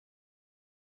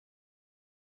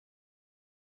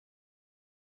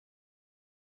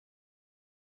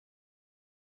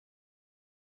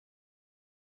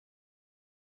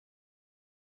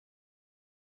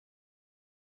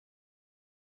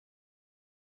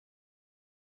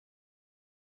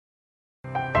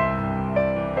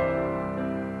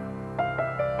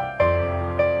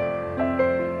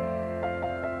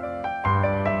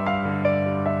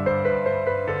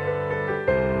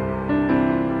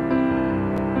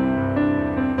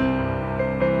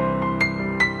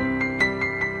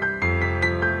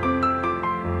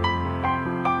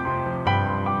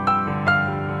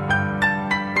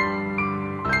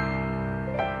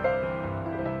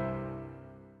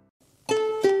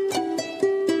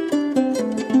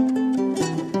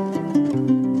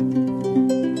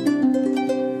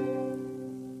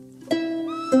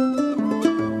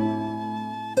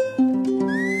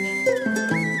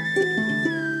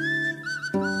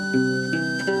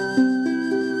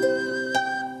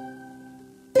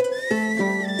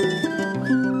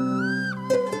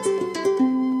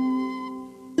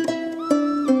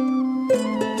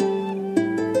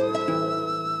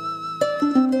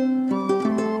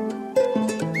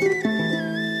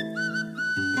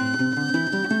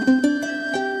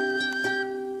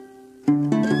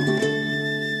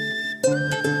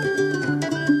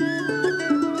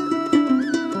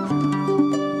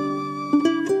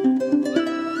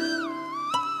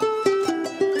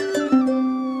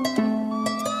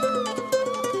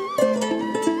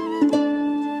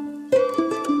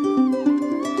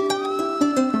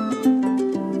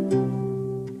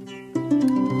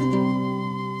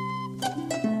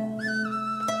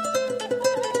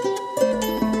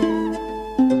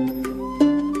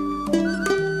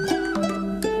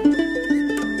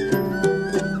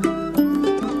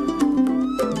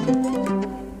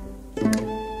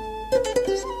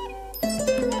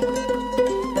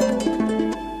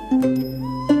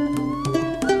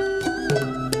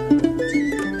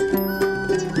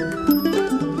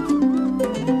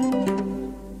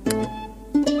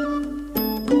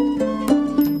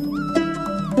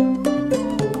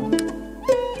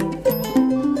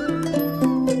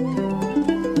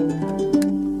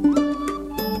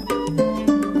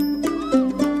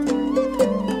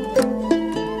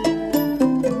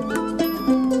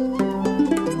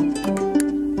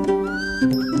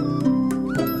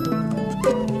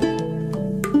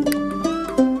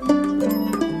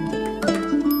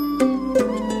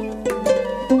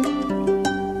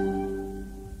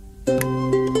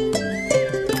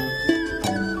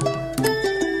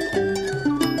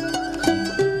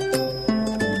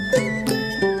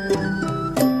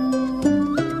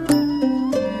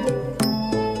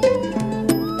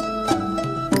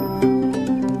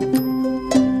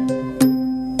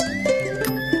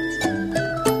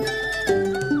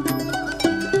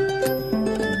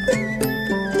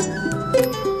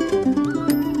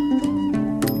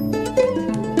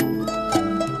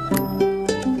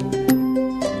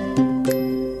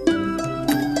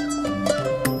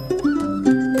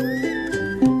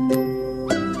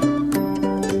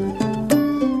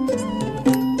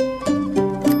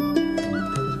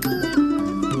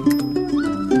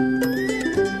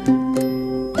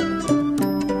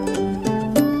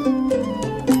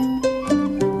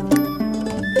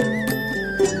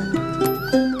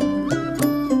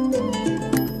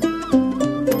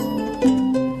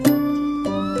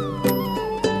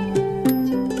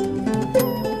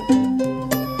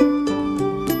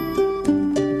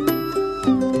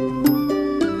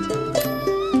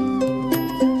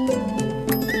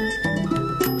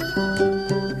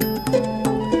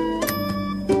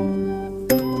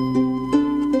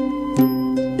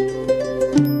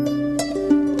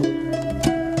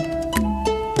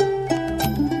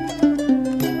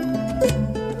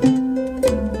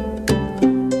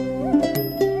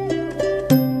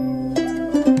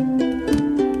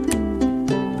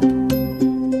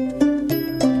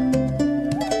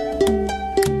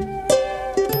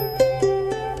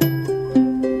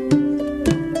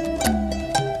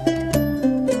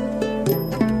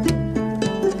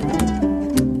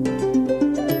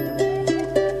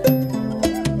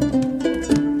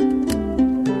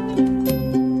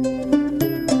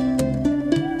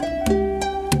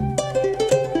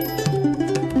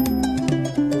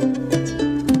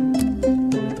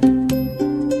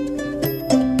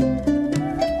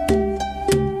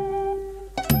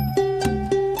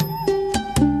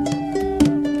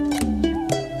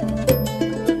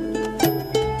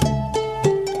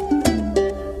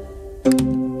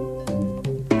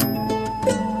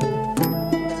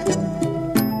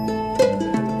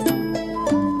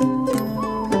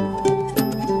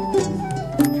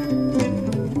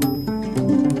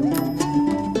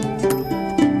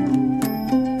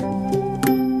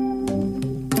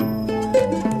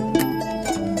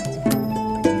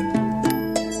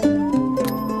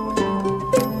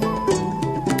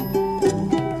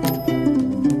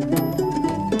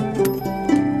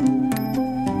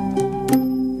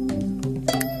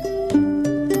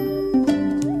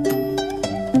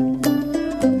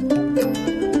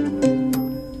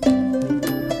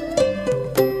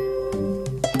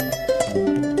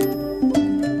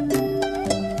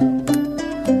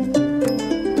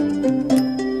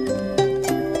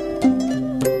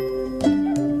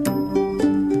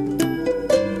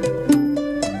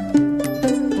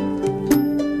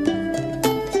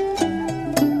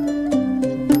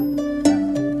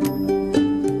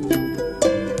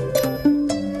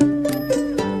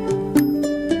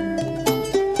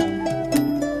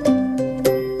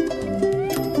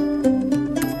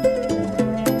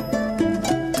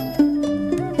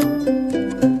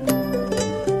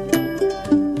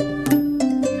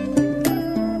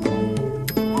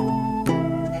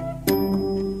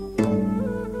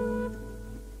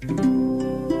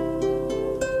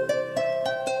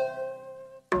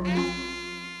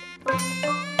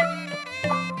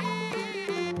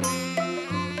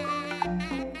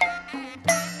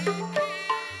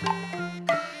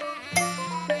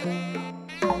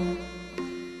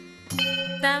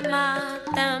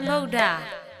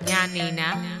နေနာ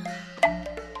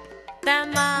တမ္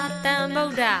မာတန်ဗု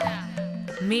ဒ္ဓ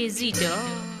မေဇိတော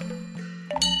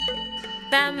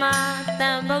တမ္မာတ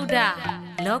န်ဗုဒ္ဓ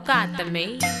လောကသမိ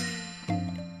တ်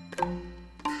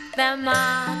တမ္မာ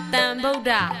တန်ဗုဒ္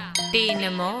ဓတေန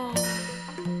မော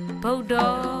ဗုဒ္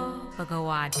ဓောဘဂ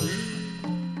ဝါတိ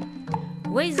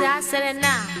ဝိဇ္ဇာစရဏ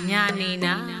ညာနေ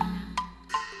နာ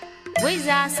ဝိဇ္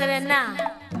ဇာစရဏ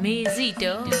မေဇိ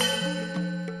တော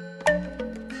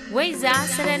ဝိဇ္ဇာ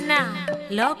စရဏ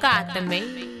လောကသမိတ်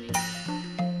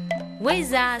ဝိဇ္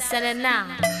ဇာစရဏ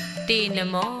တေန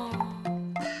မော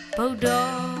ဗုဒ္ဓော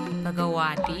ဘဂဝါ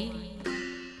တိ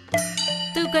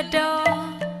သူကတော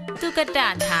သူကတ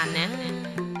ဌာနံ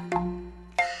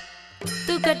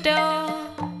သူကတော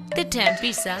တိဋ္ဌံ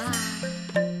ပိစာ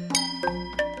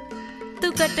သူ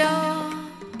ကတော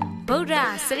ဗုဒ္ဓ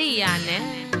စရိယာနံ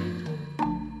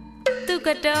သူက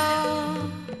တော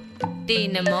တေ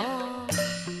နမော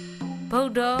ဗု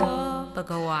ဒ္ဓောဘ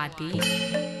ဂဝါတိ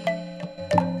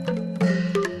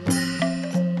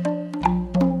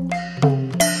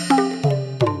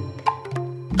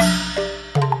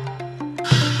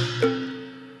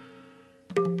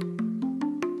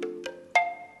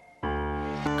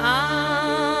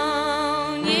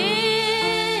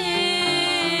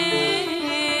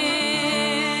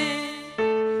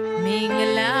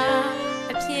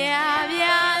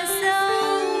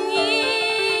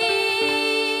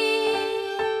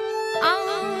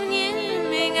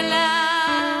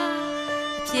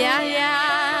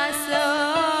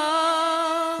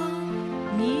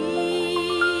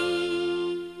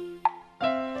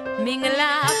မင်္ဂ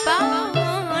လာပေါ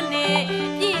င်းနဲ့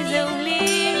ပြည့်စုံ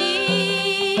လေး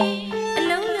အ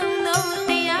လုံးလုံးသော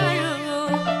တရား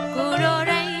တို့ကိုတော်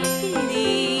တိုင်းသိသ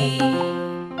ည်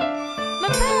မ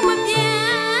ဖုံးမပြန်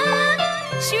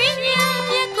ရွှေမြတ်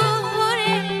မြတ်ကို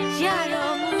တဲ့ရ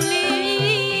တော်မူလေ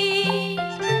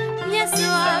မြတ်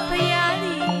စွာဘုရားသ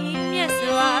ည်မြတ်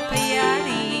စွာဘုရားသ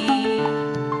ည်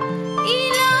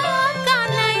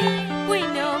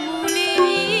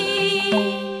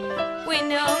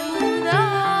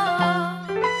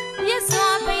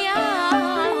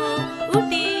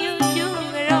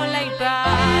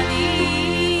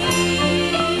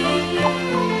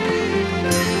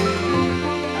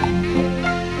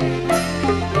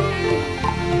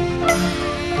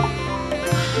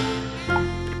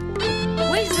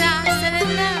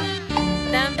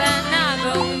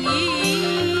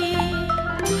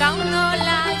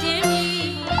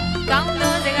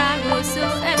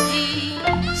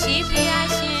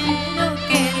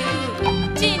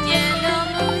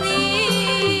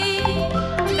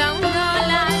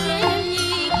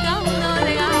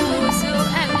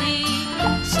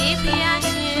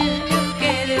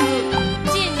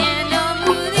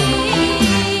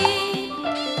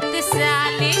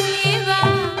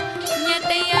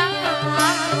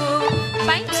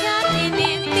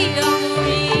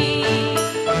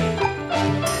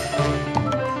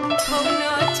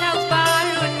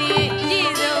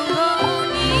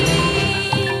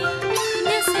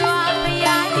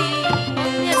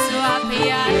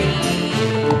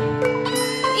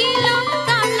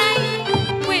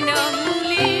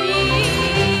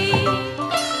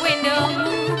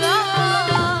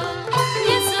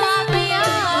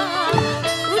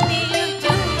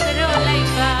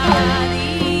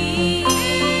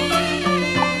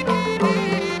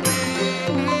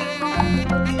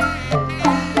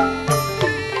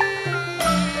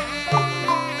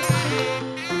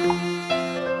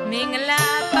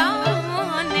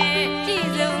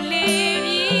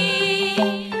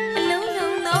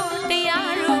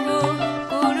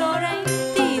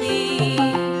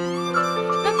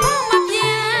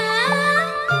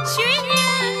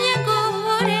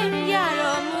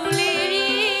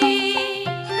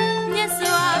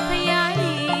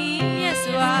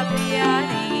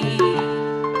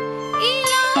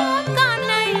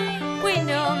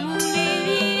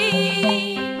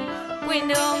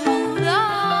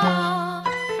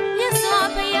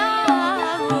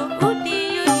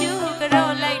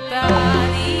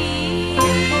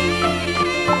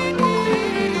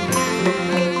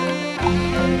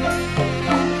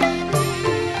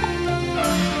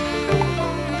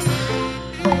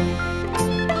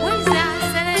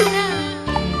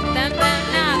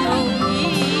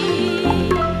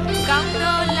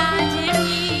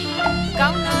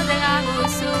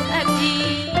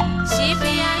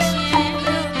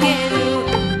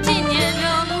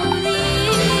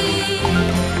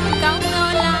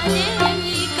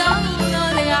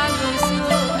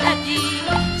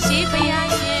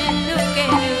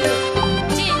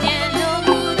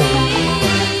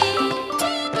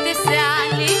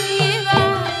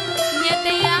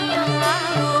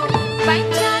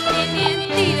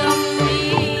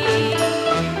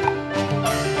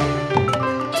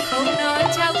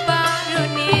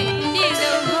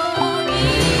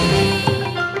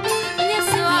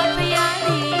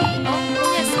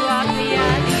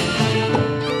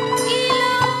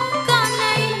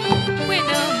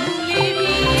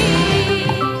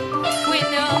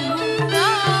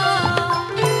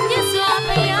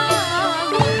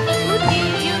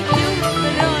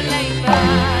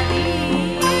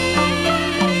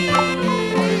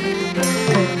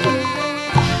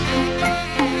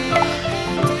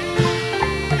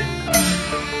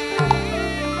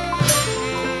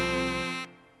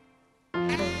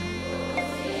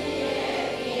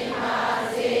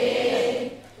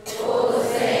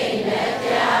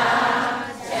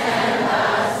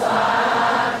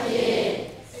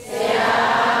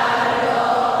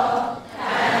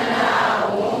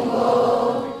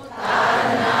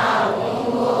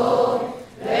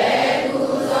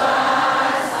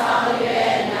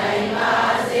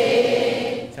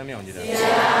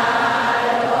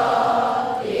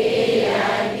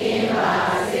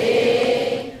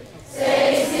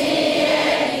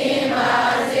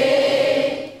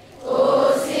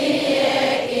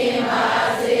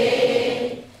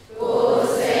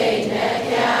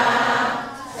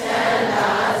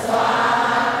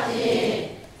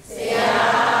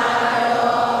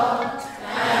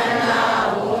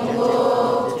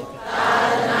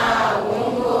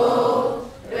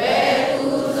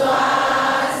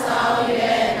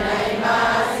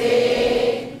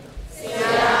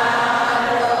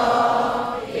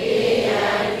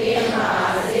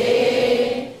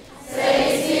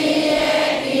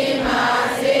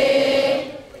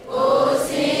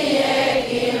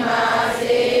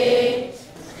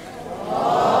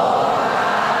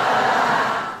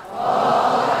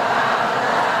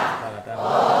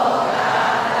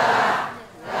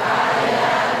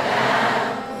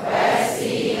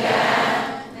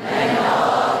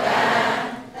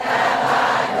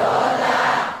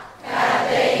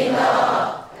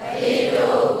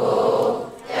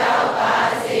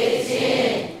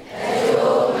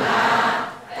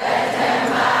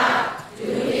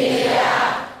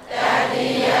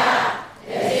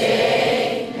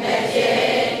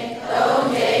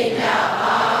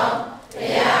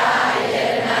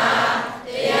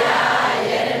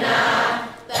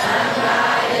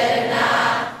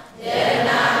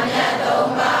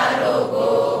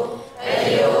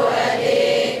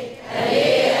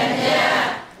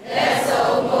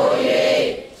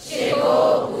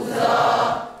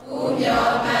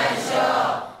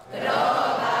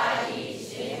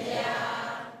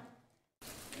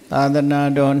သာသနာ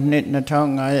တော်နှစ်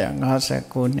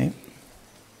2559နှစ်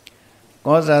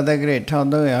ကောဇာတက္ကရာ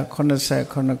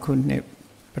1389ခုနှစ်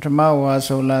ပထမဝါ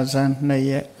ဆိုလဆန်း2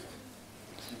ရက်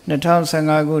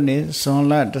2015ခုနှစ်ဇွန်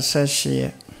လ18ရ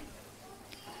က်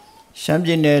ရှမ်းပြ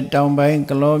ည်နယ်တောင်ပိုင်း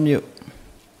ကလော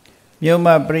မြို့မ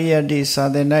ပရိယတ္တိစာ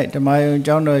သင်၌ဓမ္မယုံ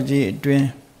ကျောင်းတော်ကြီးအတွင်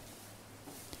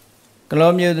က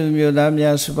လောမြို့သူမြို့သား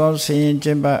များစုပေါင်းဆင်ရင်ကျ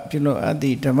င်းပပြုလုပ်အပ်သ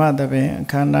ည့်ဓမ္မသဘင်အ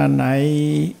ခမ်းအနား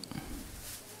၌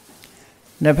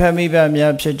နှစ်ဖက်မိဘ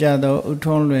များဖြစ်ကြသောဥ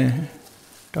ထွန်းလွင်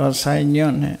တော်ဆိုင်ညွ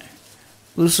န့်နှင့်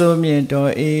ဥဆိုးမြင့်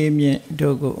တော်အေးမြင့်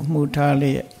တို့ကိုအမှုထားလျ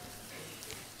က်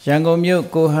ရန်ကုန်မြို့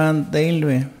ကိုဟန်သိန်း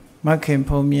လွင်မခင်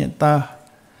ဖုံမြင့်သား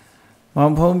မော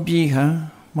င်ဖုံပြည်ဟန်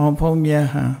မောင်ဖုံမြတ်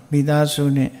ဟန်မိသားစု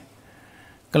နှင့်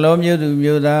ကလောမြို့သူ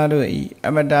မြို့သားတို့၏အ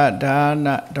မတဒါန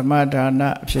ဓမ္မဒါန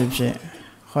အဖြစ်ဖြင့်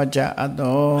ဟောကြားအပ်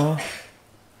သော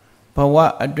ဘဝ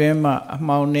အတွင်းမှအ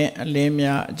မှောင်နှင့်အလင်း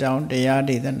များအကြောင်းတရား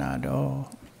ဒေသနာတော်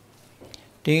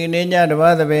ဒီကနေ့ညတပ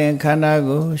တ်သဘင်ခန္ဓာ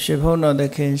ကိုရှင်ဘုန်းတော်သ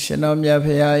ခင်ရှင်တော်မြတ်ဖ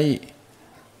ရာ၏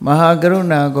မဟာကရု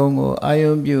ဏာဂုဏ်ကိုအာ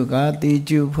ယုံပြုကာတိ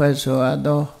ကျုဖွဲ့ဆိုအပ်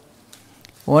သော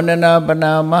ဝန္ဒနာပ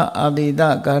နာမအာတိတ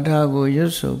ဂါထာကိုရွ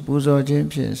တ်ဆိုပူဇော်ခြင်း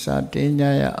ဖြင့်စတင်ကြ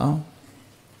ရအောင်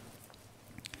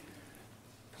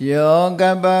ယောက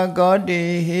ပကောတိ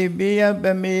ဟိပိယပ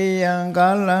မေယံကာ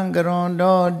လံကရွန်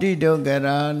တော်တိဒုက္ခ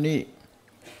ရာနိ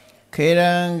ခေ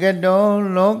ရံကတော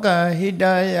လောကဟိတ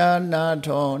ယာနာ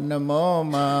ထောနမော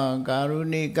မာကာရု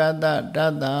ဏိကတတ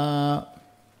တ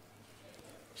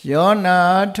ယောနာ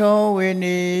ထောဝိ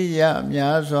နိယမြာ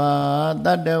စွာတ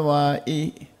တ္တဝါဤ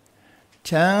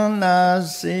ချမ်းသာ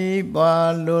စီး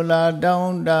ပွားလိုလားတော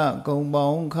င်းတဂုံပေါ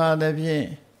င်းခါသဖြင့်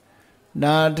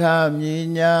နာထမြ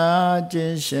ညာခြ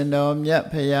င်းရှင်တော်မြတ်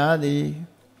ဖရာသည်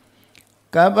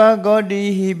ကပ္ပဂေါတိ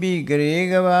ဟိပိဂရေ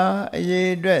ကဘာအရေ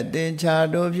အတွက်သင်္ချာ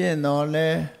တို့ဖြင့်တော်လဲ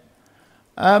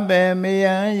အဘေမေ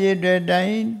ယံရေအတွက်တို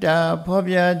င်းတာဖော်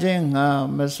ပြခြင်းငါ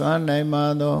မစွမ်းနိုင်ပါ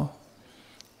သော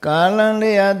ကာလံ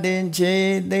လေးအသင်ချေ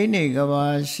သိမ့်နေကဘာ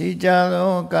ရှိကြ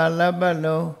သောကာလပတ်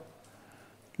လုံး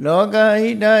လောကဟိ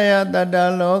တယတတ္တ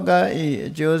လောကဤ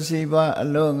အကျိုးစီးပွားအ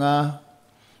လို့ငါ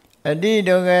အတိ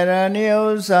ဒုက္ခရာနိ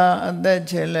ဥ္စာအသက်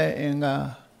ချေလက်အင်္ဂါ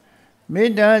မေ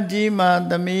တ္တာကြီးမှ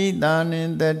သမိတာနှ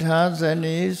င့်တထာဇ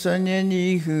နီဆွညင်း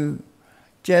ကြီးဟု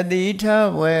ကျတိထ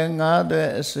ဝေငါးသွဲ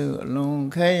အစုအလုံး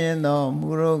ခဲရင်သောမူ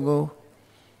ရောကို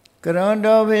ကရွန်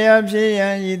တော်ဖျားဖြစ်ရ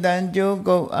န်ဤတန်ကြိုး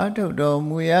ကုတ်အာထုတ်တော်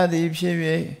မူရသည်ဖြစ်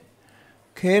၍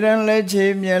ခေရန်လက်ချေ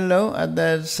မျက်လုံးအသ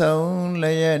က်ဆုံး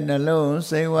လျက်နှလုံး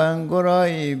စိတ်ဝံကိုရော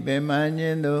ဤပင်မခြ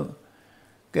င်းတို့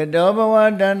ကတောဘဝ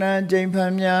တဏ္ဍကျိန်ဖ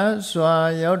န်များစွာ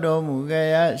ရောက်တော်မူကြ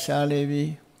ရရှာလေပြီ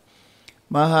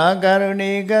မဟာကရု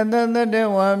ဏီကတတတ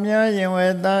ဝါများရင်ဝဲ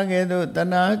သားကဲ့သို့တ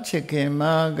နာချစ်ခင်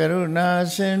မှာကရုဏာ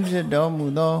ရှင်ဖြစ်တော်မူ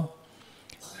သော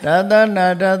တသနာ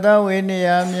တသဝိန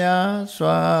ည်းများ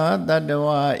စွာတတ္တ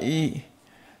ဝါဤ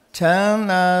ချမ်း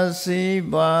သာစီး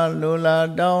ပွားလိုလား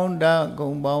တောင်းတ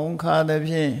ဂုံပေါင်းခါသ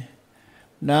ဖြင့်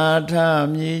နာထ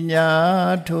မြညာ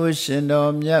ထိုးရှင်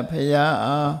တော်မြတ်ဖရာ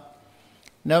အား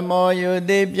နမောယု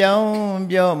တိပြောင်း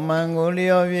ပြောမှန်ကို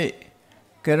လျော်၍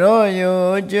ကရောယု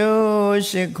ကျိုး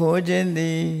ရှိခိုးခြင်းသ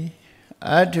ည်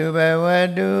အထုဘဝ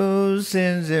တုစ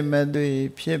င်စစ်မသွေ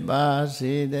ဖြစ်ပါ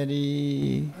စေတ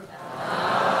ည်း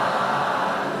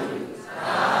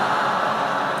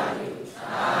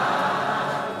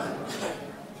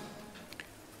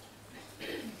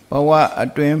ဘဝအ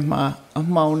တွင်းမှာအ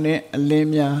မှောင်နဲ့အလင်း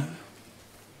များ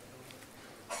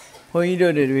ဘုန်းကြီး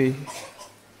တို့တွေ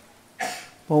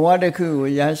ဘဝတစ်ခုကို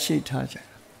ရရှိထားကြ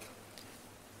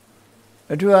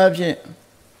အထူးအားဖြင့်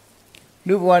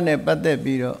လူဘဝနဲ့ပတ်သက်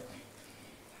ပြီးတော့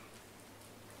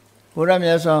ဘုရားမြ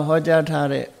တ်စွာဟောကြားထား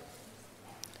တဲ့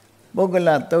ပုဂ္ဂလ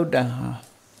သုတ်တံဟာ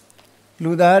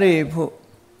လူသားတွေဖို့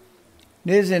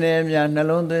နေ့စဉ်နဲ့အမျှနှ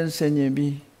လုံးသွင်းဆင်ခြင်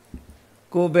ပြီး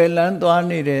ကိုယ်ပဲလန်းသွား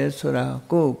နေတယ်ဆိုတာ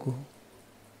ကိုယ့်ကို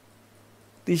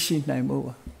သိရှိနိုင်ဖို့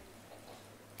ပါ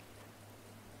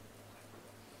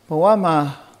ဘဝမှာ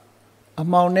အ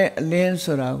မှောင်နဲ့အလင်း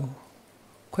ဆိုတာကို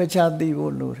ခွဲခြားသိ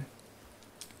ဖို့လိုတယ်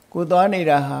ကိုသွားနေ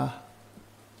တာဟာ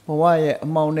ဘဝရဲ့အ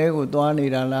မှောင်ထဲကိုသွားနေ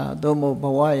တာလားသို့မဟုတ်ဘ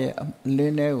ဝရဲ့အလ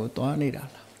င်းထဲကိုသွားနေတာ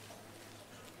လား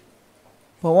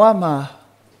ဘဝမှာ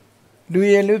လူ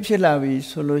ရည်လူဖြစ်လာပြီ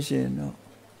ဆိုလို့ရှိရင်တော့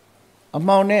အ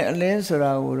မှောင်နဲ့အလင်းဆို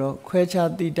တာကိုတော့ခွဲခြား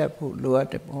သိတတ်ဖို့လိုအပ်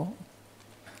တယ်ပေါ့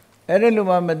အဲ့ဒါလို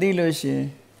မှမသိလို့ရှိရင်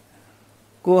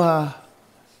ကိုဟာ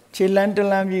ခြေလန်းတ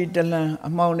လန်းပြီးတလန်းအ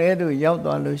မှောင်ထဲသို့ရောက်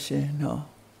သွားလို့ရှိရင်တော့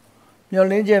မျော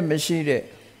လင်းချက်မရှိတဲ့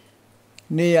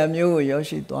နေရာမျိုးကိုရောက်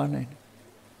ရှိသွားနိုင်တယ်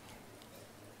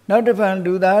နောက်တစ်ဖန်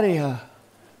လူသားတိုင်းဟာ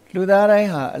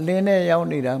အလင်းနဲ့ရောက်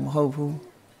နေတာမဟုတ်ဘူး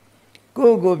ကို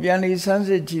ယ့်ကိုပြန်လည်ဆန်းစ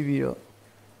စ်ကြည့်ပြီးတော့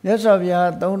မြတ်စွာဘုရား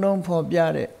သုံးဖော်ပြ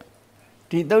တဲ့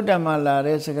ဒီတုတ်တံမှာလာ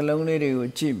တဲ့စကလုံးလေးတွေကို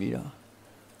ကြည့်ပြီးတော့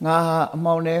ငါဟာအ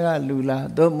မှောင်ထဲကလူလား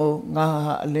သို့မဟုတ်ငါ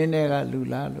ဟာအလင်းထဲကလူ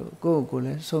လားလို့ကိုယ့်ကိုယ်လ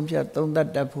ည်းဆုံးဖြတ်သုံးသပ်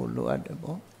တတ်ဖို့လိုအပ်တယ်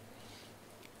ပေါ့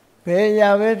ဘယ်ရာ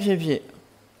ပဲဖြစ်ဖြစ်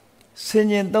ဆင်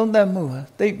ញင်သုံးသပ်မှုဟာ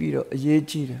သိပ်ပြီးတော့အရေး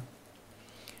ကြီးတယ်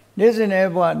နေ့စဉ်နဲ့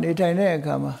ဘဝနေထိုင်တဲ့အ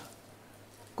ခါမှာ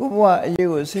ကိုယ့်ဘဝအရေး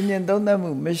ကိုဆင်ញင်သုံးသပ်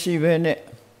မှုမရှိဘဲနဲ့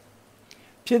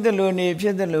ဖြစ်တယ်လို့နေဖြ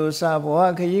စ်တယ်လို့စာဘဝ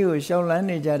ခရီးကိုရှောင်လန်း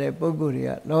နေကြတဲ့ပုဂ္ဂိုလ်တွေ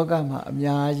ကလောကမှာအ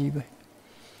များကြီးပဲ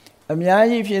အများ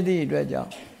ကြီးဖြစ်သည့်အတွက်ကြော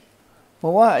င့်ဘ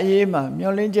ဝအရေးမှာ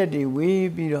မျောလင်းချက်တွေဝေး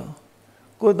ပြီးတော့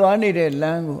ကိုသွားနေတဲ့လ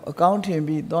မ်းကိုအကောင်းထင်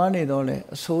ပြီးသွားနေတော့လဲ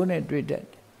အဆိုးနဲ့တွေ့တတ်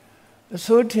တယ်အ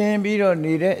ဆိုးထင်ပြီးတော့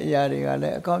နေတဲ့အရာတွေကလ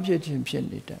ည်းအကောင်းဖြစ်ခြင်းဖြစ်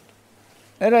နေတတ်တယ်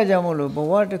အဲ့ဒါကြောင့်မို့လို့ဘ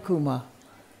ဝတစ်ခုမှာ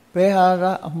ဘယ်ဟာက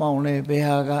အမှောင်လဲဘယ်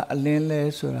ဟာကအလင်းလဲ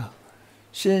ဆိုတာ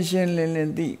ရှင်းရှင်းလင်းလ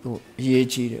င်းသိဖို့အရေး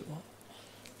ကြီးတယ်ပေါ့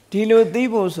ဒီလိုသိ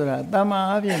ဖို့ဆိုတာတာမန်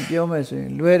အပြင်ပြောမယ်ဆိုရ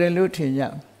င်လွယ်တယ်လို့ထင်ကြမ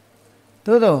ယ်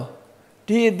သို့တော့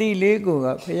ဒီအသည့်လေးကိုက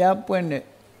ဘုရားပွင့်တဲ့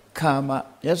ခါမှ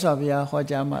မြတ်စွာဘုရားဟော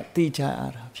ကြားမှသိချရ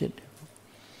တာဖြစ်တယ်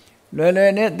လွယ်လွ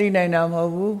ယ်နဲ့သိနိုင်တာမဟု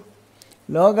တ်ဘူး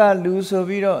လောကလူဆို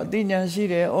ပြီးတော့အသိဉာဏ်ရှိ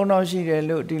တယ်အုံနောက်ရှိတယ်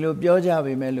လို့ဒီလိုပြောကြ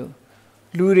ပေမဲ့လို့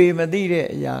လူတွေမသိတဲ့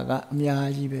အရာကအများ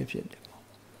ကြီးပဲဖြစ်တယ်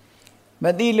မ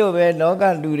သိလို့ပဲလောက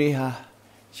လူတွေဟာ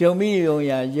ယုံမိယုံ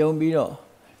ရယုံပြီးတော့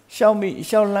ရှော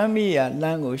က်လန်းမိရလ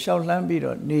မ်းကိုရှောက်လန်းပြီး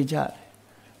တော့နေကြတယ်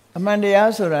အမှန်တ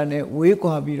ရားဆိုတာနဲ့ဝေး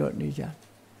ကွာပြီးတော့နေကြတယ်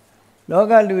လော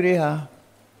ကလူတွေဟာ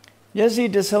မျက်စိ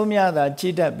တစ်ဆုံးမြသာကြ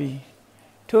ည့်တတ်ပြီး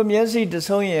ထိုမျက်စိတစ်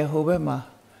ဆုံးရဲ့ဟိုဘက်မှာ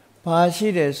ဘာရှိ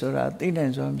တယ်ဆိုတာသိနို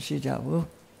င်စွာမရှိကြဘူး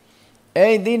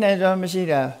အဲ့ဒီသိနိုင်စွာမရှိ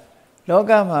တာလော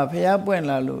ကမှာဖျားပွင့်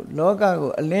လာလို့လောက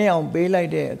ကိုအလင်းအောင်ပေးလိုက်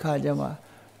တဲ့အခါကျမှ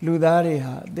လူသားတွေ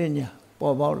ဟာအသိဉာဏ်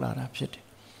ပေါ်ပေါက်လာတာဖြစ်တယ်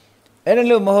အဲ့ဒါ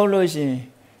လို့မဟုတ်လို့ရှိရင်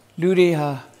လူတွေ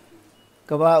ဟာ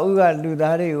ကဘာဦးကလူ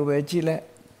သားတွေကိုပဲကြည့်လိုက်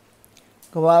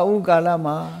ကဘာဦးကာလ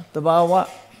မှာတဘာဝ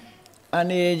အန္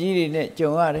တရာယ်ကြီးတွေနဲ့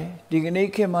ကြုံရတယ်ဒီကနေ့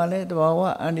ခေတ်မှာလည်းတဘာဝ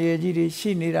အန္တရာယ်ကြီးတွေ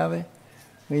ရှိနေတာပဲ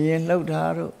ငရင်လှုပ်တာ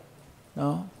တို့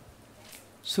နော်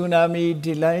ဆူနာမီ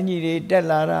ဒီလိုင်းကြီးတွေတက်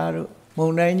လာတာတို့မု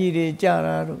န်တိုင်းကြီးတွေကျ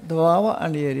တာတို့တဘာဝအ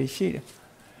န္တရာယ်တွေရှိတယ်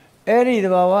အဲ့ဒီတ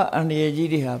ဘာဝအန္တရာယ်ကြီး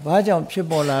တွေဟာဘာကြောင့်ဖြစ်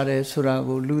ပေါ်လာတယ်ဆိုတာ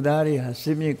ကိုလူသားတွေဟာ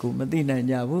စိတ်မြစ်ကိုမသိနိုင်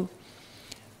ကြဘူး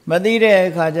မသိတဲ့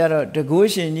အခါကျတော့တကိုး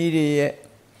ရှင်ကြီးတွေရဲ့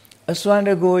အစွမ်း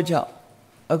တကိုးကြောင့်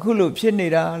အခုလိုဖြစ်နေ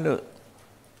တာလို့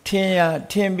ထ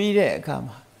င်ပြီးတဲ့အခါ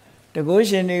မှာတကိုး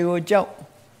ရှင်တွေကိုကြောက်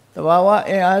တဘာဝ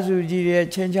အင်အားစုကြီးရဲ့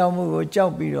ချင်းချောက်မှုကိုကြော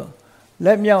က်ပြီးတော့လ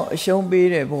က်မြောက်အရှုံးပေး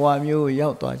တဲ့ဘဝမျိုးကိုရော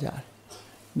က်သွားကြတယ်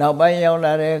။နောက်ပိုင်းရောက်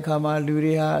လာတဲ့အခါမှာလူ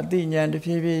တွေဟာအသိဉာဏ်တစ်ဖြ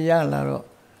ည်းဖြည်းရလာတော့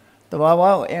တဘာဝ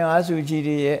အင်အားစုကြီး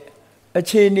တွေရဲ့အ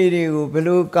ခြေအနေတွေကိုဘယ်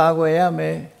လိုကာကွယ်ရမ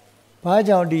လဲ။ဘာ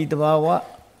ကြောင့်ဒီတဘာဝ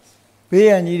ဘေး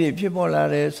ရန်ကြီးတွေဖြစ်ပေါ်လာ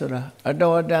တယ်ဆိုတာအ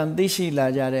တော်အတန်သိရှိလာ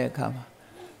ကြတဲ့အခါမှာ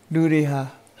လူတွေဟာ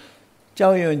ကြော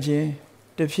က်ရွံ့ခြင်း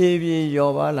တဖြည်းဖြည်း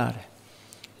လျော့ပါလာတယ်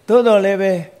။သို့တော်လည်း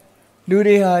ပဲလူ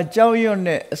တွေဟာကြောက်ရွံ့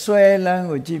တဲ့အစွဲလန်း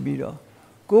ကိုကြည့်ပြီးတော့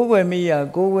ကိုယ်ွယ်မိရ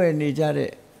ကိုယ်ွယ်နေကြ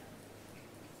တဲ့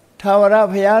ထာဝရ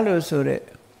ဘုရားလို့ဆိုတဲ့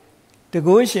တ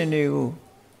ကုရှင်တွေကို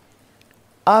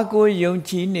အာကိုယုံ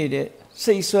ကြည်နေတဲ့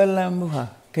စိတ်ဆွဲလန်းမှုဟာ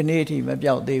ခဏထိမ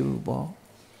ပြောက်သေးဘူးပေါ့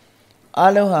အ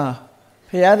လုံးဟာ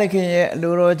ဘုရားသခင်ရဲ့အ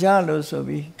လိုတော်ကြားလို့ဆို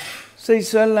ပြီးစိတ်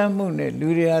ဆွဲလန်းမှုနဲ့လူ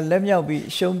တွေဟာလက်မြောက်ပြီး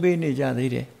ရှုံးပေးနေကြ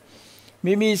သေးတယ်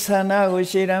မိမိဆန္ဒကို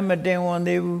ရှေ့တန်းမတင်ဝန်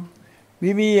သေးဘူး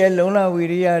မိမိရဲ့လုံလဝိ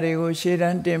ရိယတွေကိုရှေ့တ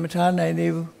န်းတင်မထားနိုင်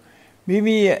သေးဘူးမိ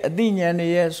မိရဲ့အသိဉာဏ်တွေ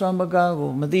ရဲ့စွမ်းပကား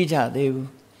ကိုမသိကြသေးဘူး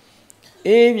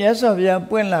အေးမြတ်စွာဘုရား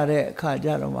ပွင့်လာတဲ့အခါကျ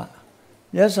တော့မှ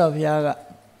မြတ်စွာဘုရားက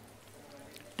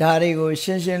ဒါတွေကိုရှ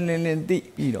င်းရှင်းလင်းလင်းသိ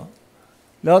ပြီးတော့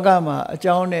လောကမှာအ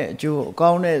ကြောင်းနဲ့အကျိုးအကော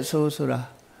င်းနဲ့အဆိုးဆိုတာ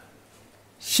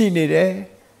ရှိနေတယ်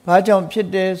ဘာကြောင့်ဖြစ်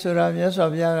တယ်ဆိုတာမြတ်စွာ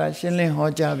ဘုရားကရှင်းလင်းဟော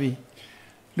ကြားပြီး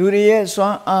လူတွေရဲ့စွ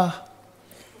မ်းအား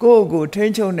ကိုယ့်ကိုထိ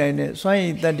န်းချုပ်နိုင်တဲ့စွမ်းရ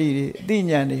ည်တတ္တိတွေအသိ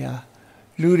ဉာဏ်တွေဟာ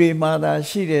လူတွေမှာသာ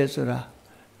ရှိတယ်ဆိုတာ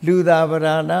လူသားပ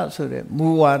ဓာနဆိုတဲ့မူ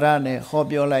ဝါဒနဲ့ဟော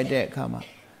ပြောလိုက်တဲ့အခါမှာ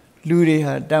လူတွေ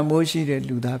ဟာတန်ဖိုးရှိတဲ့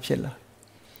လူသားဖြစ်လာ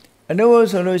အနုဘ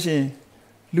ဆိုလို့ရှိရင်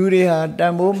လူတွေဟာတ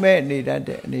န်ဖိုးမဲ့နေတတ်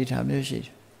တဲ့အနေအထားမျိုးရှိတ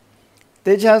ယ်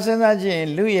တေချာစဉ်းစားကြည့်ရင်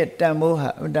လူရဲ့တန်ဖိုးဟာ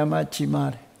အတ္တမကြီး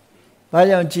မားတယ်ဘာ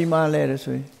ကြောင့်ကြီးမားလဲလို့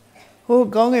ဆိုရင်ဟို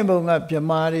ကောင်းကင်ဘုံကဗြ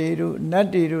မာတွေတို့နတ်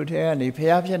တွေတို့ထဲကနေ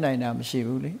ဖျားဖြစ်နိုင်တာမရှိ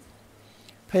ဘူးလေ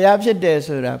ဖျားဖြစ်တယ်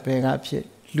ဆိုတာဘယ်ကဖြစ်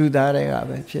လူသားတွေက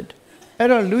ပဲဖြစ်တယ်အဲ့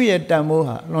တော့လူရဲ့တန်ဖိုး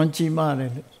ဟာလွန်ကြီးမားတ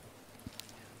ယ်လို့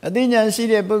အသိဉာဏ်ရှိ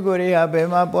တဲ့ပုဂ္ဂိုလ်တွေဟာဘယ်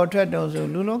မှာပေါ်ထွက်တုံးဆို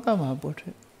လူလောကမှာပေါ်ထွ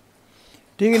က်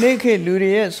ဒီကနေ့ခေတ်လူတွေ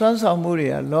ရဲ့စွမ်းဆောင်မှုတွေ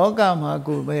ကလောကမှာ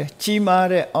ကိုပဲကြီးမား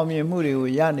တဲ့အောင်မြင်မှုတွေကို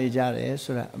ရနေကြတယ်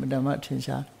ဆိုတာအမှန်တမ်းထင်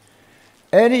ရှား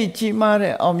အဲ့ဒီကြီးမား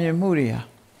တဲ့အောင်မြင်မှုတွေဟာ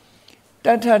တ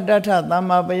ထသမ္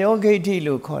မာပယောဂိဋ္ဌိ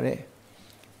လို့ခေါ်တဲ့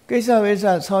ကိစ္စဝိစ္စ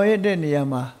ဆောင်ရွက်တဲ့နေရာ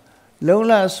မှာလုံ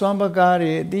လစွမ်းပကား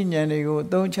တွေအသိဉာဏ်တွေကိုအ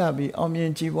သုံးချပြီးအောင်မြ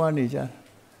င်ကြီးပွားနေကြတယ်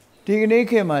ဒီကနေ့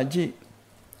ခေတ်မှာကြည့်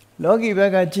လောကီဘ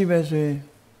က်ကကြည့်ပဲဆိုရင်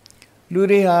လူ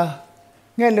တွေဟာ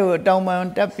ငှက်လို့အတောင်ပံ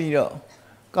တက်ပြီးတော့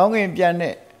ကောင်းကင်ပြန်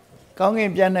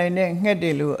နိုင်တဲ့ငှက်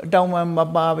တွေလို့အတောင်ပံမ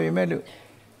ပါပေမဲ့လို့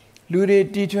လူတွေ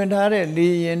တီထွင်ထားတဲ့လေ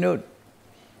ရင်တို့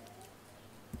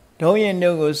ဒုံးရင်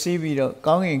တို့ကိုစီးပြီးတော့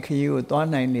ကောင်းကင်ခရီးကိုသွား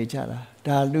နိုင်နေကြတာ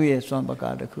ဒါလူရဲ့စွမ်းပ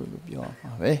ကားတစ်ခုလို့ပြော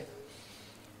မှာပဲ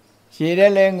ရေထဲ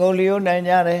လဲငုံလျိုးနိုင်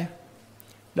ကြတယ်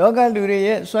လောကလူတွေ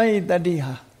ရဲ့စွမ်းရည်တတ္တိ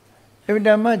ဟာအဗ္ဗဓ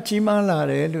မ္မကြီးမားလာ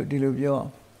တယ်လို့ဒီလိုပြော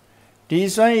ဒီ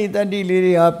စွမ်းရည်တတ္တိလေး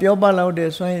တွေဟာပြောပလောက်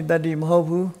တဲ့စွမ်းရည်တတ္တိမဟုတ်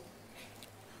ဘူး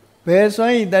ဘယ်စွ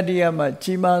မ်းရည်တတ္တိကမှ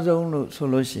ကြီးမားဆုံးလို့ဆို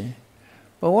လို့ရှိရင်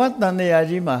ဘဝတန်တရား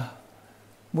ကြီးမှာ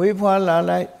မွေးဖွားလာ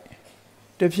လိုက်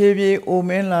တဖြည်းဖြည်းအိုမ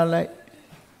င်းလာလိုက်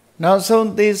နောက်ဆုံး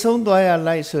သေဆုံးသွားရ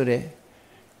လိုက်ဆိုတဲ့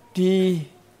ဒီ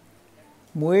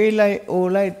မွေးလိုက်အို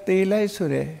လိုက်သေလိုက်ဆို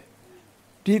တဲ့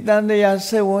ဒီတန်တရားဆ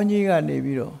က်ဝန်းကြီးကနေ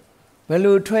ပြီးတော့ဘယ်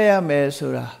လိုထွက်ရမယ်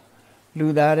ဆိုတာလူ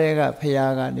သားတွေက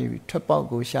ဖျားကနေပြီးထွက်ပေါက်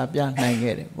ကိုရှာပြနိုင်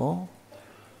ခဲ့တယ်ပေါ့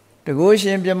တကုရှ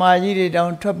င်မြမကြီးတွေတော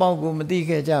င်ထွက်ပေါက်ကိုမသိ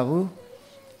ခဲ့ကြဘူး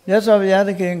မြတ်စွာဘုရားသ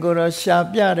ခင်ကိုတော့ရှာ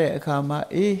ပြတဲ့အခါမှာ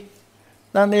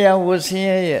တန်တရားဝဆင်း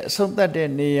ရဲရဲ့အဆုံးသတ်တဲ့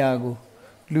နေရာကို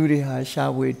လူတွေဟာရှာ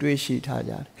ဖွေတွေးရှိထား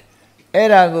ကြတယ်အဲ့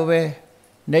ဒါကိုပဲ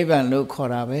နိဗ္ဗာန်လို့ခေါ်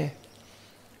တာပဲ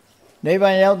နိဗ္ဗာ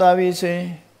န်ရောက်သွားပြီဆိုရင်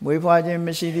မွေးဖွားခြင်းမ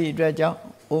ရှိသည့်အတွက်ကြောင့်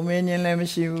အိုမင်းခြင်းလည်းမ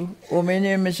ရှိဘူးအိုမင်းခြ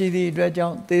င်းမရှိသည့်အတွက်ကြော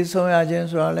င့်သေဆုံးရခြင်း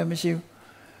ဆိုတာလည်းမရှိဘူး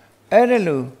အဲ့ဒါ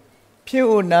လို့ဖြစ်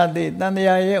ဥနာတိတန်တ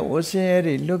ရားရဲ့ဝဆင်းရဲ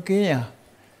တွေလွတ်ကင်းရာ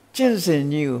ကျင့်စဉ်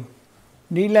ကြီးကို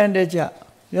နိလန့်တကြ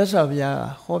မြတ်စွာဘုရားက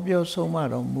ဟောပြောဆုံးမ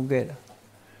တော်မူခဲ့တာ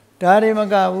ဒါတွေမ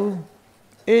ကဘူး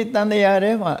တန်တရား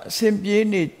ထဲမှာအစဉ်ပြေး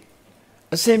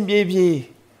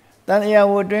တန်တရား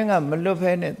ဝအတွင်းကမလွတ်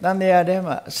ဖဲနဲ့တန်တရားထဲ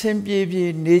မှာအစဉ်ပြေး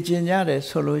နေကျင်ကြတယ်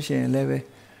ဆိုလို့ရှိရင်လည်းပဲ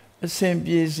အစဉ်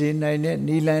ပြေစေနိုင်တဲ့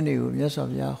နိလန်းတွေကိုမြတ်စွာ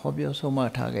ဘုရားဟောပြောဆုံးမ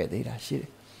ထားခဲ့သေးတာရှိတယ်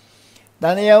တ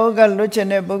န်တရားဝကလွတ်ချင်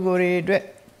တဲ့ပုဂ္ဂိုလ်တွေအတွက်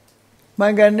မှ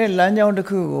န်ကန်တဲ့လမ်းကြောင်းတစ်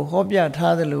ခုကိုဟောပြ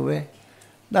ထားသလိုပဲ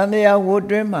တန်တရားဝအ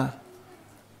တွင်းမှာ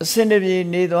အစဉ်တပြေ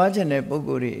နေသွားချင်တဲ့ပုဂ္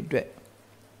ဂိုလ်တွေအတွက်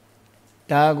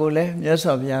ဒါကိုလည်းမြတ်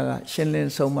စွာဘုရားကရှင်းလ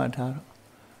င်းဆုံးမထားတော့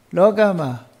လောကမှာ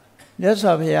မြတ်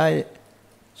စွာဘုရားရဲ့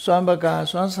စွမ်းပကား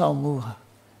စွမ်းဆောင်မှုဟာ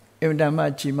အင်မတန်မှ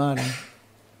ကြီးမားတယ်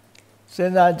စ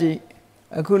ဉ်းစားကြည့်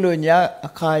အခုလိုညအ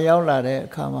ခါရောက်လာတဲ့အ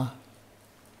ခါမှာ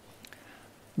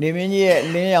နေမင်းကြီးရဲ့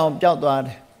လင်းရောင်ပျောက်သွားတ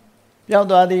ယ်ပျောက်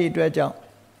သွားသည့်အတွက်ကြောင့်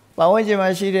ပတ်ဝန်းကျင်မှာ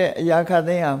ရှိတဲ့အရာခတ်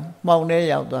သိမ်းဟာမှောင်ထဲ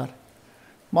ရောက်သွားတယ်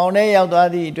မှောင်ထဲရောက်သွား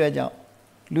သည့်အတွက်ကြောင့်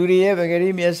လူတွေရဲ့ပဂရိ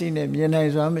မျက်စိနဲ့မြင်နိုင်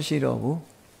စွမ်းမရှိတော့ဘူး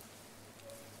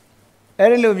အဲ့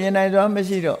ဒီလိုမြင်နိုင်စွမ်းမ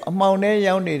ရှိတော့အမှောင်ထဲ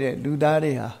ရောက်နေတဲ့လူသား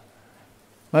တွေဟာ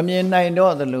မမြင်နိုင်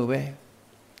တော့သလိုပဲ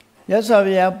မြတ်စွာ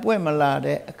ဘုရားပွင့်မလာ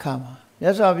တဲ့အခါမှာမြ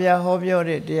တ်စွာဘုရားဟောပြော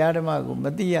တဲ့တရားဓမ္မကိုမ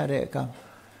သိရတဲ့အခါ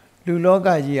လူလောက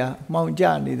ကြီးဟာမှောင်ကျ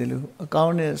နေတယ်လို့အကော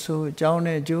င်းနဲ့ဆိုးအကြောင်း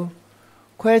နဲ့ကျိုး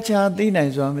ခွဲခြားသိနို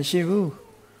င်စွာမရှိဘူး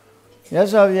မြတ်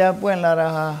စွာဘုရားပွင့်လာတာ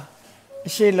ဟာအ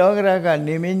ရှိလောကရက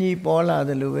နေမင်းကြီးပေါ်လာတ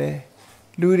ယ်လို့ပဲ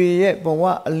လူတွေရဲ့ဘဝ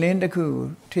အလင်းတစ်ခုကို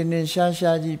ထင်ထင်ရှား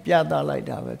ရှားကြီးပြသလိုက်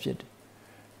တာပဲဖြစ်တယ်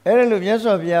အဲ့ဒါလို့မြတ်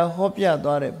စွာဘုရားဟောပြ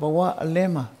သွားတဲ့ဘဝအလ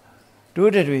င်းမှာ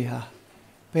တို့တွေဟာ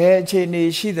ဘယ်အခြေအနေ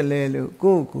ရှိသလဲလို့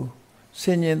ကိုယ့်ကိုဆ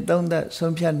င်ញင်သုံးသပ်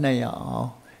ဆုံးဖြတ်နိုင်ရအောင်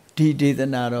ဒီဒေသ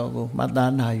နာတော်ကိုမှတ်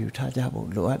သားနာယူထားကြဖို့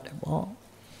လိုအပ်တယ်ပေါ့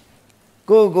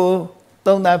ကိုယ့်ကို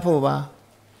သုံးသပ်ဖို့ပါ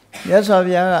မြတ်စွာ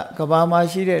ဘုရားကကဘာမှာ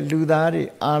ရှိတဲ့လူသားတွေ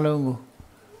အားလုံးကို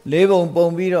လေးပုံပုံ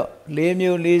ပြီးတော့လေး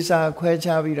မျိုးလေးစားခွဲ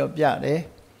ခြားပြီးတော့ပြတယ်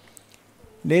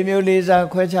လေးမျိုးလေးစား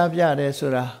ခွဲခြားပြတယ်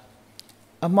ဆိုတာ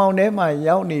အမှောင်ထဲမှာ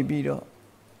ရောက်နေပြီးတော့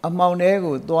အမှောင်ထဲ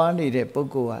ကိုသွားနေတဲ့ပုဂ္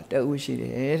ဂိုလ်ဟာတဦးရှိတ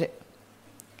ယ်တဲ့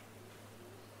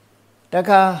တ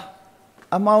ခါ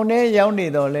အမှောင်ထဲရောက်နေ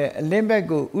တော့လဲအလင်းဘက်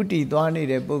ကိုဥတီသွားနေ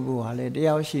တဲ့ပုဂ္ဂိုလ်ဟာလည်းတ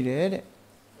ယောက်ရှိတယ်တဲ့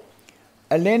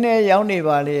အလင်းထဲရောက်နေ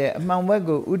ပါလေအမှောင်ဘက်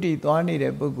ကိုဥတီသွားနေ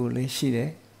တဲ့ပုဂ္ဂိုလ်လည်းရှိတယ်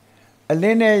အလ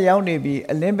င်းထဲရောက်နေပြီး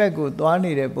အလင်းဘက်ကိုသွား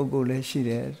နေတဲ့ပုဂ္ဂိုလ်လည်းရှိ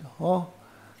တယ်ဟော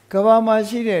ကဘာမှာ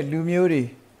ရှိတဲ့လူမျိုးတွေ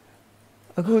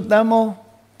အခုတန်မော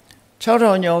6000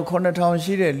ကျော်9000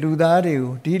ရှိတဲ့လူသားတွေ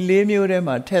ကိုဒီ၄မျိုးထဲ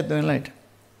မှာထည့်သွင်းလိုက်တာ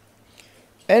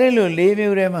အဲ့ဒီလို၄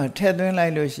မျိုးထဲမှာထည့်သွင်းလို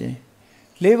က်လို့ရှင်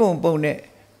လေးပုံပုံနဲ့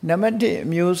နံပါတ်1အ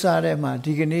မျိုးအစားထဲမှာ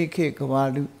ဒီကနေ့ခေတ်ကဘာ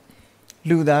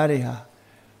လူသားတွေဟာ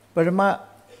ပထမ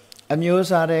အမျိုးအ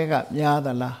စားတွေကများသ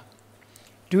လား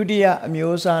ဒုတိယအ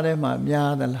မျိုးအစားထဲမှာ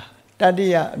များသလားတတိ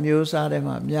ယအမျိုးအစားထဲ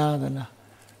မှာများသလား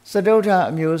စတုထ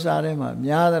အမျိုးအစားထဲမှာ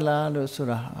များသလားလို့ဆို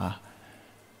တာဟာ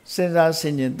စဉ်းစားဆ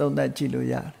င်ခြင်သုံးသပ်ကြည့်လို့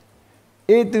ရ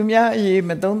တယ်သူများအရေးမ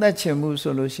သုံးသပ်ချင်ဘူး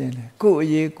ဆိုလို့ရှိရင်လေကိုယ့်အ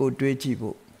ရေးကိုတွေးကြည့်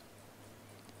ဖို့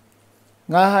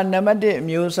ငါဟာနံပါတ်1အ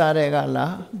မျိုးအစားတွေက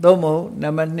လားသို့မဟုတ်နံ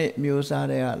ပါတ်2အမျိုးအစား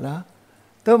တွေကလား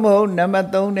သို့မဟုတ်နံပါတ်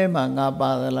3ထဲမှာငါပါ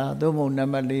သလားသို့မဟုတ်နံ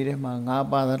ပါတ်4ထဲမှာငါ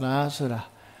ပါသလားဆိုတာ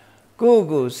ကိုယ့်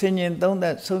ကိုဆင်ញင်သုံးသ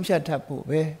ပ်ဆုံးဖြတ်တတ်ဖို့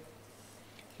ပဲ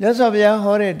မြတ်စွာဘုရား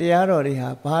ဟောတဲ့တရားတော်တွေဟာ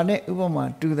ဘာနဲ့ဥပမာ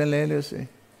တူတယ်လဲလို့ဆိုရင်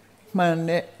မှန်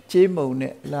တဲ့ကြေးမုံ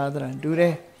နဲ့လာသရံတူတ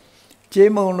ယ်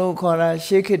ကြေးမုံလို့ခေါ်တာ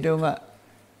ရှေးခေတ်တုန်းက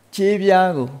ကြေးပြား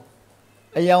ကို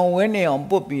အယောင်ဝင်းနေအောင်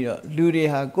ပုတ်ပြီးတော့လူတွေ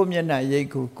ဟာကိုယ့်မျက်နှာရိပ်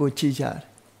ကိုချိကြတယ်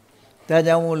ဒါ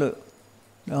ကြောင့်မို့လို့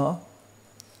နော်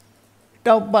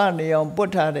တောက်ပနေအောင်ပု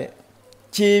တ်ထားတဲ့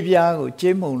ကြေးပြားကို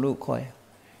ကြေးမုံလို့ခေါ်ရ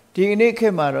ဒီကနေ့ခေ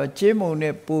တ်မှာတော့ကြေးမုံ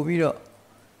နဲ့ပို့ပြီးတော့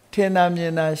ထင်သာမြ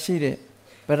င်သာရှိတဲ့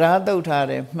ဗရာတုတ်ထား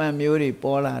တဲ့မှန်မျိုးတွေ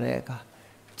ပေါ်လာတဲ့အခါ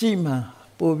ကြည်မှန်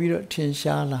ပို့ပြီးတော့ထင်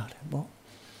ရှားလာတယ်ပေါ့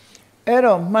အဲ့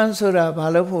တော့မှန်ဆိုတာဘာ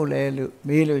လို့ဖို့လဲလို့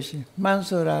မေးလို့ရှိရင်မှန်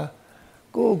ဆိုတာ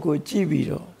ကိုယ့်ကိုကြည့်ပြီး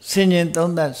တော့ဆင်ញင်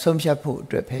သုံးသပ်ဆုံးဖြတ်ဖို့အ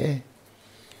တွက်ပဲ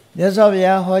မြတ်စွာဘု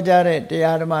ရားဟောကြားတဲ့တ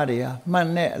ရားဓမ္မတွေဟာမှန်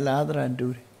နဲ့အလားတန်တူ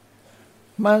တယ်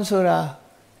မှန်ဆိုတာ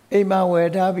အိမ်မှာဝယ်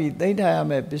ထားပြီးသိမ့်ထားရ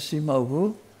မယ့်ပစ္စည်းမဟုတ်ဘူး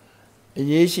အ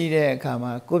ရေးရှိတဲ့အခါ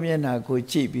မှာကိုယ့်မျက်နှာကို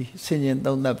ကြည့်ပြီးဆင်ញင်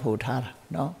သုံးသပ်ဖို့ထားတာ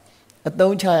နော်အ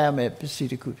သုံးချရမယ့်ပစ္စည်း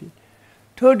တစ်ခုဖြစ်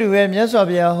ထို့တူပဲမြတ်စွာ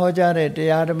ဘုရားဟောကြားတဲ့တ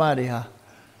ရားဓမ္မတွေဟာ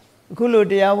အခုလို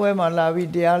တရားပွဲမှာလာ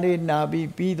ပြီးတရားလေးနာပြီး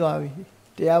ပြီးသွားပြီ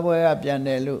တရားပွဲကပြန်တ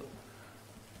ယ်လို့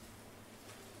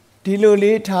ဒီလို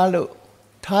လေးထားလို့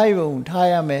ထားရုံထား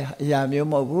ရမယ်အရာမျိုး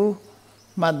မဟုတ်ဘူး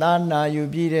မှတ်သားနာယူ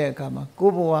ပြီးတဲ့အခါမှာကို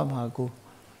ယ့်ဘဝမှာကို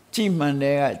ကြည်မှန်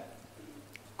တဲ့က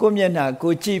ကိုယ့်မျက်နှာ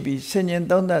ကိုကြည့်ပြီးဆင်ញင်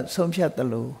သုံးသပ်ဆုံးဖြတ်တယ်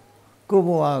လို့ကိုယ့်ဘ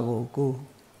ဝကို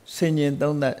ဆင်ញင်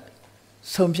သုံးသပ်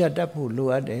ဆုံးဖြတ်တတ်ဖို့လို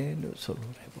အပ်တယ်လို့ဆို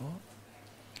လိုတယ်ပေါ့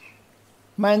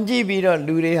မှန်ကြည့်ပြီးတော့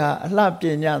လူတွေဟာအလှပြ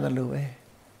င်ကြတယ်လို့ပဲ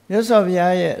မြတ်စွာဘု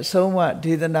ရားရဲ့အဆုံးအမ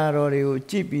ဒေသနာတော်တွေကို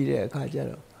ကြည့်ပြီးတဲ့အခါကျ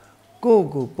တော့ကိုယ့်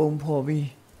ကိုပုံဖော်ပြီး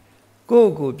ကို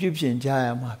ယ့်ကိုပြုပြင်ကြရ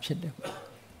မှာဖြစ်တယ်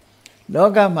လော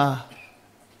ကမှာ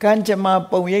ကံကြမ္မာ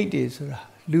ပုံရိပ်တွေဆိုတာ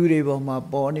လူတွေပေါ်မှာ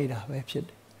ပေါ်နေတာပဲဖြစ်တ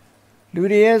ယ်လူ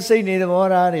တွေရဲ့စိတ်နေသဘော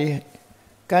ထားတွေ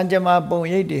ကံကြမ္မာပုံ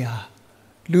ရိပ်တွေဟာ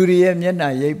လူတွေရဲ့မျက်နှာ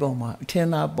ရိပ်ပေါ်မှာအထင်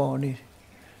သာပေါ်နေတယ်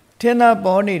ထင်သာ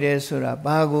ပေါ်နေတယ်ဆိုတာ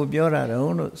ဘာကိုပြောတာ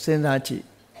တုံးလို့စဉ်းစားကြည့်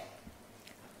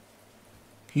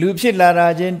လူဖြစ်လာတာ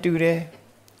ချင်းတူတယ်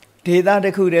ဒေသတ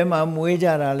စ်ခုထဲမှာမွေးကြ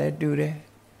တာလည်းတူတယ်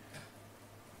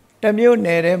တမျိုးန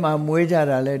ယ်ထဲမှာမွေးကြ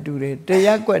တာလည်းတူတယ်တရ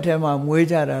က်ကွက်ထဲမှာမွေး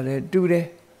ကြတာလည်းတူတယ်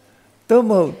သို့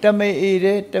မဟုတ်တမိတ်အေ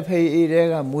တဲ့တဖိတ်အေတဲ့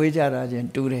ကမွေးကြတာချင်း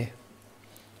တူတယ်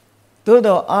သို့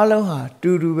တော့အားလုံးဟာ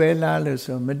တူတူပဲလားလို့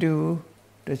ဆိုမတူဘူး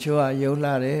တချို့ကယုံ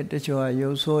လာတယ်တချို့က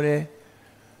ယုံဆိုးတယ်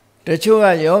တချို့က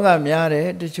ယောဂများတယ်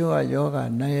တချို့ကယောဂ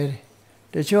နိုင်တယ်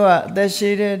တချို့ကအသက်ရှ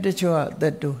ည်တယ်တချို့ကအသ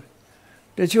က်တိုးတယ်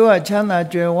တချို့ကချမ်းသာ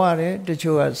ကြွယ်ဝတယ်တ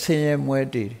ချို့ကဆင်းရဲမွဲ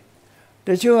တေတယ်တ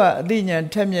ချို့ကအသိဉာဏ်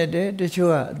ထက်မြက်တယ်တ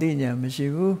ချို့ကအသိဉာဏ်မရှိ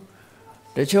ဘူး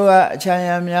တချို့ကအချမ်း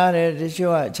ရံများတယ်တ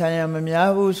ချို့ကအချမ်းရံမများ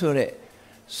ဘူးဆိုတဲ့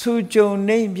စူကြုံ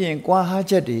နှိမ့်ပြင်ကွာဟာ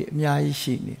ချက်တွေအများကြီး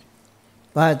ရှိနေတယ်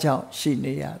ဘာကြောင့်ရှိ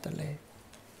နေရတယ်လဲ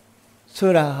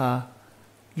ဆိုတာဟာ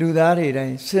လူသားတွေတို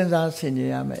င်းစဉ်းစားဆင်ခြင်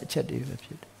ရမယ့်အချက်တွေပဲဖြ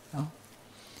စ်တယ်နော်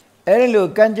အဲဒီလို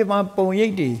ကံကြမ္မာပုံရိ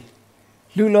ပ်တွေ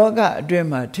လူလောကအတွင်း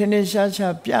မှာထင်ထင်ရှား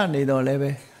ရှားပြနေတော့လည်း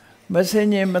ပဲမဆင်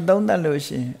ခြင်မသုံးသပ်လို့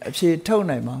ရှိရင်အဖြေထုတ်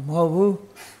နိုင်မှာမဟုတ်ဘူး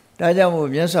ဒါကြောင့်မို့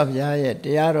မြတ်စွာဘုရားရဲ့တ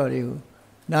ရားတော်တွေကို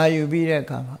နာယူပြီးတဲ့အ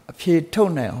ခါမှာအဖြေထု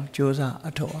တ်နိုင်အောင်ကြိုးစား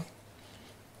အထောက်အောင်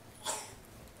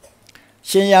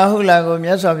ရှင်ရာဟုလာကိုမြ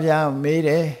တ်စွာဘုရားမေးတ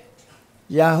ယ်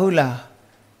ရာဟုလာ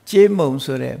ကြေးမုံ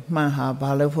ဆိုတဲ့မှန်ဟာဘာ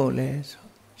လို့ဖို့လဲဆို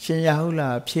ရှင်ရာဟုလာ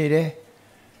ဖြေတယ်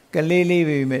ကလေးလေး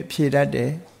ပဲဖြေတတ်တ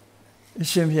ယ်အ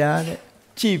ရှင်ဘုရားတဲ့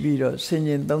ကြည့်ပြီးတော့ဆင်ញ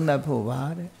င်သုံးသပ်ဖို့ပါ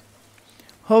တဲ့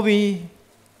ဟုတ်ပြီ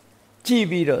ကြည့်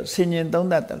ပြီးတော့ဆင်ញင်သုံး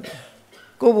သပ်တယ်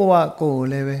ကိုယ့်ဘဝကိုယ်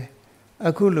လည်းပဲ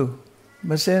အခုလို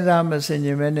မစင်စားမဆင်ញ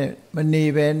င်ပဲနဲ့မနေ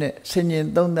ပဲနဲ့ဆင်ញင်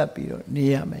သုံးသပ်ပြီးတော့နေ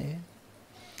ရမယ်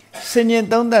ဆင်ញင်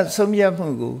သုံးသပ်ဆုံးဖြတ်မှု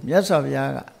ကိုမြတ်စွာဘု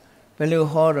ရားကဘယ်လို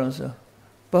ဟောတော့ဆို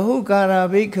ဘဟုကာရာ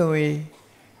ဘိခဝေ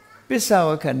ပစ္စဝ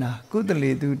ခဏကုသ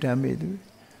လေသူဓမ္မေသူ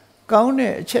ကောင်း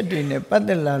တဲ့အချက်တွေနဲ့ပတ်သ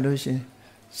က်လာလို့ရှင်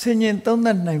ဆင်ញင်သုံးသ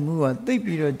ပ်နိုင်မှုကသိ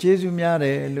ပြီးတော့ကျေးဇူးများတ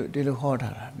ယ်လို့ဒီလိုဟော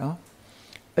ထားတာနော်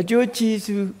အကျိုးကျေး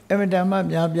ဇူးအမြဲတမ်း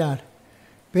များပြားတယ်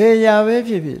ဘယ်ရာပဲ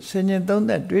ဖြစ်ဖြစ်ဆင်ញင်သုံးသ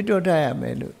ပ်တွေးတောထားရမ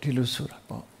ယ်လို့ဒီလိုဆိုတာ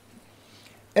ပေါ့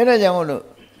အဲ့ဒါကြောင့်မို့လို့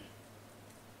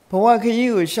ဘဝခ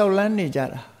ရီးကိုရှောက်လန်းနေကြ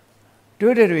တာ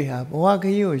တို့တွေဟာဘဝခ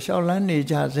ရီးကိုရှောက်လန်းနေ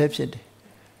ကြဆဲဖြစ်တယ်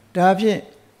ဒါဖြင့်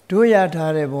တို့ရ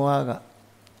ထားတဲ့ဘဝက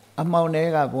အမှောင်ထဲ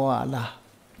ကဘဝလား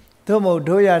သို့မဟုတ်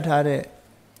တို့ရထားတဲ့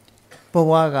ဘ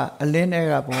ဝကအလင်းထဲ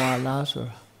ကဘဝလားဆို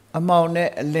တာအမှောင်နဲ့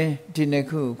အလင်းဒီနှစ်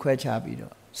ခုခွဲခြားပြီး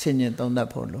တော့ဆင်ញင်သုံးသပ်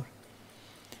ဖို့လို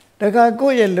တခါကို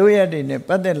ယ့်ရဲ့လိုရတွေနဲ့ပ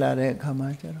တ်သက်လာတဲ့အခါမှာ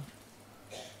ကျတော့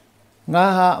ငါ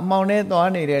ဟာအမှောင်ထဲသွား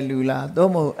နေတဲ့လူလား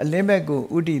သို့မဟုတ်အလင်းဘက်ကို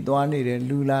ဥတီသွားနေတဲ့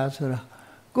လူလားဆိုတာ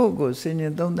ကိုယ့်ကိုဆင်ញ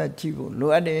င်သုံးသပ်ကြည့်ဖို့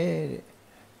လိုအပ်တယ်တဲ့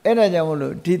အဲ့ဒါကြောင့်မ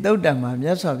လို့ဒီသုတ်တံမှာမြ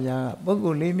တ်စွာဘုရားကပုဂ္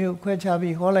ဂိုလ်၄မျိုးခွဲခြား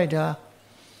ပြီးဟောလိုက်တာ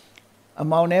အ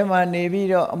မှောင်ထဲမှာနေပြီး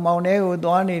တော့အမှောင်ထဲကို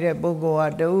သွားနေတဲ့ပုဂ္ဂိုလ်ဟာ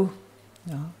တူ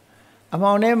နော် အ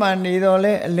မောင်ထဲမှာနေတော့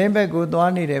လဲအလင်းဘက်ကို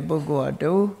သွားနေတဲ့ပုဂ္ဂိုလ်က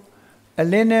တူအ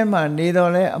လင်းထဲမှာနေ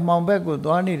တော့လဲအမောင်ဘက်ကို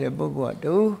သွားနေတဲ့ပုဂ္ဂိုလ်က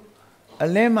တူအ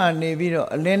လင်းမှာနေပြီးတော့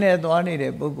အလင်းထဲသွားနေ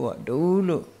တဲ့ပုဂ္ဂိုလ်ကတူ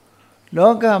လို့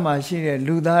လောကမှာရှိတဲ့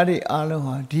လူသားတွေအားလုံး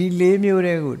ဟာဒီ၄မျိုး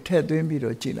တွေကိုထည့်သွင်းပြီး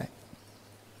တော့ကြည့်လိုက်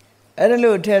အဲ့ဒါ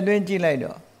လို့ထည့်သွင်းကြည့်လိုက်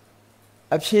တော့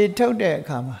အဖြေထုတ်တဲ့အ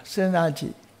ခါမှာစဉ်းစားကြ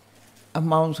ည့်အ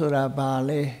မောင်ဆိုတာဘာ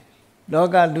လဲလော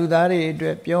ကလူသားတွေအတွ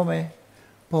က်ပြောမယ်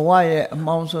ဘဝရဲ့အ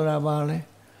မောင်ဆိုတာဘာလဲ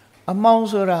အမောင်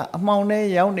ဆိုတာအမောင်နဲ့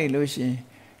ရောက်နေလို့ရှိရင်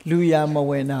လူရမ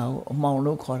ဝင်တာကိုအမောင်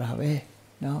လို့ခေါ်တာပဲ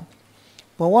နော်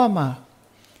ဘဝမှာ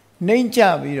နှိမ့်ကြ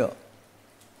ပြီးတော့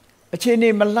အခြေအနေ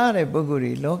မလှတဲ့ပုဂ္ဂိုလ်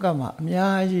တွေလောကမှာအ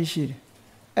များကြီးရှိတယ်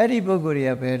အဲ့ဒီပုဂ္ဂိုလ်တွေ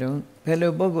ကဘယ်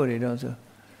လိုပုဂ္ဂိုလ်တွေတော့ဆို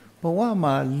ဘဝ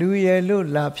မှာလူရယ်လို့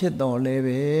လာဖြစ်တော်လဲ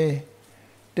ပဲ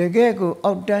တကယ်ကို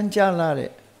အောက်တန်းကြလာ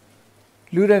တဲ့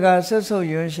လူတကာဆက်ဆုပ်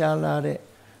ရွံရှာလာတဲ့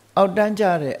အောက်တန်းကြ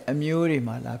တဲ့အမျိုးတွေ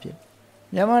မှာလာဖြစ်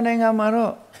မြန်မာနိုင်ငံမှာ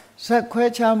တော့ဇက်ခွဲ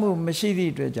ခြားမှုမရှိသ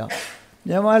ည့်အတွက်ကြောင့်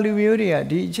မြန်မာလူမျိုးတွေက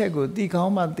ဒီအချက်ကိုသိကော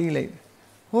င်းမှသိလိုက်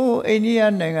ဟိုအိန္ဒိယ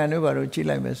နိုင်ငံတို့ဘာလို့ကြည့်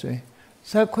လိုက်မယ်ဆိုရင်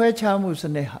ဇက်ခွဲခြားမှုစ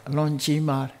နစ်ဟာအလွန်ကြီး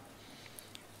မားတယ်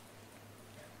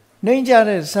နှိမ့်ကြ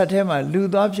တဲ့ဇက်ထဲမှာလူ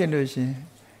သွားဖြစ်လို့ရှင်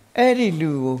အဲ့ဒီ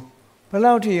လူကိုဘယ်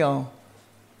လောက်ထိအောင်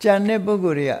ကြံတဲ့ပုဂ္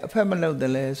ဂိုလ်တွေကအဖက်မလုပ်တ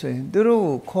ယ်လဲဆိုရင်သူတို့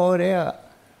ကိုခေါ်တဲ့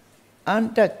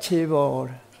untouchable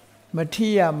မထိ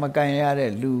ရမကန်ရ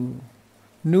တဲ့လူ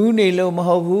နူးနေလို့မ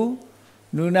ဟုတ်ဘူး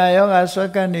နူနာယောဂဆွဲ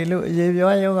ကပ်နေလို့အရေ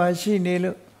ပြားယောဂရှိနေ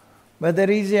လို့မတ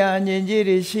ရိစရာအငြိမ်ကြီး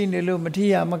တွေရှိနေလို့မထိ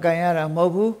ရမကန်ရတာမဟု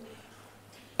တ်ဘူး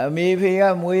အမေဖေက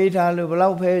မွေးထားလို့ဘလော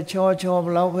က်ပဲချောချောဘ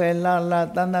လောက်ပဲလှလှ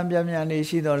တန်းတန်းပြပြနေ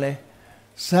ရှိတော့လဲ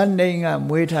ဇန်နေက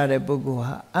မွေးထားတဲ့ပုဂ္ဂိုလ်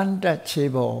ဟာ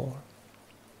untouchable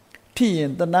ထိရ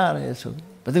င်တနာတယ်ဆို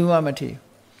ဘယ်သူမှမ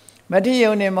ထိ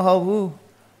ရုံနဲ့မဟုတ်ဘူး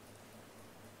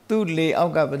သူ့လေအော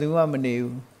က်ကဘယ်သူမှမနေ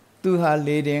ဘူးသူဟာ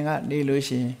လေတင်ကနေလို့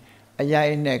ရှိရင်အရို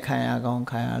က်နဲ့ခံရကောင်း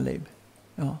ခံရလိမ့်မယ်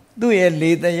နော်သူ့ရဲ့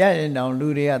လေတရရင်တောင်လူ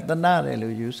တွေကတနာတယ်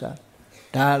လို့ယူဆ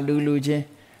ဒါလူချင်း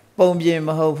ပုံပြင်မ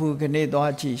ဟုတ်ဘူးခဏ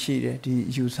သွားကြည့်ရှိတယ်ဒီ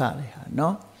ယူဆတွေဟာ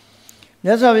နော်မြ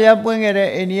တ်စွာဘုရားပွင့်ခဲ့တဲ့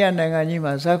အိန္ဒိယနိုင်ငံကြီး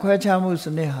မှာဇက်ခွဲခြားမှုစ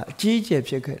နစ်ဟာအကြီးအကျယ်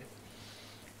ဖြစ်ခဲ့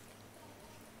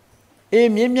တယ်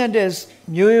မြင့်မြတ်တဲ့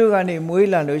မျိုးရိုးကနေမွေး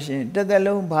လာလို့ရှိရင်တစ်သက်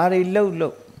လုံးဘာတွေလှုပ်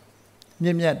မြ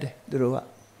င့်မြတ်တယ်သူတို့က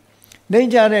နှိမ့်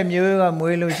ကြတဲ့မျိုးရိုးက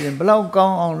မွေးလို့ရှိရင်ဘလောက်ကော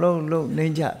င်းအောင်လှုပ်နှိ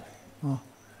မ့်ကြဟော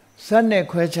ဇက်နဲ့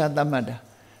ခွဲခြားသတ်မှတ်တာ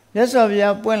မြတ်စွာဘု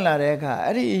ရားပွင့်လာတဲ့အခါ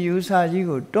အဲ့ဒီအယူဆကြီး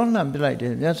ကိုတွန်းလှန်ပြလိုက်တ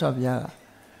ယ်မြတ်စွာဘုရားက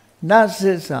နသ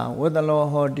စ္စာဝတ္တလော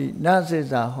ဟောတိနသစ္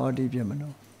စာဟောတိပြမ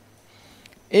နော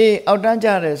အောက်တန်းကြ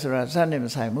တယ်ဆိုတာဇက်နဲ့မ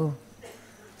ဆိုင်ဘူး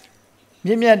မြ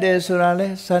င့်မြတ်တယ်ဆိုတာလဲ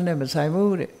ဇက်နဲ့မဆိုင်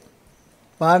ဘူးတဲ့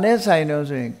ဘာနဲ့ဆိုင်တော့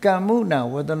ဆိုရင်ကမ္မှုနာ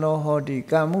ဝတ္တလောဟောတိ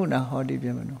ကမ္မှုနာဟောတိပြ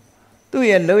မနောသူ့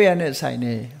ရဲ့လောက်ရနဲ့ဆိုင်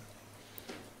နေ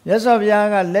မြတ်စွာဘုရား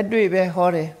ကလက်တွေ့ပဲဟော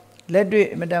တယ်လက်တွေ့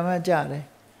အမတန်မှကြတ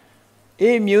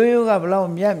ယ်မျိုးရိုးကဘလောက်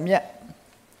မြတ်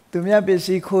သူမြတ်ပစ္စ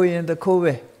ည်းခိုးရင်တခိုး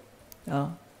ပဲနော်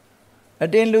အ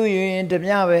တင်းလူယူရင်ဓ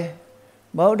မြပဲ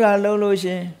မဟုတ်တာလှုပ်လို့ရှ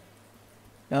င်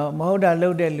နော်မဟုတ်တာလှု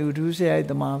ပ်တဲ့လူဒုစရိုက်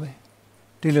သမားပဲ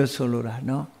ဒီလိုဆိုလိုတာ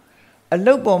နော်အ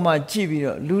လုတ်ပေါ်မှာကြည့်ပြီး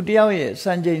တော့လူတယောက်ရဲ့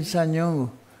စံချိန်စံညွှန်းကို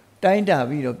တိုင်းတာ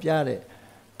ပြီးတော့ပြတဲ့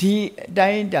ဒီတို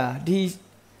င်းတာ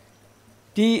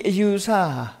ဒီအယူဆ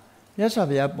ဟာမြတ်စွာ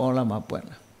ဘုရားပေါ်လာမှပွင့်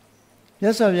လာမြ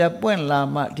တ်စွာဘုရားပွင့်လာ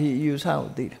မှဒီအယူဆကို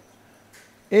သိတာ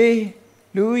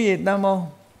လူဦးရေတန်ပေါင်း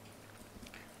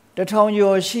1000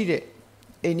ကျော်ရှိတဲ့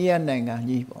အိန္ဒိယနိုင်ငံ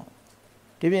ကြီးပေါ့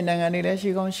ဒီပြင်နိုင်ငံတွေလည်းရှိ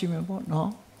ကောင်းရှိမယ်ပေါ့နော်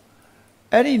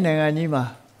အဲ့ဒီနိုင်ငံကြီးမှာ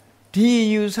ဒီ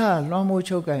ယူဆလွှမ်းမိုး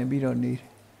ချုပ်ကင်ပြီးတော့နေတယ်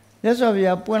မြတ်စွာဘု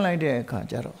ရားပွင့်လိုက်တဲ့အခါ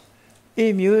ကျတော့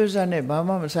မျိုးရိုးစားနဲ့ဘာ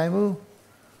မှမဆိုင်ဘူး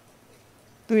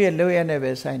သူ့ရဲ့လုပ်ရနဲ့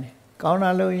ပဲဆိုင်တယ်ကောင်းတာ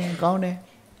လုပ်ရင်ကောင်းတယ်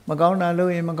မကောင်းတာလု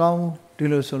ပ်ရင်မကောင်းဘူးဒီ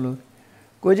လိုဆိုလို့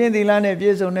ကိုချင်းသီလနဲ့ပြ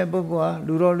ည့်စုံတဲ့ပုဂ္ဂိုလ်ဟာ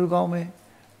လူတော်လူကောင်းပဲ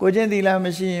ကိုချင်းသီလမ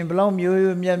ရှိရင်ဘလောက်မျိုး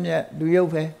ရိုးမြတ်လူရုပ်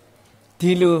ပဲ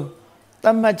ဒီလိုသ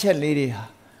တ်မှတ်ချက်လေးတွေဟာ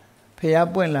ဖျား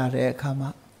ပွင့်လာတဲ့အခါမှာ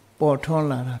ပေါ်ထွန်း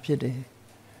လာတာဖြစ်တယ်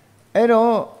အဲ့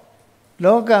တော့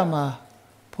လောကမှာ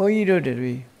ဘုန်းကြီးတို့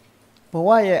တွေဘဝ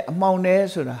ရဲ့အမှောင်ထဲ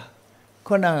ဆိုတာ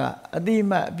ခုနကအတိအ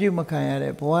မှတ်အပြုမခံရ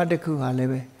တဲ့ဘဝတစ်ခုဟာလ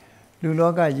ည်းပဲလူ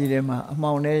လောကကြီးထဲမှာအ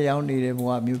မှောင်ထဲရောက်နေတဲ့ဘ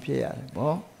ဝမျိုးဖြစ်ရတယ်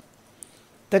ပေါ့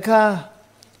တခါ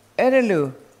အဲ့ဒါလို့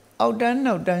အောက်တန်း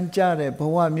နောက်တန်းကြတဲ့ဘ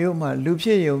ဝမျိုးမှာလူဖြ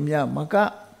စ်ယုံမြမက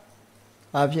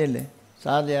ဘာဖြစ်လဲ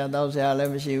စားစရာတောက်စရာလ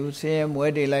ည်းမရှိဘူးဆင်းရဲမွဲ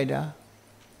တေလိုက်တာ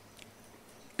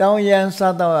တောင်းရန်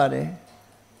စားတော့ရတယ်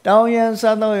တောင်းရန်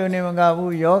စားတော့ရုံနဲ့မက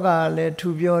ဘူးယောဂလည်းထူ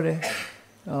ပြောတယ်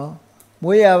နော်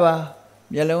မွေးရပါ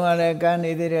မျက်လုံးကလည်းကန်း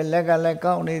နေသေးတယ်လက်ကလည်း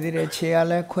ကောက်နေသေးတယ်ခြေက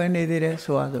လည်းခွင်းနေသေးတယ်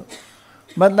ဆိုတော့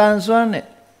မတန်ဆွမ်းနဲ့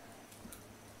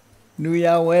နူရ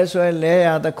ဝဲဆွဲလဲရ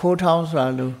သခိုးထောင်းဆိုတာ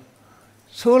လို့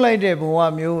ဆိုးလိုက်တဲ့ဘဝ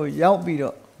မျိုးကိုရောက်ပြီး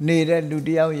တော့နေတဲ့လူတ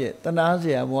ယောက်ရဲ့တနာစ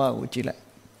ရာဘဝကိုကြည့်လိုက်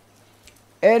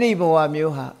အဲ့ဒီဘဝ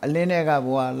မျိုးဟာအလင်းတွေကဘ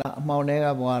ဝလားအမှောင်တွေက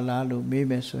ဘဝလားလို့မေး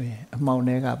မယ်ဆိုရင်အမှောင်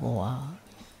တွေကဘဝ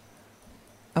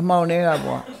အမှောင်တွေကဘ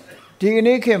ဝဒီက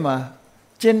နေ့ခေတ်မှာ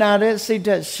ကျင်နာတဲ့စိတ်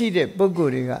ဓာတ်ရှိတဲ့ပုဂ္ဂို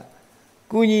လ်တွေက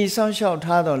ကုညီစောင့်ရှောက်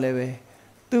ထားတော့လည်းပဲ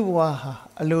သူ့ဘဝဟာ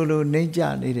အလိုလိုနှိမ့်ကျ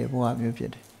နေတဲ့ဘဝမျိုးဖြ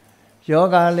စ်တယ်ယော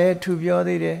ဂလည်းထူပြော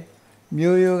သေးတယ်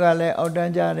မျိုးရိုးကလည်းအောက်တ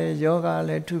န်းကြတယ်ယောဂလ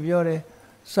ည်းထူပြောတယ်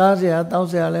စားစရာတောက်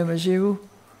စရာလည်းမရှိဘူး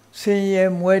ဆင်းရဲ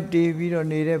မွဲတေပြီးတော့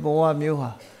နေတဲ့ဘဝမျိုး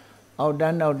ဟာအောက်တ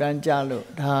န်းနောက်တန်းကြလို့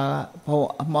ဒါဘဝ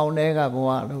အမှောင်တွေကဘဝ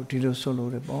လို့ဒီလိုဆို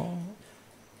လို့တယ်ပေါ့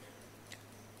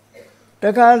တ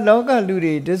ခါလောကလူ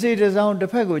တွေတစ်စိတစ်စောင်းတ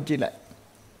စ်ဖက်ကိုကြည့်လိုက်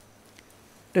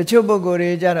တချို့ပုဂ္ဂိုလ်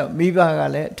တွေကြတော့မိဘက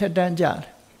လည်းထက်တန်းကြတယ်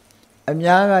အ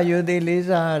များကယုသေးလေး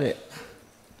စားတဲ့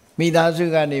မိသားစု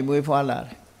ကနေမွေးဖွားလာတ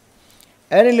ယ်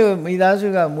အဲ့ဒီလိုမိသားစု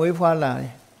ကမွေးဖွားလာတ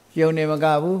ယ်ယုံနေမက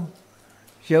ဘူး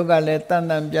ရုပ်ကလည်းတန်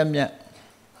တန်ပြတ်ပြတ်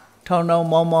ထောင်းထောင်း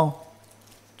မောင်းမောင်း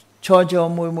ချောချော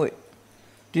မွေ့မွေ့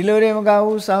ဒီလိုတွေမက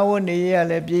ဘူးစားဝတ်နေရ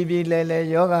လည်းပြေးပြေးလဲလဲ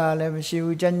ယောဂလည်းမရှိ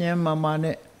ဘူးကြမ်းကြမ်းမာမာ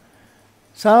နဲ့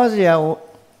စားစရာ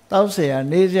တောက်စရာ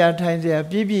နေစရာထိုင်စရာ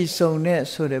ပြည့်ပြည့်စုံတဲ့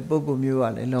ဆိုတဲ့ပုဂ္ဂိုလ်မျိုးက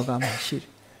လည်းလောကမှာရှိတယ်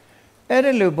အဲ့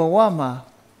ဒီလိုဘဝမှာ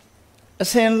အ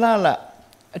စင်လှလှ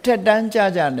အထက်တန်းကြ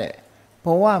ကြနဲ့ဘ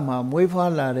ဝမှာမွေး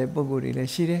ဖွားလာတဲ့ပုဂ္ဂိုလ်တွေလ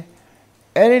ည်းရှိတယ်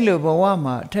အဲ့ဒီလိုဘဝ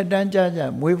မှာအထက်တန်းကြကြ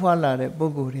မွေးဖွားလာတဲ့ပု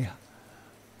ဂ္ဂိုလ်တွေဟာ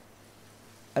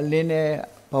အလင်းနဲ့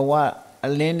ဘဝအ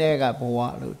လင်းတွေကဘဝ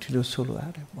လို့ဒီလိုဆိုလိုရ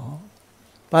တယ်ပေါ့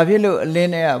ဘာဖြစ်လို့အလ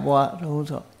င်းတွေကဘဝလို့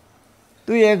ဆို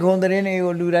သူ့ရဲ့ဂုဏ်သတင်းတွေ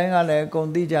ကိုလူတိုင်းကလည်းအကုန်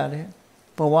သိကြတယ်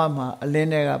ဘဝမှာအလင်း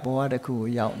တွေကဘဝတစ်ခုကို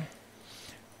ရောက်တယ်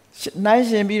နိုင်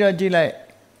ရှင်ပြီးတော့ကြည့်လိုက်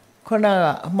ခုနက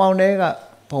အမှောင်တွေက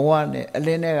ဘဝနဲ့အလ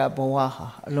င်းတွေကဘဝဟာ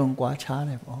အလွန်ကွာခြား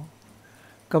တယ်ပေါ့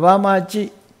ကမ္ဘာမှာကြည့်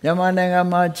မြန်မာနိုင်ငံ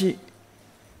မှာကြည့်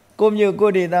ကိုမြို့ကို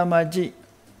ဒေသမှာကြည့်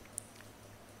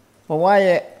ဘဝ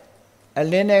ရဲ့အ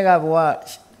လင်းတွေကဘဝ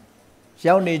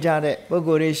ရောက်နေကြတဲ့ပုဂ္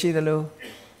ဂိုလ်တွေရှိသလို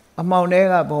အမှောင်တွေ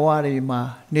ကဘဝတွေမှာ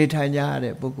နေထိုင်ကြရ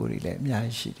တဲ့ပုဂ္ဂိုလ်တွေလည်းအများ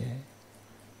ကြီးရှိတယ်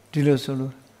ဒီလိုဆို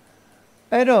လို့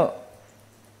အဲ့တော့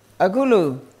အခုလို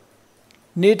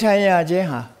နေထိုင်ရခြင်း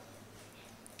ဟာ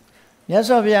မြတ်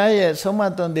စွာဘုရားရဲ့ဆုံးမ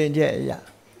သွန်သင်ချက်အရာ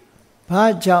ဘာ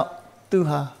ကြောင့်သူ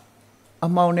ဟာအ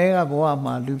မှောင်တွေကဘဝ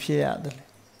မှာလူဖြစ်ရတယ်လဲ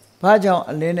ဘာကြောင့်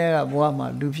အလင်းတွေကဘဝမှာ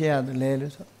လူဖြစ်ရတယ်လဲ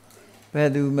လို့ဆိုဘယ်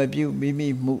သူမပြုမိမိ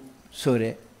မှုဆို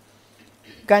တဲ့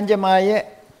ကံကြမ္မာရဲ့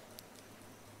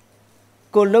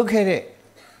ကိုလုတ်ခဲ့တဲ့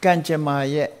ကံကြမ္မာ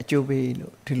ရဲ့အကျိုးပေး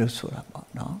လို့ဒီလိုဆိုတာပေါ့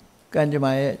နော်ကံကြမ္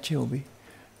မာရဲ့အကျိုးပေး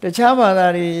တခြားဘာသာ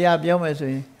တွေရပြောမယ်ဆို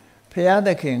ရင်ဘုရားသ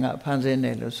ခင်ကဖန်ဆင်းတ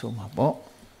ယ်လို့ဆိုမှာပေါ့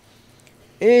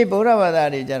အေးဗုဒ္ဓဘာသာ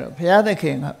တွေကြတော့ဘုရားသခ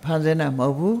င်ကဖန်ဆင်းတာမဟု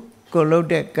တ်ဘူးကိုလုတ်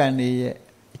တဲ့ကံတွေရဲ့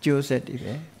အကျိုးဆက်တွေ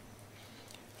ပဲ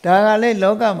ဒါကလည်း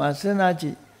လောကမှာစဉ်းစားကြ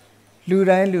ည့်လူ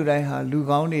တိုင်းဟာလူ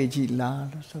ကောင်းတွေကြီးလား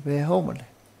လို့ဆိုဘယ်ဟုတ်မ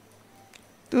လဲ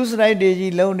သူစရိုက်တွေ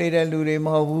ကြီးလုံနေတဲ့လူတွေမ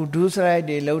ဟုတ်ဘူးဒုစရိုက်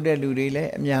တွေလုံတဲ့လူတွေလ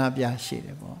ည်းအများအပြားရှိတ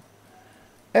ယ်ပေါ့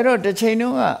အဲ့တော့တစ်ချိန်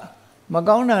လုံးကမ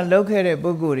ကောင်းတာလုပ်ခဲ့တဲ့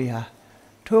ပုဂ္ဂိုလ်တွေဟာ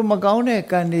ထိုမကောင်းတဲ့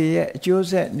ကံတွေရဲ့အကျိုး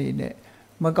ဆက်အနေနဲ့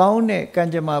မကောင်းတဲ့ကံ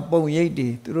ကြမ္မာပုံရိပ်တွေ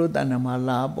သူတို့တဏ္ဍာမှာ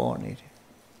လာပေါ်နေတယ်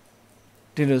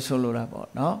ဒီလိုဆိုလိုတာပေါ့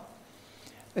နော်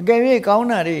အကယ်၍ကောင်း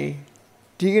တာတွေ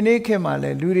ဒီကနေ့ခေတ်မှာလ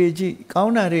ည်းလူတွေကြည့်ကော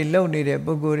င်းတာတွေလုပ်နေတဲ့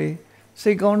ပုဂ္ဂိုလ်တွေ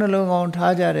စိတ်ကောင်းနှလုံးကောင်း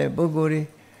ထားကြတဲ့ပုဂ္ဂိုလ်တွေ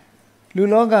လူ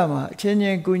လောကမှာအချင်းချ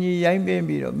င်းကူညီရိုင်းပင်း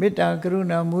ပြီးတော့မေတ္တာကရု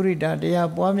ဏာမုရိဒတရား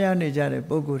ပွားများနေကြတဲ့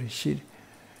ပုဂ္ဂိုလ်တွေရှိတယ်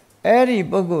အဲ့ဒီ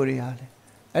ပုဂ္ဂိုလ်တွေဟာလေ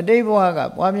အတိတ်ဘဝက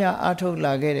ပွားများအားထုတ်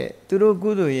လာခဲ့တဲ့သူတို့ကု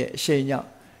သိုလ်ရဲ့အရှိန်ကြောင့်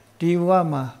ဒီဘဝ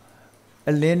မှာ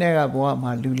အလင်းတွေကဘဝ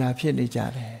မှာလူလာဖြစ်နေကြ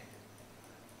တယ်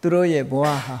သူတို့ရဲ့ဘဝ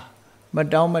ဟာမ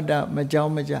တောင်းမတမကြော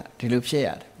င်းမကြဒီလိုဖြစ်ရ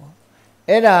တယ်ပေါ့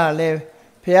အဲ့ဒါလည်း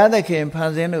ဘုရားသခင်ဖ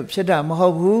န်ဆင်းလို့ဖြစ်တာမဟု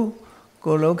တ်ဘူး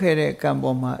ကိုလုံးခဲ့တဲ့ကံ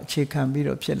ပေါ်မှာအခြေခံပြီး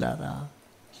တော့ဖြစ်လာတာ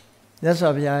မြတ်စွာ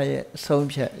ဘုရားရဲ့အဆုံး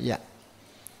ဖြတ်အရ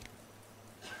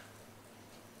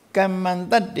ကမ္မန္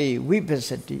တတေဝိပစ္စ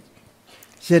တိ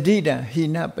ယတိတံဟိ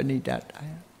နပဏိတတာ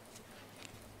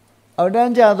အောက်တ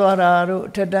န်းကျသွားတာတို့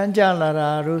အထက်တန်းကျလာတာ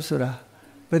တို့ဆိုတာ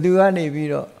ဘယ်သူကနေပြီး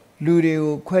တော့လူတွေ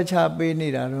ကိုခွဲခြားပေးနေ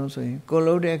တာတော့ဆိုရင်ကို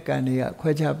လုံးတဲ့ကံတွေက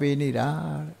ခွဲခြားပေးနေတာ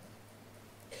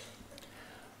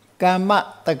ကမ္မ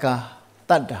တက္ကာ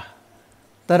တတ္တာ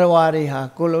တရဝါတွေဟာ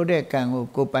ကိုလုံးတဲ့ကံကို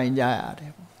ကိုပိုင်ကြရတ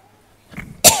ယ်ပေါ့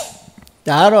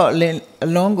ဒါကတော့အ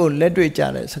လုံးကိုလက်တွေ့ကြ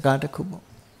တဲ့စကားတစ်ခုပေါ့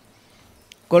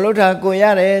ကိုလုံးထားကိုရ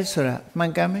တယ်ဆိုတာမှ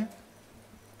န်ကန်မယ်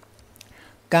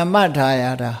ကမ္မထားရ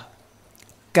တာ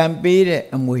ကံပေးတဲ့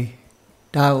အမွေ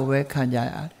ဒါကိုပဲခံကြ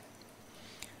ရတယ်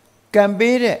ကံ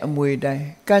ပေးတဲ့အမွေတိုင်း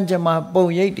ကံကြမ္မာပုံ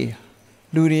ရိပ်တွေ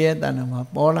လူတွေရဲ့တဏ္ဍာမှာ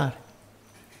ပေါ်လာတယ်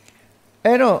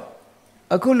အဲ့တော့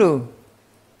အခုလို့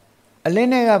အလင်း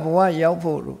တွေကဘဝရောက်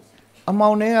ဖို့လို့အမှော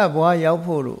င်တွေကဘဝရောက်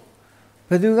ဖို့လို့ဘ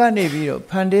ယ်သူကနေပြီးတော့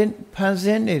ဖန်ဆ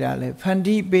င်းနေတာလဲဖန်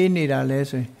တီးပေးနေတာလဲ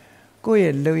ဆိုရင်ကိုယ့်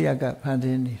ရဲ့လောက်ရကဖန်ဆ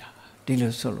င်းနေတာ ဒီ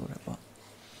လိုဆိုလို့ရပေါ့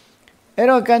အဲ့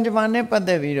တော့ကံကြမ္မာနဲ့ပတ်သ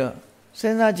က်ပြီးတော့စ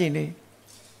ဉ်းစားကြည့်လေ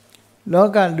လော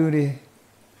ကလူတွေ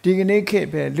ဒီကနေ့ခေတ်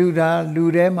ပဲလူ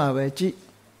ထဲမှာပဲကြည့်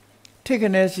ထိက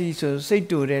နေရှိဆိုစိတ်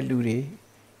တူတဲ့လူတွေ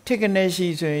ထိကနေရှိ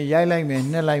ဆိုရင်ရိုက်လိုက်မယ်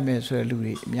နှက်လိုက်မယ်ဆိုတဲ့လူ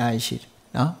တွေအများကြီးရှိတယ်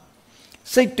နော်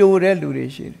စိတ်တူတဲ့လူတွေ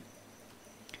ရှိတယ်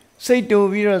စိတ်တူ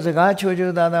ပြီးတော့စကားချို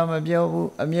ချိုသားသားမပြောဘူး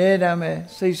အမြဲတမ်းပဲ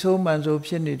စိတ်ဆိုးမှန်ဆိုး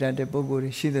ဖြစ်နေတတ်တဲ့ပုဂ္ဂိုလ်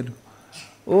တွေရှိတယ်လို့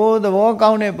အိုးသဘောကော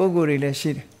င်းတဲ့ပုဂ္ဂိုလ်တွေလည်း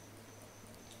ရှိတယ်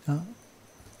နော်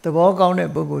သဘောကောင်းတဲ့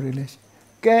ပုဂ္ဂိုလ်တွေလည်း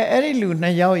ကဲအဲ့ဒီလူနှ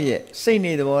စ်ယောက်ရဲ့စိတ်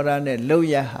နေသဘောထားနဲ့လောက်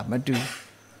ရဟာမ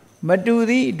တူ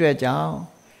သည့်အတွက်ကြောင့်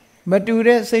မတူ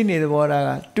တဲ့စိတ်နေသဘောထားက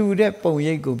တူတဲ့ပုံ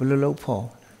ရိပ်ကိုဘယ်လိုလုပ်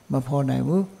မဖော်နိုင်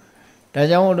ဘူးဒါ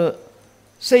ကြောင့်မို့လို့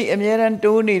စိတ်အမြဲတမ်း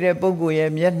တိုးနေတဲ့ပုဂ္ဂိုလ်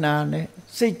ရဲ့မျက်နှာနဲ့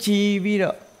စိတ်ကြည်ပြီး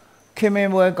တော့ခင်မင်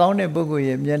ပွဲကောင်းတဲ့ပုဂ္ဂိုလ်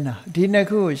ရဲ့မျက်နှာဒီနှစ်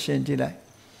ခုကိုရှင်းကြည့်လိုက်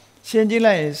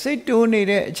ရင်စိတ်တိုးနေ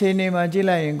တဲ့အခြေအနေမှာကြည့်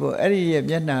လိုက်ရင်ကိုအဲ့ဒီရဲ့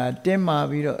မျက်နှာတင်းမာ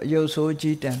ပြီးတော့အယုတ်ဆိုး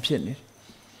ကြီးတန်ဖြစ်နေတယ်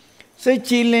စိတ်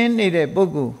ကြည်လင်းနေတဲ့ပု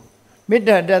ဂ္ဂိုလ်မေတ္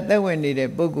တာတတ်သက်ဝင်နေတဲ့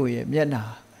ပုဂ္ဂိုလ်ရဲ့မျက်နှာ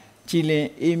ကြည်လင်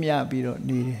အေးမြပြီးတော့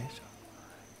နေတယ်ဆို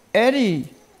အဲ့ဒီ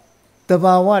တ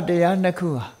ဘာဝတရားနှစ်ခု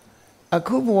ဟာအ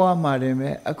ခုဘဝမှာတည်းပဲ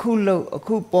အ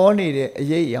ခုပေါ်နေတဲ့အ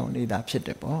ရေးအယောင်နေတာဖြစ်တ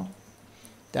ယ်ပေါ့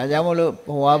ဒါကြောင့်မလို့ဘ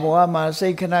ဝမှာစိ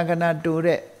တ်ခဏခဏတူ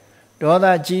တဲ့ဒေါသ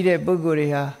ကြီးတဲ့ပုဂ္ဂိုလ်တွေ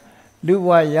ဟာလူဘ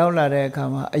ဝရောက်လာတဲ့အခါ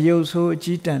မှာအယုတ်ဆိုးအ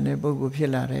ကြီးတန်းတဲ့ပုဂ္ဂိုလ်ဖြ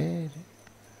စ်လာတယ်တဲ့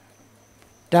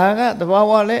ဒါကတဘာ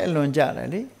ဝလည်းအလွန်ကြတယ်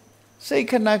လေစိတ်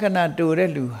ခဏခဏတူ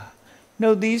တဲ့လူဟာနှု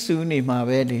တ်သီးဆူနေမှာ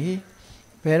ပဲလေ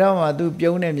ဘယ်တော့မှသူ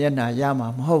ပြုံးတဲ့မျက်နှာရမှာ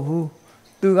မဟုတ်ဘူး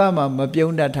သူကမှမ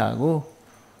ပြုံးတတ်တာကို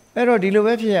အဲ့တော့ဒီလို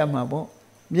ပဲဖြစ်ရမှာပေါ့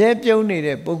မြဲပြုံးနေ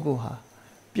တဲ့ပုဂ္ဂိုလ်ဟာ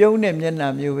ပြုံးတဲ့မျက်နှာ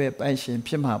မျိုးပဲပိုင်ရှင်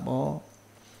ဖြစ်မှာပေါ့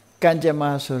ကံကြမ္မာ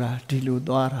ဆိုတာဒီလို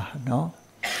သွားတာနော်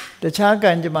တခြား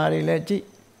ကံကြမ္မာတွေလည်းကြည့်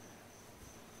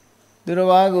သူတော်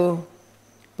ဘာကို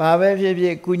ဘာပဲဖြစ်ဖြ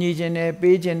စ်ကူညီခြင်းနဲ့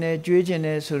ပေးခြင်းနဲ့ကြွေးခြင်း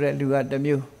နဲ့ဆိုတဲ့လူကတစ်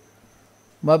မျိုး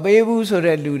မပေးဘူးဆို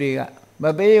တဲ့လူတွေကမ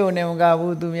ပေးရုံနဲ့မက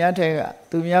ဘူးသူ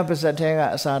များပါဇက်ထဲက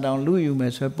အစာတောင်လူယူမ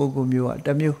ယ်ဆိုတဲ့ပုဂ္ဂိုလ်မျိုးကတ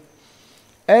စ်မျိုး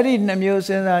အဲ့ဒီနှစ်မျိုးစ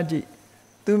ဉ်းစားကြည့်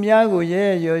သူများကိုရဲ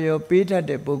ရောပေးတတ်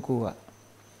တဲ့ပုဂ္ဂိုလ်က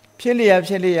ဖြစ်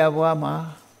လျာဘဝမှာ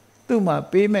သူ့မှာ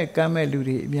ပေးမဲ့ကမ်းမဲ့လူ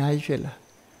တွေအများကြီးဖြစ်လာ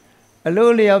အ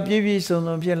လို့လျောက်ပြည့်စုံ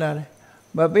ဖြစ်လာတယ်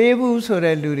မပေးဘူးဆို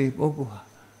တဲ့လူတွေပုဂ္ဂိုလ်ဟာ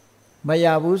မရ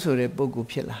ဘူးဆိုတဲ့ပုဂ္ဂိုလ်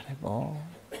ဖြစ်လာတယ်ပေါ့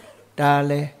ဒါ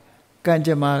လည်းကံကြ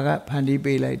မ္မာကဖန်တီး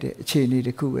ပေးလိုက်တဲ့အခြေအနေတ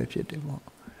စ်ခုပဲဖြစ်တယ်ပေါ့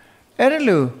အဲ့ဒါ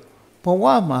လို့ဘဝ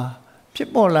မှာဖြစ်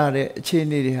ပေါ်လာတဲ့အခြေအ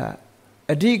နေတွေဟာ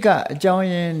အဓိကအကြောင်း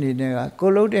ရင်းအနေနဲ့ကကို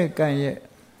ယ်လုပ်တဲ့ကံရဲ့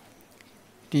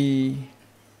ဒီ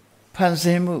ဖန်ဆ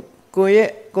င်းမှု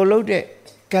ကိုလုပ်တဲ့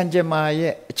ကံကြမ္မာ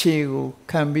ရဲ့အခြေကို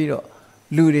ခံပြီးတော့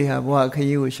လူတွေဟာဘဝခ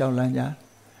ရီးကိုရှောင်လန်းကြ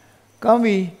။ကောင်း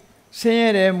ပြီဆင်းရဲ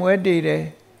တယ်မွဲတေတယ်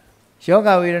ယောဂ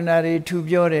ဝေဒနာတွေထူ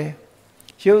ပြောတယ်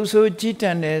ရုပ်ဆိုးကြီးတ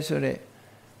န်တယ်ဆိုတဲ့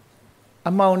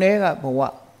အမှောင်တွေကဘဝ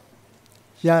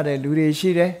ရတဲ့လူတွေရှိ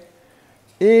တယ်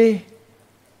။အေး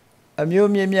အ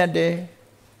မျိုးမြင့်မြတ်တယ်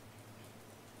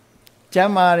ကျ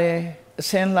မ်းမာတယ်အ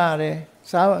စင်းလာတယ်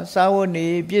စာဝတ်နေ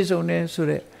ပြည့်စုံတယ်ဆို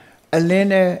တဲ့အလ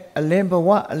င်းဘဝ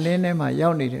အလင်းထဲမှာရော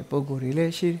က်နေတဲ့ပုဂ္ဂိုလ်တွေလ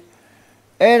ည်းရှိတယ်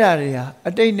။အဲ့ဒါတွေဟာ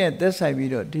အတိတ်နဲ့သက်ဆိုင်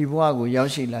ပြီးတော့ဒီဘဝကိုရော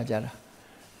က်ရှိလာကြတာ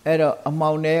။အဲ့တော့အ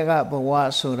မှောင်တွေကဘဝ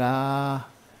ဆိုတာ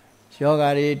ယောဂါ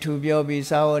တွေထူပြောပြီး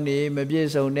စာဝတ်နေမပြည့်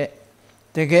စုံတဲ့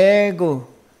တကယ်ကို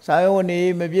စာဝတ်နေ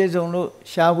မပြည့်စုံလို့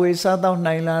ရှားပွေစားတော့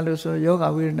နိုင်လားလို့ဆိုယောဂ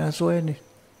ဝေဒနာဆွဲနေ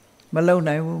မလုံ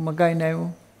နိုင်ဘူးမကိုင်နိုင်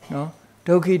ဘူးနော်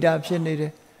ဒုက္ခိတာဖြစ်နေတ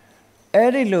ယ်အဲ့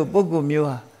ဒီလိုပုဂ္ဂိုလ်မျိုး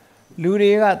ဟာလူ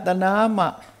တွေကတဏှာမှ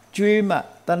ကျွေးမှ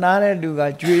တဏှာတဲ့လူက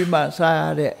ကျွေးမှစားရ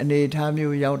တဲ့အနေအထား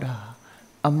မျိုးရောက်တာ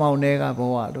အမှောင်တွေကဘ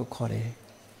ဝလို့ခေါ်တယ်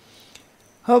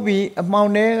ဟုတ်ပြီအမှော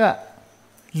င်တွေက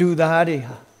လူသားတွေ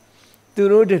ဟာသူ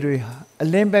တို့တွေဟာအ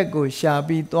လင်းဘက်ကိုရှာ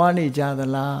ပြီးသွားနေကြသ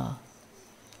လား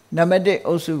နံပါတ်1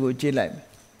အုပ်စုကိုကြည့်လိုက်မယ်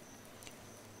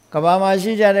ကမ္ဘာမှာ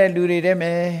ရှိကြတဲ့လူတွေထဲ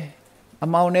မှာအ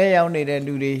မှောင်ထဲရောက်နေတဲ့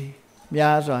လူတွေ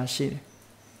များစွာရှိတယ်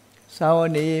စာဝ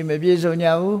တ်နေမပြည့်စုံကြ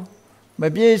ဘူးမ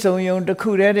ပြည့်စုံရုံတစ်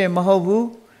ခုတည်းတည်းမဟုတ်ဘူး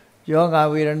ယောဂ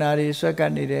ဝေဒနာတွေဆွဲက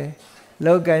ပ်နေတယ်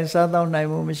လောကင်စားတော့နိုင်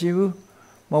မှုမရှိဘူး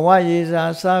မဝရေစာ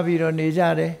စားပြီးတော့နေကြ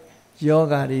တယ်ယော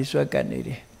ဂတွေဆွဲကပ်နေတ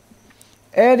ယ်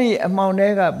အဲ့ဒီအမှောင်တွေ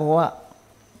ကဘဝ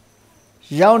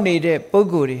ရောက်နေတဲ့ပုဂ္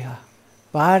ဂိုလ်တွေဟာ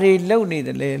ဘာတွေလုပ်နေတ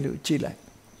ယ်လဲလို့ကြည့်လိုက်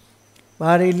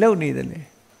ဘာတွေလုပ်နေတယ်လဲ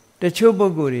တချို့ပု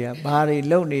ဂ္ဂိုလ်တွေကဘာတွေ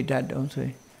လုပ်နေတတ်တုံးဆိုရ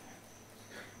င်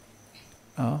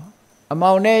အ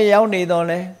မှောင်ထဲရောက်နေတော့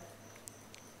လဲ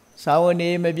စာဝတ်နေ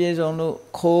မပြည့်စုံလို့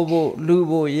ခိုးဖို့လူ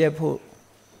ဖို့ရက်ဖို့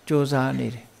ကြိုးစားနေ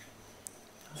တယ်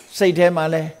စိတ်ထဲမှာ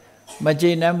လဲမ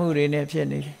ကျေနပ်မှုတွေနဲ့ဖြစ်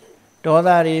နေတယ်ဒေါသ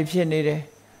တွေဖြစ်နေတယ်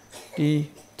ဒီ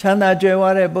ချမ်းသာကြွယ်ဝ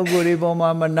တဲ့ပုဂ္ဂိုလ်တွေပေါ်မှာ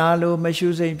မနာလို့မရှု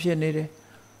စိမ်ဖြစ်နေတယ်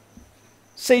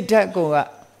စိတ်ဓာတ်က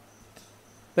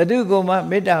ဘယ်သူကိုမှ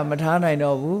မေတ္တာမထားနိုင်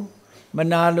တော့ဘူးမ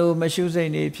နာလိုမရှုစိ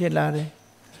တ်နေဖြစ်လာတယ်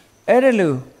အဲ့ဒါ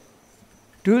လို့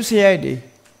ဒုစရိုက်တွေ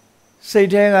စိတ်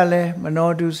ထဲကလည်းမနော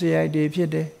ဒုစရိုက်တွေဖြစ်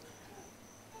တယ်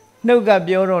နှုတ်က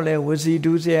ပြောတော့လဲဝစီ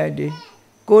ဒုစရိုက်တွေ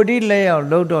ကိုယ်ဒီလက်ရောက်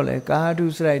လှုပ်တော့လဲကာဒု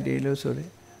စရိုက်တွေလို့ဆိုတယ်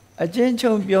အချင်း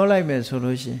ချုပ်ပြောလိုက်မယ်ဆို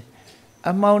လို့ရှိရင်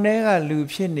အမှောင်ထဲကလူ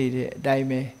ဖြစ်နေတဲ့အတိုင်း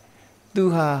ပဲသူ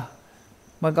ဟာ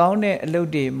မကောင်းတဲ့အလုပ်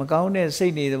တွေမကောင်းတဲ့စိ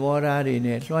တ်တွေသဘောထားတွေ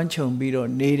နဲ့လွှမ်းခြုံပြီးတော့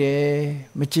နေတယ်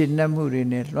မချစ်နှက်မှုတွေ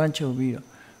နဲ့လွှမ်းခြုံပြီးတော့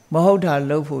မဟုတ်တာ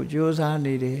လုပ်ဖို့ကြိုးစား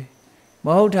နေတယ်မ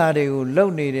ဟုတ်တာတွေကိုလု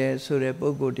ပ်နေတယ်ဆိုတဲ့ပု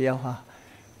ဂ္ဂိုလ်တယောက်ဟာ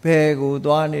ဘယ်ကို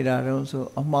သွားနေတာတုံးဆို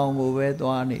အမှောင်ကိုပဲ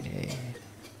သွားနေတယ်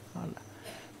ဟုတ်လား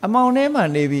အမှောင်ထဲမှာ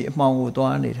နေပြီးအမှောင်ကို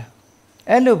သွားနေတာ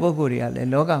အဲ့လိုပုဂ္ဂိုလ်တွေကလည်း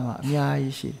လောကမှာအများ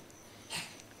ကြီးရှိတယ်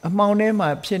အမှောင်ထဲမှာ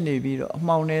ဖြစ်နေပြီးတော့အ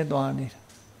မှောင်ထဲသွားနေတာ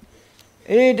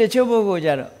တချို့ပုဂ္ဂိုလ်ကြ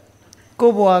တော့ကို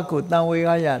ယ့်ဘဝကိုတန်ဝေက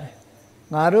ရတယ်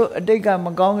ငါတို့အတိတ်ကမ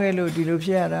ကောင်းခဲ့လို့ဒီလိုဖြ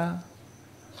စ်ရတာ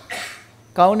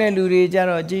ကောင်းတဲ့လူတွေကြ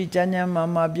တော့ကြည်ချမ်းချမ်း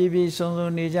မာပြည့်ပြည့်စုံစုံ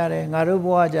နေကြတယ်ငါတို့ဘ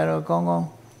ဝကြတော့ကောင်းကောင်း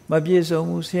မပြည့်စုံ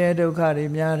ဘူးဆင်းရဲဒုက္ခတွေ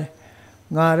များတယ်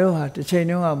ငါတို့ဟာတစ်ချိန်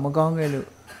တုန်းကမကောင်းခဲ့လို့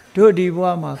တို့ဒီဘဝ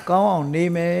မှာကောင်းအောင်နေ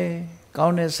မယ်ကော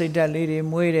င်းတဲ့စိတ်ဓာတ်လေးတွေ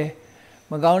မွေးတယ်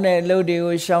မကောင်းတဲ့အလုပ်တွေ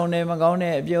ကိုရှောင်တယ်မကောင်း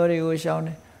တဲ့အပြောတွေကိုရှောင်တ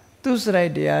ယ်သူစရို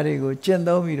က်တရားတွေကိုကျင့်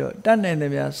သုံးပြီးတော့တတ်နိုင်တ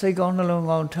ယ်ဗျာစိတ်ကောင်းနှလုံး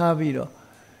ကောင်းထားပြီးတော့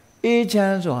အေးချ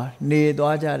မ်းစွာနေ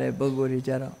သွားကြတဲ့ပုဂ္ဂိုလ်တွေ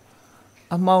ကြတော့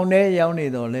အမှောင်ထဲရောက်နေ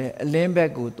တော့လဲအလင်းဘ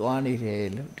က်ကိုသွားနေတယ်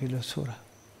လို့ဒီလိုဆိုတာ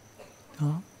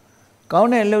နော်ကောင်း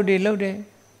တဲ့အလုပ်တွေလုပ်တယ်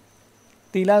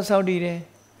သီလဆောက်တည်တယ်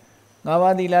ငါး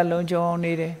ပါးသီလလုံးချုံအောင်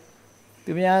နေတယ်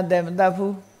သူများအသက်မတတ်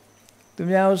ဘူးသူ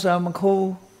များဥစ္စာမခိုး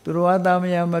ဘူးသူတော်ဘာသာမ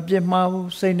ယာမပြစ်မှားဘူး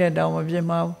စိတ်နဲ့တောင်မပြစ်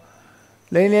မှားဘူး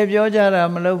လိမ့်လေပြောကြတာ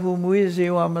မလုပ်ဘူးမူရစေ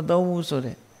ဝါမသုံးဘူးဆို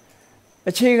တဲ့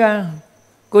အခြေခံ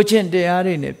ကိုချင်းတရား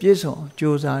တွေနဲ့ပြည့်စုံ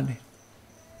ကြိုးစားနေ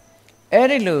အဲ့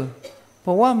ဒီလိုဘ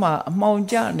ဝမှာအမှောင်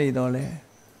ကျနေတော့လဲ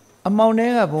အမှောင်ထဲ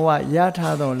ကဘဝရ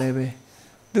ထားတော့လဲပဲ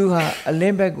သူဟာအလ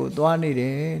င်းဘက်ကိုသွားနေတ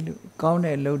ယ်လို့ကောင်း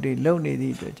တဲ့အလုပ်တွေလုပ်နေသ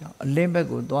ည့်အတွက်ကြောင့်အလင်းဘက်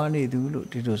ကိုသွားနေသူလို့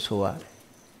ဒီလိုဆိုရတယ်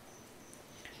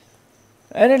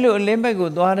အဲ့ဒီလိုအလင်းဘက်ကို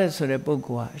သွားတဲ့ဆိုတဲ့ပုဂ္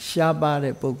ဂိုလ်ဟာရှားပါ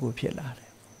တဲ့ပုဂ္ဂိုလ်ဖြစ်လာတ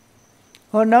ယ်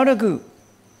ဟောနောက်တစ်ခု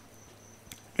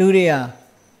လူတွေဟာ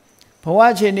ဘဝ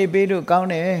အခြေအနေပေးလို့ကောင်း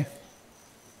တယ်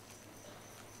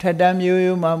ထက်တမ်းမျိုး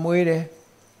ရိုးမှမွေးတယ်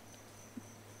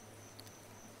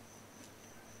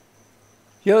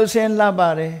ရုပ်ဆင်းလှပါ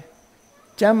တယ်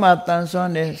ကျမ်းမာတန်ဆွ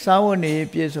မ်းတယ်စာဝတ်နေ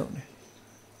ပြည့်စုံတယ်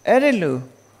အဲ့ဒီလို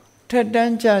ထက်တ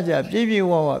မ်းကြပြည့်ပြည့်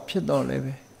ဝဝဖြစ်တော့လည်း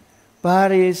ပဲဘာ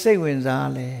တွေစိတ်ဝင်စား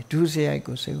လဲဒုစရိုက်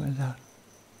ကိုစိတ်ဝင်စား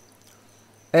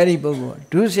အဲ့ဒီပုဂ္ဂိုလ်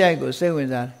ဒုစရိုက်ကိုစိတ်ဝင်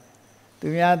စားတယ်သူ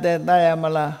များတဲ့တတ်ရမ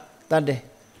လားတတ်တယ်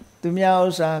သူများဥ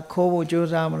စ္စာခိုးဖို့ကြိုး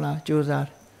စားမလားကြိုးစားတ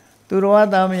ယ်သူတော်ဘာ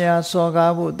သာမယာစော်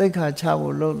ကားဖို့တိတ်ခါချ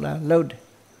ဖို့လုပ်လားလုပ်တယ်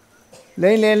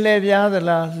လိမ့်လေလှည့်ပြားသ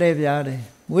လားလှည့်ပြားတယ်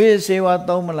မွေးစေဝါ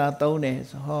သုံးမလားသုံးတယ်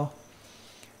ဆိုဟော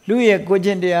လူရဲ့ကိုကျ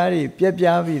င့်တရားတွေပြက်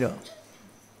ပြားပြီးတော့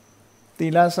သီ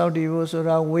လစောင့်တည်ဖို့ဆို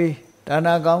တာဝေးဒါန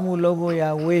ကောင်းမှုလုပ်ဖို့ရ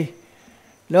ဝေး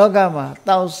လောကမှာ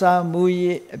တောက်စားမူရ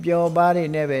ည်အပျော်ပါးတွေ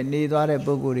နဲ့ပဲနေသွားတဲ့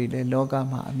ပုဂ္ဂိုလ်တွေလည်းလောက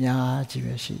မှာအများကြီး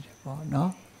ပဲရှိတယ်ပေါ့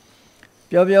နော်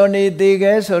ပျော်ပျော်နေသေး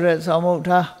ခဲဆိုတဲ့ဆောင်းမုတ်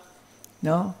ထား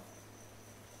နော်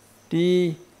ဒီ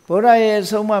ဘုရားရဲ့အ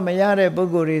ဆုံးမမရတဲ့ပု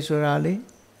ဂ္ဂိုလ်တွေဆိုတာလေ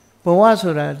ဘဝ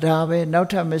ဆိုတာဒါပဲနောက်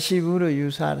ထပ်မရှိဘူးလို့ယူ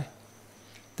ဆတယ်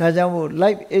ဒါကြောင့်မို့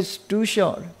life is too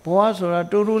short ဘဝဆိုတာ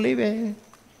တူတူလေး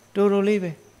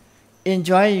ပဲ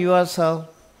enjoy yourself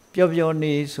ပျော်ပျော်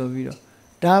နေဆိုပြီးတော့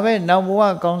ဒါပဲနောက်ဘဝ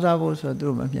ကောင်းစားဖို့ဆိုသူ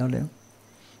တို့မပြောင်းလဲ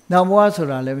နောက်ဘဝဆို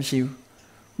တာလည်းမရှိဘူး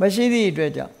မရှိသည့်အတွ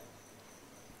က်ကြောင့်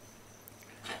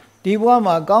ဒီဘဝ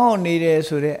မှာကောင်းအောင်နေတယ်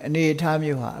ဆိုတဲ့အနေအထား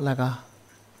မျိုးဟာအလကား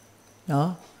နော်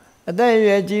အသက်အ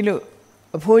ရွယ်ကြီးလို့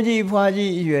အဖိုးကြီးအဖွား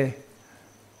ကြီးအရွယ်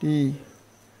ဒီ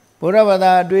ဘုရားဘာ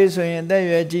သာအတွေ့ဆိုရင်အသက်အ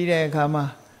ရွယ်ကြီးတဲ့အခါမှာ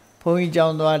ဘုန်းကြီးကျော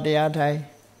င်းသွားတရားထိုင်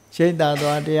ရိတ်တာ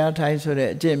သွားတရားထိုင်ဆိုတဲ့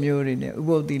အကျင့်မျိုးတွေနဲ့ဥ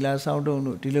ပုသ်သီလစောင့်တုံး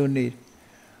လို့ဒီလိုနေ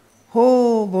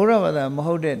ဟိုးဘုရားဘာသာမ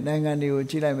ဟုတ်တဲ့နိုင်ငံတွေကို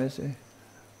ကြည့်လိုက်မယ်ဆိုရင်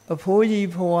အဖိုးကြီး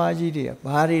ဖွားကြီးတွေက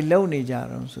ဘာတွေလုပ်နေကြ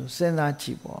တော့ဆိုစဉ်းစားကြ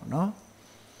ည့်ပေါ့နော်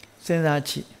စဉ်းစား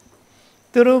ကြည့်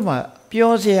သူတို့မှ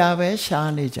ပျော်စရာပဲ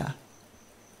ရှားနေကြ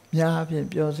များအဖြစ်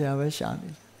ပျော်စရာပဲရှားနေ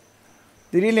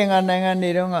သီရိလင်္ကာနိုင်ငံနေ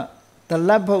တော့ကThe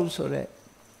Lab Boat ဆိုတဲ့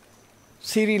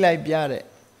စီရီလိုက်ပြတဲ့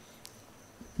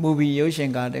မူဗီရုပ်ရှ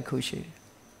င်ကားတစ်ခုရှိတယ်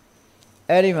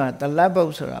အဲ့ဒီမှာ The Lab Boat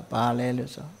ဆိုတာဘာလဲ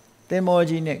လို့ဆိုသင်္ဘော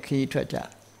ကြီးနဲ့ခရီးထွက်ကြ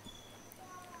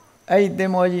အဲ့ဒီသ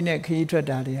င်္ဘောကြီးနဲ့ခရီးထွက်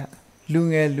တာတွေကလူ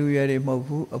ငယ်လူရွယ်တွေမဟုတ်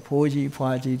ဘူးအဖိုးကြီး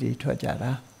ဖွားကြီးတွေထွက်ကြ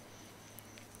တာ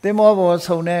သင်္ဘောပေါ်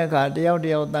ဆုံတဲ့အခါတယောက်တ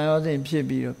ယောက်တန်ရောစင်ဖြစ်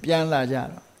ပြီးတော့ပြန်လာကြ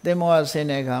တော့သင်္ဘောကဆင်း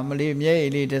တဲ့အခါမလေးမျက်ရ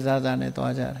ည်လေးတစားစားနဲ့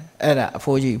သွားကြတယ်အဲ့ဒါအ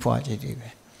ဖိုးကြီးဖွားကြီးတွေပဲ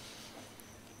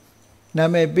နာ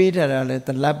မည်ပေးထားတာလဲ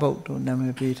The Lab Boat တို့နာမ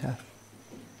ည်ပေးထား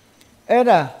အဲ့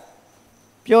ဒါ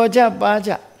ပြောကြပါ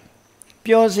ကြ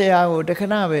ပြောစရာကိုတခ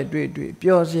ဏပဲတွေ့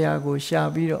ပြောစရာကိုရှာ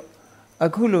ပြီးတော့အ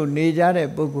ခုလိုနေကြတဲ့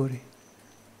ပုဂ္ဂိုလ်တွေ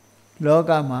လော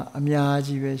ကမှာအများ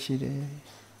ကြီးပဲရှိတယ်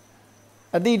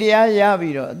အတိတရားရ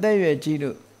ပြီးတော့အသက်ရွယ်ကြီး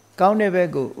လို့ကောင်းတဲ့ဘက်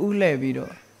ကိုဥလှည့်ပြီး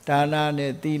တော့ဒါန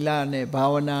နဲ့သီလနဲ့ဘာ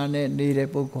ဝနာနဲ့နေတဲ့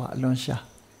ပုဂ္ဂိုလ်အလွန်ရှာ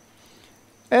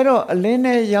အဲ့တော့အလင်း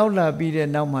နဲ့ရောက်လာပြီးတဲ့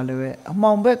နောက်မှာလည်းပဲအ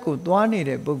မှောင်ဘက်ကိုသွားနေ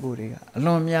တဲ့ပုဂ္ဂိုလ်တွေကအ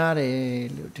လွန်များတယ်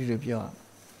လို့ဒီလိုပြောရအောင်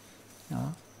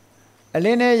နော်အလ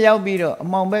င်းနဲ့ရောက်ပြီးတော့အ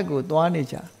မှောင်ဘက်ကိုသွားနေ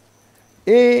ကြ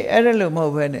အဲ့ဒါလို့မဟု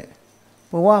တ်ဘဲနဲ့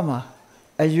ဘဝမှာ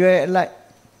အရွယ်အလိုက်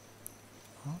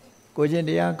ကိုချင်း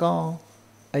တရားကောင်း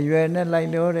အရွယ်နဲ့လိုက်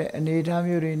လို့တဲ့အနေအထား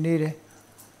မျိုးတွေနေတယ်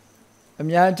အ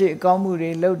များကြီးအကောင်းမှု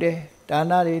တွေလုပ်တယ်ဒါ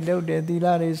နတွေလုပ်တယ်သီလ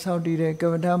တွေစောင့်တည်တယ်က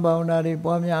မ္မထံဘာဝနာတွေ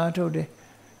ပွားများအားထုတ်တယ်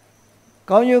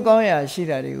ကောင်းကျိုးကောင်းရာရှိ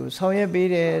တာတွေကိုဆောင်ရွက်ပေး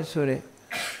တယ်ဆိုတဲ့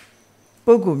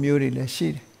ပုဂ္ဂိုလ်မျိုးတွေလည်းရှိ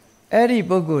တယ်အဲ့ဒီ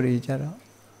ပုဂ္ဂိုလ်တွေကြတော့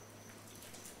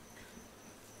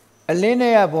အလင်း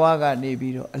နဲ့ဘဝကနေ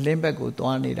ပြီးတော့အလင်းဘက်ကို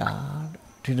သွားနေတာ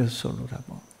ဒီလိုဆိုလိုတာ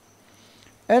ပေါ့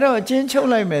အဲ့တော့အချင်းချုပ်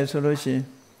လိုက်မယ်ဆိုလို့ရှိရင်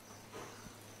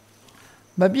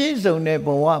မပြည့်စုံတဲ့ဘ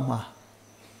ဝမှာ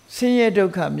ဆင်းရဲဒု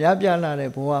က္ခများပြားလာတဲ့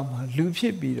ဘဝမှာလူဖြ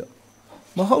စ်ပြီးတော့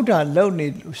မဟုတ်တာလုပ်နေ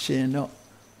လို့ရှိရင်တော့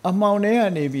အမှောင်ထဲက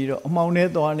နေပြီးတော့အမှောင်ထဲ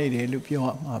သွားနေတယ်လို့ပြောရ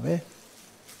မှာပဲ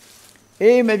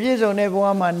မပြည့်စုံတဲ့ဘဝ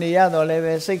မှာနေရတော့လည်း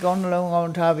ပဲစိတ်ကောင်းနှလုံးကော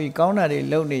င်းထားပြီးကောင်းတာတွေ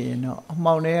လုပ်နေရင်တော့အ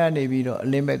မှောင်ထဲကနေပြီးတော့အ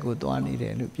လင်းဘက်ကိုသွားနေတ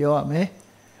ယ်လို့ပြောရမယ်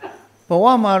ဘဝ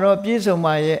မှာတော့ပြည့်စုံ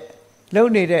ပါရဲ့လု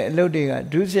ပ်နေတဲ့အလုပ်တွေက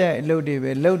ဒုစရိုက်အလုပ်တွေ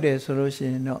ပဲလုပ်တယ်ဆိုလို့ရှိ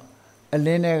ရင်တော့အလ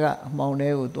င်းထဲကအမှောင်ထဲ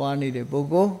ကိုသွားနေတဲ့ပုဂ္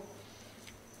ဂိုလ်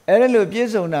အဲ့ဒါလို့ပြည့်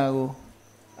စုံတာကို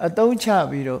အသုံးချ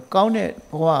ပြီးတော့ကောင်းတဲ့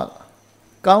ဘဝ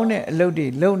ကောင်းတဲ့အလုပ်တွေ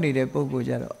လုပ်နေတဲ့ပုဂ္ဂိုလ်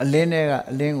ကြတော့အလင်းထဲက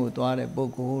အလင်းကိုသွားတဲ့ပု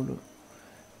ဂ္ဂိုလ်လို့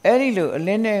အဲ့ဒီလိုအလ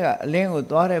င်းထဲကအလင်းကို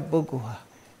သွားတဲ့ပုဂ္ဂိုလ်ဟာ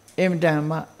အင်မတန်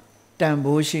မှတန်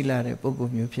ဖိုးရှိလာတဲ့ပုဂ္ဂို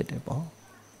လ်မျိုးဖြစ်တယ်ပေါ့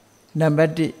နံပါ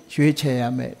တ်1ရွေးချယ်ရ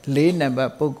မယ်4နံပါ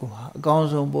တ်ပုဂ္ဂိုလ်ဟာအကောင်း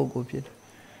ဆုံးပုဂ္ဂိုလ်ဖြစ်တယ်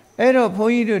အဲ့တော့ဘု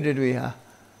န်းကြီးတို့တွေဟာ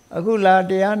အခုလာ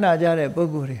တရားနာကြတဲ့ပု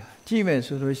ဂ္ဂိုလ်တွေဟာကြည့်မယ်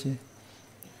ဆိုလို့ရှိရင်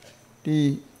ဒီ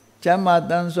ကျမ်းမာ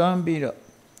တန်ဆွမ်းပြီးတော့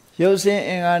ရုပ်ဆင်း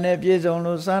အင်္ဂါနဲ့ပြည့်စုံ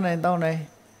လို့စားနိုင်တောင်းနိုင်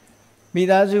မိ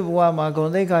သားစုဘဝမှာဂု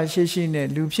ဏ်သိက္ခာရှိနဲ့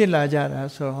လူဖြစ်လာကြတာ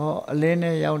ဆိုတော့အလင်း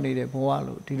နဲ့ရောက်နေတဲ့ဘဝ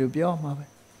လို့ဒီလိုပြောမှာပဲ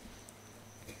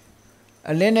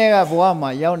အလင်းနဲ့ကဘဝမှာ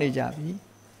ရောက်နေကြပြီ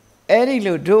အဲ့ဒီ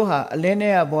လိုတို့ဟာအလင်း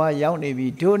နဲ့ကဘဝရောက်နေပြီ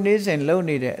တို့နေ့စဉ်လုပ်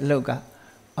နေတဲ့အလုပ်က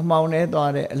အမှောင်ထဲ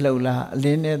သွားတဲ့အလုပ်လားအလ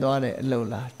င်းထဲသွားတဲ့အလုပ်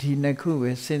လားဒီနှစ်ခု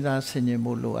ပဲစဉ်းစားဆင်ခြင်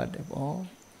ဖို့လိုအပ်တယ်ပေါ့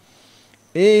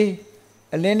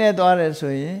အလင်းထဲသွားတယ်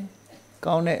ဆိုရင်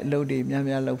ကောင်းတဲ့အလုပ်တွေများ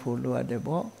များလုပ်ဖို့လိုအပ်တယ်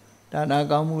ပေါ့ဒါန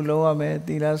ကောင်းမှုလုပ်ရမယ်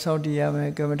သီလစောင့်တည်ရမယ်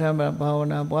ကမ္မထဘာဝ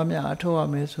နာပွားများအထောက်ရ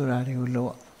မယ်ဆိုတာတွေကိုလု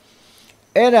ပ်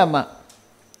အဲ့ဒါမှ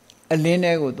အလင်း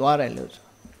ထဲကိုသွားတယ်လို့ဆို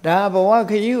ဒါဘဝ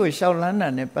ခရီးကိုရှောက်လန်းတာ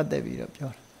နဲ့ပတ်သက်ပြီးတော့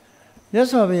ပြောတာမြတ်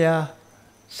စွာဘုရား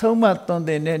ဆုံးမသွန်သ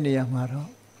င်တဲ့နေရာမှာတော့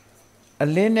အ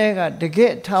လင်းထဲကတက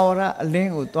ယ့်ထာဝရအလင်း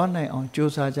ကိုသွားနိုင်အောင်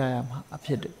ကြိုးစားကြရမှာအဖြ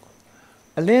စ်တယ်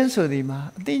အလင်းဆိုဒီမှာ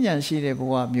အသိဉာဏ်ရှိတဲ့ဘ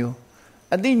ဝမျိုး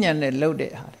အသိဉာဏ်နဲ့လှုပ်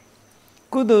တဲ့ဟာတွေ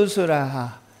ကုသိုလ်ဆိုတာဟာ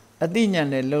အသိဉာဏ်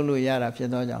နဲ့လှုပ်လို့ရတာဖြစ်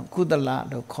သောကြောင့်ကုသလ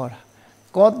လို့ခေါ်တာ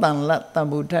ကောတန်လတံ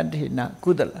ဗုဒ္ဓထေန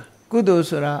ကုသလကုသိုလ်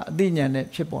ဆိုတာအသိဉာဏ်နဲ့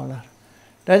ဖြစ်ပေါ်လာ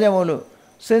တာဒါကြောင့်မို့လို့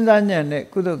စဉ်းစားဉာဏ်နဲ့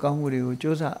ကုသိုလ်ကောင်းမှုတွေကို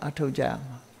ကြိုးစားအထောက်ကြရ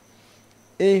မှာ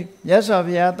မြတ်စွာ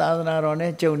ဘုရားသာသနာတော်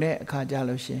နဲ့ကြုံတဲ့အခါကြ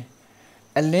လို့ရှင်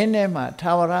အလင်းထဲမှာ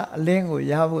ထာဝရအလင်းကို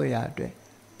ရဖို့ရအတွက်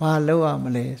ဘာလုပ်ရမ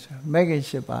လဲဆိုမဂ္ဂင်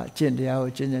၈ပါးအကျင့်တရား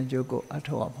ကိုကျင့်ကြံကြိုးကိုအ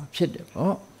ထောက်ရမှာဖြစ်တယ်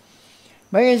ပေါ့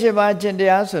မဂ္ဂင်၈ပါးအကျင့်တ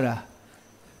ရားဆိုတာ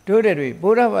တို့တွေဗု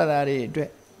ဒ္ဓဘာသာတွေအတွက်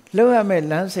လောက်ရမယ့်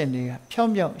လမ်းစဉ်တွေကဖြော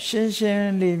င်းဖြောင်းရှင်းရှ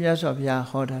င်းလေးမြတ်စွာဘုရား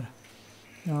ဟောထားတာ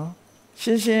နော်ရှ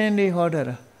င်းရှင်းလေးဟောထား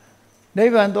တာနိ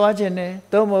ဗ္ဗာန်သွားခြင်းနဲ့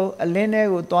သို့မဟုတ်အလင်းထဲ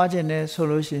ကိုသွားခြင်းနဲ့ဆို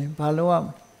လို့ရှိရင်ဘာလို့ရမ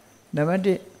လဲနံပါတ်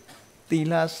1သီ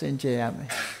လစင်ကြယ်ရမယ်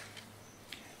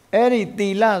အဲ့ဒီသီ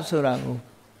လဆိုတာကို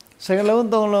စကလုံး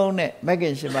၃လုံးနဲ့မဂ္ဂ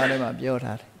င်၈ပါးထဲမှာပြော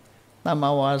ထားတယ်သမ္မာ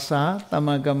ဝါစာသမ္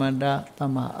မာကမ္မန္တသ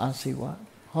မ္မာအာဇီဝ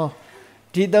ဟော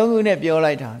ဒီ၃ခုနဲ့ပြော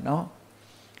လိုက်တာနော်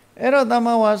အဲ့တော့သမ္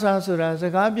မာဝါစာဆိုတာစ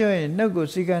ကားပြောရင်နှုတ်ကို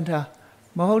စီကံထား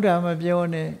မဟုတ်တာမပြော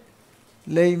နဲ့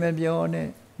လိမ်မပြောနဲ့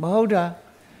မဟုတ်တာ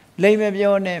လိမ်မ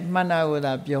ပြောနဲ့မှန်တာကို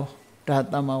သာပြောဒါ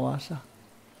သမ္မာဝါစာ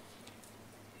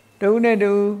တူနဲ့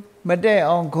တူမတဲ့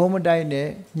အောင်ဂုံးမတိုက်နဲ့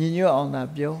ညီညွတ်အောင်သာ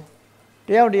ပြောတ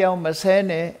ယောက်တယောက်မဆဲ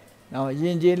နဲ့နော်ယ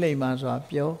ဉ်ကျေးလိမ္မာစွာ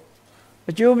ပြော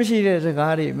အကျိုးမရှိတဲ့စ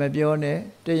ကားတွေမပြောနဲ့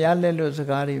တရားလက်လွတ်စ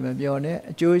ကားတွေမပြောနဲ့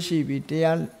အကျိုးရှိပြီးတ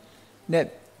ရားနဲ့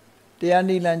တရား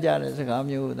နိလန်းကြတဲ့စကား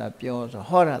မျိုးကိုသာပြောဆို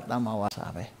ဟောတာသမ္မာဝါစာ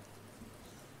ပဲ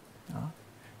နော်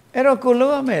အဲ့တော့ကိုလို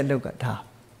ရမယ့်အလုပ်ကဒါ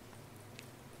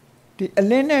ဒီအ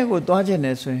လင်းထဲကိုသွားခြင်း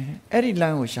နဲ့ဆိုရင်အဲ့ဒီလ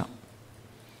မ်းကိုရှောက်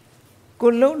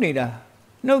ကိုလုံနေတာ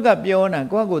နှုတ်ကပြောနေတာ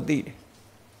ကိုယ့်ကိုသိတယ်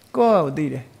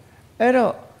အဲ့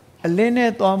တော့ အလင်း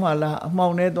နဲ့သွားမှလားအမှော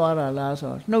င်နဲ့သွားတာလား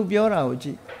ဆိုတော့နှုတ်ပြောတာကိုကြ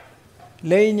ည့်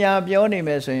လိန်ညာပြောနေမ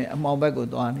ယ်ဆိုရင်အမှောင်ဘက်ကို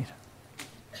သွားနေတာ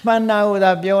မှန်တာကို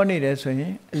သာပြောနေတယ်ဆိုရ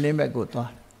င်အလင်းဘက်ကို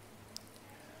သွား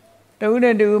တယ်တူ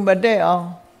နဲ့တူမတက်အောင်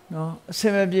နော်အစ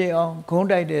င်မပြေအောင်ဂုံး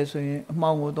တိုက်တယ်ဆိုရင်အ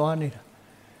မှောင်ကိုသွားနေတာ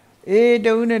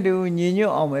တူနဲ့တူညီညွ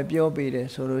တ်အောင်ပဲပြောပေးတယ်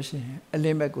ဆိုလို့ရှိရင်အလ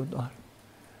င်းဘက်ကိုသွားတယ်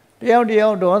တယောက်တယော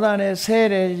က်ဒေါသနဲ့ဆဲ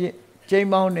တယ်ကျိမ်း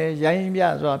ပေါင်းတယ်ရိုင်းပြ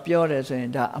စွာပြောတယ်ဆိုရ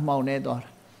င်ဒါအမှောင်နဲ့သွားတာ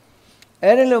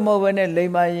အဲ့ဒီလိုမဟုတ်ဘဲနဲ့လိ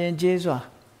မ္မာရင်ကျေးစွာ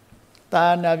တာ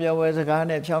နာပြောဝဲစကား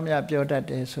နဲ့ဖြောင်းမြပြောတတ်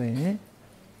တယ်ဆိုရင်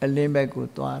အလင်းဘက်ကို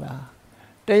သွားတာ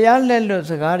တရားလက်လွတ်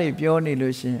စကားတွေပြောနေ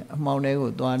လို့ရှိရင်အမှောင်ထဲ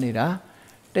ကိုသွားနေတာ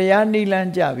တရားနိလန်း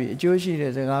ကြပြီးအကျိုးရှိ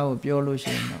တဲ့စကားကိုပြောလို့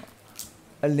ရှိရင်တော့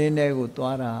အလင်းထဲကို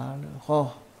သွားတာလို့ဟော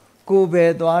ကိုယ်ပဲ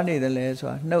သွားနေတယ်လဲဆို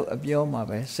တာနှုတ်အပြောမှာ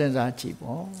ပဲစဉ်းစားကြည့်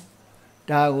ပေါ့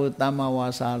ဒါကိုတမ္မာဝါ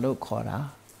စာလို့ခေါ်တာ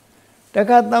တ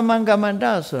ခါတမ္မံကမ္မန္တ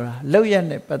ဆိုတာလောက်ရ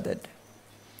နဲ့ပတ်သက်တယ်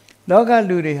လောက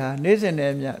လူတွေဟာနေ့စဉ်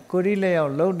နဲ့အမျှကိုယ်ဒီလက်ရော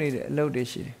က်လုံနေတဲ့အလုပ်တွေ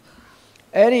ရှိတယ်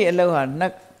အဲ့ဒီအလုပ်ဟာ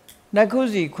နှစ်ခု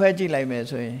စီခွဲကြည့်လိုက်မယ်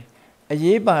ဆိုရင်အ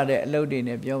ရေးပါတဲ့အလုပ်တွေ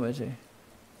နဲ့ပြောမယ်ဆိုရင်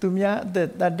သူများအသက်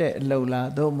တတ်တဲ့အလုပ်လား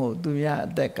သို့မဟုတ်သူများအ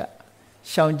သက်က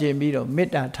ရှောင်ကျဉ်ပြီးတော့မေ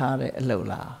တ္တာထားတဲ့အလုပ်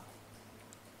လား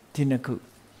ဒီနှစ်ခု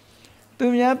သူ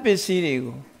များပစ္စည်းတွေ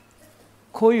ကို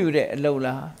ခိုးယူတဲ့အလုပ်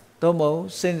လားသို့မဟုတ်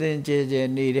စင်စင်ကြဲကြဲ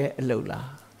နေတဲ့အလုပ်လား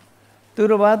သူ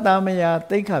တစ်ပါးသားမယား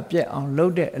တိတ်ခါပြက်အောင်လု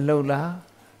ပ်တဲ့အလုပ်လား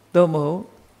သို့မဟုတ်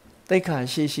တိတ်ခါ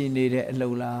ရှိနေတဲ့အလု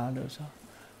ပ်လားလို့ဆို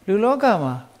လူလောက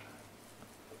မှာ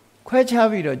ခွဲခြား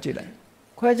ပြီးတော့ကြည့်လိုက်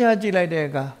ခွဲခြားကြည့်လိုက်တဲ့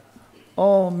အခါ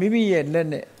မိမိရဲ့လက်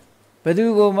နဲ့ဘယ်သူ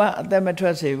ကိုမှအသက်မထွ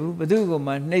က်စေဘူးဘယ်သူကို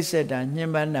မှနှိပ်စက်တာညှ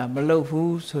ဉ်းပန်းတာမလုပ်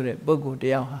ဘူးဆိုတဲ့ပုဂ္ဂိုလ်တ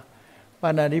ယောက်ဟာပါ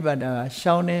ဏာတိပါဒက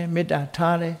ရှောင်းတယ်မေတ္တာ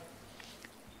ထားတယ်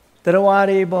တရား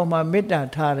တွေပေါ်မှာမေတ္တာ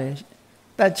ထားတယ်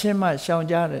တတ်ချင်းမှရှောင်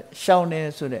ကြတယ်ရှောင်းတယ်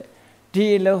ဆိုတဲ့ဒီ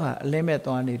အလုပ်ဟာအလင်းမဲ့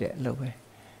သွားနေတဲ့အလုပ်ပဲ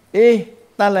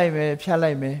တတ်လိုက်မယ်ဖြတ်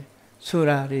လိုက်မယ်ဆို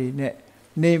တာတွေနဲ့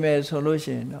နေမယ်ဆိုလို့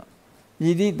ရှိရင်တော့မြ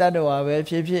ည်သည့်တတ္တဝါပဲ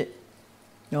ဖြစ်ဖြစ်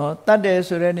နော်တတ်တယ်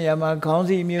ဆိုတဲ့နေရာမှာခေါင်း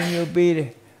စီမျိုးမျိုးပေးတ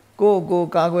ယ်ကို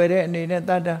ကာကွယ်တဲ့အနေနဲ့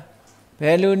တတ်တာဘ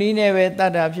ယ်လိုနည်းနဲ့ပဲတ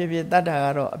တ်တာဖြစ်ဖြစ်တတ်တာက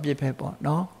တော့အပြစ်ပဲပေါ့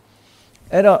နော်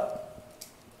အဲ့တော့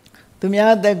သူများ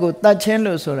အသက်ကိုတတ်ချင်း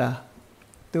လို့ဆိုတာ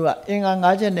သူကအင်္ဂါ၅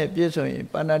ချက်နဲ့ပြည့်စုံရင်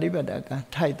ပါဏာတိပါဒကံ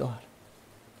ထိုက်သွားတယ်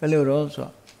ဘယ်လိုတော့ဆို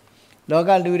တော့လောက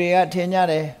လူတွေကထင်ကြ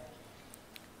တယ်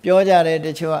ပြောကြတယ်တ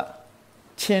ချို့က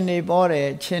ချင်းနေပေါ်တယ်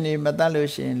ချင်းနေမတတ်လို့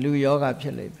ရှိရင်လူယောဂဖြ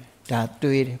စ်လိမ့်မယ်ဒါ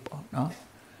တွေးတယ်ပေါ့နော်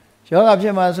ယောဂဖြ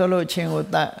စ်မှာဆိုလို့ချင်းကို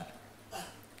တတ်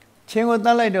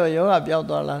လိုက်တော့ယောဂပျောက်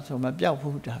သွားလားဆိုမပျောက်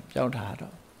ဘူးဒါပျောက်တာ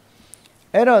တော့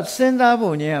အဲ့တော့စဉ်းစား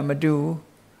ပုံချင်းကမတူ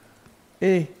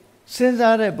ဘူးစဉ်း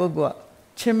စားတဲ့ပုဂ္ဂိုလ်က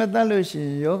ချင်းမတတ်လို့ရှိရ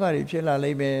င်ယောဂတွေဖြစ်လာ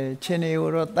လိမ့်မယ်ချင်းတွေကို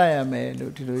တော့တတ်ရမယ်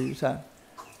လို့ဒီလိုယူဆ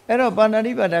အဲ့တော့ပါဏာ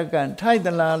တိပါဒကံထိုက်သ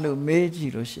လားလို့မေးကြ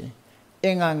ည့်လို့ရှိရင်အ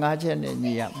င်္ဂါ၅ချက်နဲ့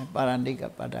ညီရမယ်ပါဏာတိက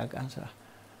ပါဒကံဆိုတာ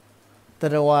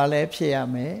တရားလည်းဖြစ်ရ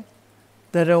မယ်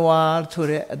တရားဆို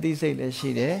တဲ့အသိစိတ်လည်းရှိ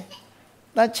တယ်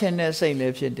တတ်ချင်တဲ့စိတ်လ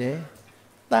ည်းဖြစ်တယ်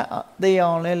သေ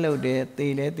အောင်လည်းလုပ်တယ်သေ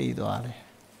လည်းသေသွားတယ်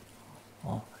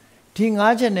ဒီ၅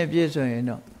ချက်နဲ့ပြည့်စုံရင်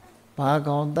တော့ဘာ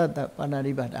ကောင်တတ်ပါဏာ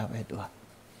တိပါဒပဲသူ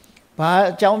ဘာ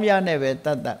အကြောင်းပြနဲ့ပဲတ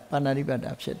တ်ပါဏာတိပါဒ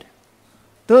ဖြစ်တယ်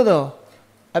သို့တော့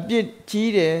အပြစ်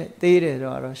ကြီးတယ်သေးတယ်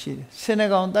တော့ရှိတယ်စင်နှ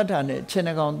ကောင်တတ်တာနဲ့ခြေ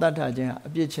နှကောင်တတ်တာချင်းအ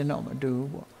ပြစ်ချင်းတော့မတူဘူး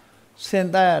ပေါ့စင်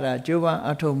တတ်ရတာကြိုးပမ်း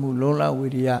အထောက်မှုလုံးလဝိ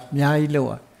ရိယအများကြီးလော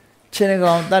က်ခြေနှ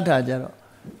ကောင်တတ်တာကြတော့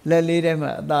လက်လေးထဲ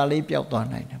မှာအသာလေးပျောက်သွား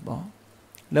နိုင်တယ်ပေါ့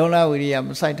လုံးလဝိရိယမ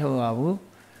စိုက်ထုတ်ရဘူး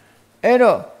အဲ့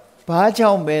တော့ဘာကြော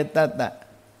င့်ပဲတ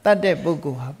တ်တဲ့ပုဂ္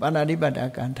ဂိုလ်ဟာပါဏာတိပါဒ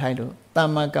ကံထိုက်လို့တ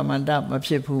မ္မာကမ္မန္တမ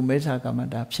ဖြစ်ဘူးမိစ္ဆာကမ္မန္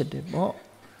တဖြစ်တယ်ပေါ့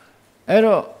အဲ့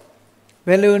တော့ဘ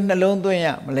ယ်လိုနှလုံးသွင်းရ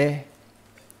မလဲ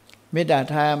မေတ္တာ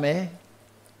ထားရမယ်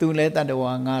သူလည်းတတ္တ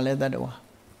ဝါငါလည်းတတ္တဝါ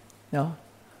နော်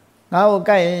ငါ့ကို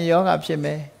ကြိုက်ရင်ယောဂဖြစ်မ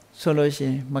ယ်ဆိုလို့ရှိရ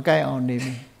င်မကြိုက်အောင်နေမ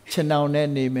ယ်ခြေနှောင်နဲ့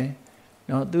နေမယ်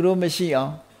နော်သူတို့မရှိအော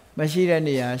င်မရှိတဲ့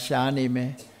နေရာရှားနေမယ်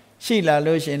ရှိလာ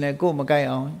လို့ရှိရင်လည်းကိုယ်မကြိုက်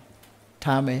အောင်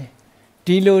ထားမယ်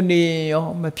ဒီလိုနေရော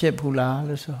မဖြစ်ဘူးလား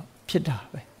လို့ဆိုဖြစ်တာ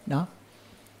ပဲနော်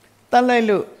တတ်လိုက်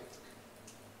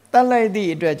သည့်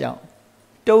အတွက်ကြောင့်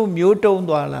မျိုးတုံး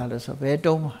သွားလားလို့ဆိုဘယ်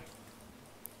တုံးမှာ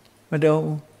မတုံး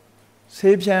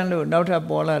ဆေးဖြန်းလို့နောက်ထပ်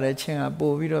ပေါ်လာတဲ့ချင်းက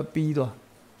ပို့ပြီးတော့ပြီးသွား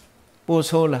ပို့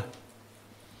ဆိုးလာ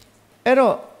အဲ့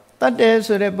တော့တတ်တယ်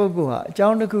ဆိုတဲ့ပုဂ္ဂိုလ်ဟာအကြော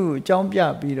င်းတစ်ခုကိုအကြောင်းပြ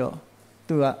ပြီးတော့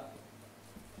သူက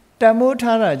တန်မိုး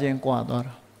ထားတာချင်းကွာသွား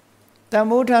တာတန်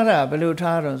မိုးထားတာဘယ်လို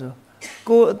ထားတော့ဆို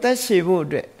ကိုအသက်ရှည်ဖို့အ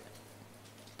တွက်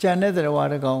ကြံတဲ့တရား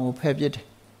တစ်ကောင်ကိုဖယ်ပစ်တယ်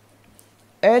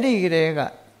အဲ့ဒီကလေးက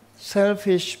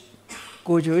selfish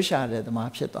ကိုကြိုးရှာတဲ့သ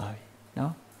မားဖြစ်သွားပြီ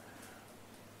နော်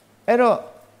အဲ့တော့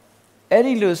အဲ့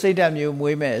ဒီလိုစိတ်ဓာတ်မျိုး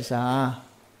မွေးမဲ့အစား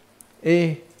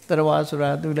တရားဆိုတာ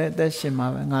သူလည်းအသက်ရှင်မှာ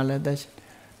ပဲငါလည်းအသက်ရှင်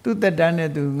သူတက်တန်းနဲ့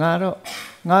သူငါ့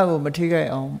ကိုမထိခိုက်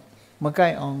အောင်မကို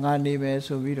က်အောင်ငါနေမယ်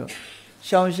ဆိုပြီးတော့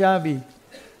ရှောင်ရှားပြီး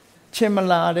ချင်မ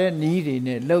လာတဲ့နီးတွေ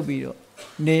နဲ့လှုပ်ပြီးတော့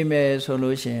နေမယ်ဆို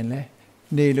လို့ရှိရင်လည်း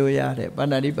နေလို့ရတယ်ပါ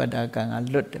ဏာတိပါဒကံက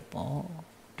လွတ်တယ်ပေါ့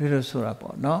ဒီလိုဆိုတာ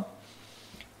ပေါ့နော်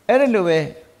အဲ့ဒါလိုပဲ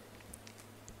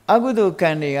အကုသိုလ်ကံ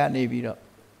တွေကနေပြီးတော့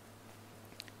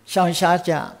ရှောင်ရှား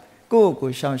ကြကိုယ့်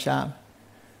ကိုရှောင်ရှား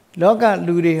လောက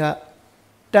လူတွေက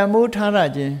တန်မိုးထားတာ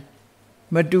ချင်း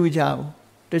မတူကြဘူး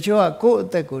တချို့ကကိုယ့်အ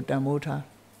သက်ကိုတန်မိုးထား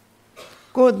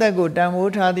ကိုယ့်အသက်ကိုတန်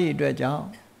မိုးထားသည့်အတွက်ကြောင့်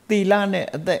သီလနဲ့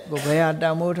အသက်ကိုဘယ်ဟာတ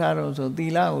န်မိုးထားတော့ဆိုသီ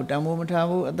လကိုတန်မိုးမထား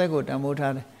ဘူးအသက်ကိုတန်မိုး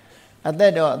ထားတယ်အသ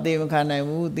က်တော့အသေးမခံနိုင်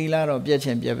ဘူးသီလတော့ပြည့်ချ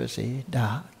င်ပြည့်ပါစေဒါ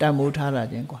တန်မိုးထားတာ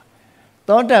ချင်းကွာ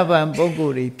သောတာပန်ပုဂ္ဂို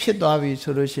လ်တွေဖြစ်သွားပြီ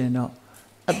ဆိုလို့ရှိရင်တော့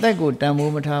အသက်ကိုတန်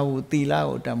မိုးမထားဘူးသီလ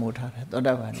ကိုတန်မိုးထားတယ်သော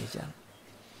တာပန်နေကြ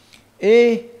အေး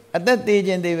အသက်သေး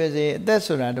ခြင်းသေးပါစေအသက်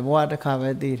ဆိုတာတဘဝတစ်ခါပဲ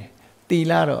သေးတယ်သီ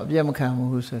လတော့အပြည့်မခံ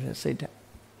ဘူးဆိုတဲ့စိတ်ဓာတ်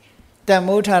တန်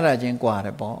မိုးထားတာချင်းကွာတ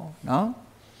ယ်ပေါ့နော်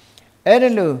အဲ့ဒါ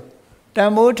လို့တ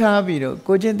န်မိုးထားပြီးတော့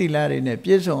ကိုချင်းသီလတွေနဲ့ပြ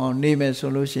ည့်စုံအောင်နေမယ်ဆို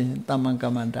လို့ရှိရင်တမ္မံက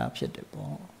မ္မန္တာဖြစ်တယ်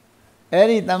ပေါ့အဲ့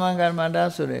ဒီတမ္မံကမ္မန္တာ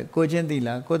ဆိုတဲ့ကိုချင်းသီလ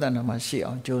ကိုယ်တဏ္ဍာမှာရှိ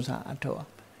အောင်ကြိုးစားအထောက်အော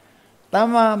င်တမ္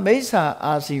မာမိစ္ဆာ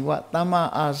အာစီဝတမ္မာ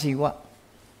အာစီဝ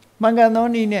မှန်ကန်သော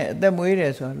နည်းနဲ့အသက်မွေးတ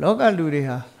ယ်ဆိုတော့လောကလူတွေ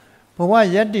ဟာဘဝ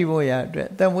ယက်တည်ဖို့ရအတွက်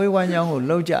အသက်မွေးဝမ်းကြောင်းကို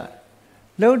လှုပ်ကြ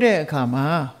လှုပ်တဲ့အခါမှာ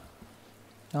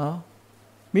နော်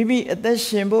မိမိအသက်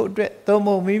ရှင်ဖို့အတွက်သို့မ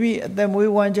ဟုတ်မိမိအသက်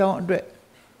မွေးဝမ်းကြောင်းအတွက်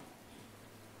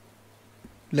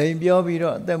လိန်ပြောပြီး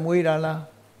တော့အသက်မွေးတာလား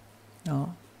နော်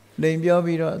လိန်ပြော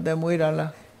ပြီးတော့အသက်မွေးတာ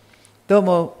လားသို့မ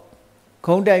ဟုတ်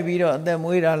ခုံးတိုက်ပြီးတော့အသက်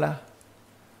မွေးတာလား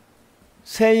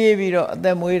ဆဲရည်ပြီးတော့အသ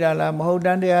က်မွေးတာလားမဟုတ်တ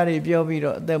မ်းတရားတွေပြောပြီး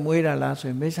တော့အသက်မွေးတာလားဆို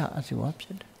ရင်မိစ္ဆာအစီဝါဖြ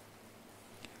စ်တယ်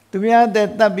သူများအသက်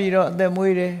တတ်ပြီးတော့အသက်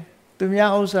မွေးတယ်သူများ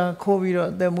ဥစ္စာခိုးပြီးတော့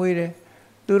အသက်မွေးတယ်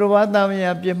သူတော်ဘာသားမ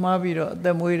ယားပြစ်မှားပြီးတော့အသ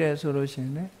က်မွေးတယ်ဆိုလို့ရှိရ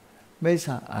င်လည်းမိစ္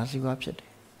ဆာအာစီဝါဖြစ်တယ်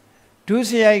ဒုစ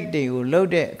ရိုက်တွေကိုလှုပ်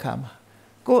တဲ့အခါမှာ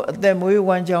ကိုယ်အသက်မွေးဝ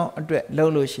မ်းကြောင်းအတွက်လှု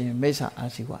ပ်လို့ရှိရင်မိစ္ဆာအာ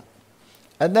စီဝါ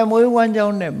အသက်မွေးဝမ်းကြော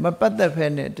င်းနဲ့မပတ်သက်ဖဲ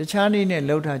နဲ့တခြားနည်းနဲ့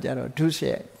လှုပ်ထားကြတော့ဒုစ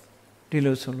ရိုက်ဒီ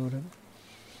လိုဆိုလို့တယ်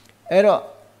အဲ့တော့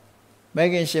မ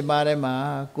ဂ္ဂင်၈ပါးထဲမှာ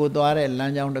ကိုသွားတဲ့လ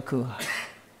မ်းကြောင်းတစ်ခုဟာ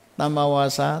သမ္မာဝါ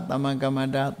စာသမ္မာကမ္မန္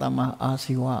တာသမ္မာအာ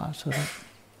စီဝါဆိုတော့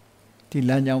ဒီ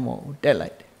လမ်းကြောင်းပေါ်ကိုတက်လို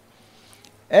က်တယ်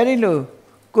အဲ့ဒီလို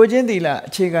ကိုချင်းသီလ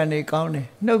အခြေခံနေကောင်းတယ်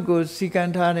နှုတ်ကိုစီကံ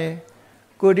ထားတယ်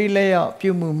ကိုဒီလက်ရောက်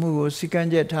ပြုမှုမှုကိုစီကံ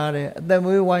ချက်ထားတယ်အသက်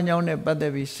မွေးဝမ်းကြောင်းနဲ့ပတ်သ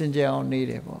က်ပြီးစင်ကြယ်အောင်နေ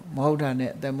တယ်ပေါ့မဟုတ်တာ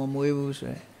နဲ့အသက်မမွေးဘူး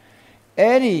ဆိုရင်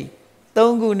အဲ့ဒီ၃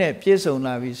ခုနဲ့ပြည့်စုံ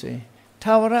လာပြီဆိုရင်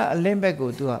သာဝရအလင်းဘက်ကို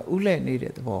သူကဥလဲ့နေ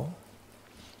တဲ့သဘော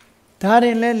ဒါရ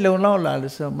င်လဲလုံလောက်လာ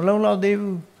လို့ဆိုမလုံလောက်သေး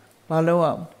ဘူးမလုံး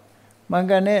အောင်မှန်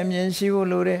ကန်တဲ့အမြင်ရှိဖို့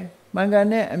လိုတယ်မှန်ကန်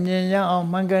တဲ့အမြင်ရအောင်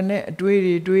မှန်ကန်တဲ့အတွေး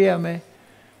တွေတွေးရမယ်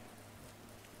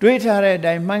တွေးထားတဲ့အ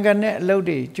တိုင်းမှန်ကန်တဲ့အလုပ်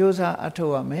တွေစ조사အထော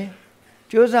က်ရမယ်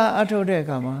စ조사အထောက်တဲ့အ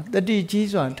ခါမှာတတိကြီး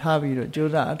စွာထားပြီးတော့စ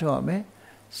조사အထောက်ရမယ်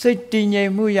စိတ်တည်ငြိ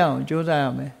မ်မှုရအောင်စ조사ရ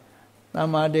မယ်သ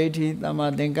မ္မာဒိဋ္ဌိသမ္မာ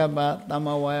သင်္ကပ္ပသမ္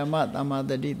မာဝါယာမသမ္မာ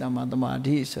တတိသမ္မာသမာ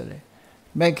ဓိဆိုတဲ့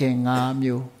မဲ့ခင်၅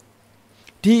မျိုး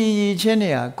ဒီအရေးချင်း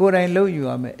တွေဟာကိုယ်တိုင်လုပ်ယူ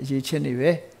ရမယ်အရေးချင်းတွေ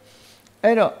ပဲ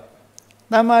အဲ့တော့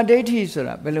သမ္မာဒိဋ္ဌိဆို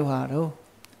တာဘယ်လိုဟာတော့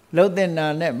လှုပ်တဲ့နာ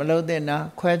နဲ့မလှုပ်တဲ့နာ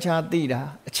ခွဲခြားသိတာ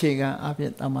အခြေခံအဖြ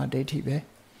စ်သမ္မာဒိဋ္ဌိပဲ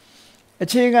အ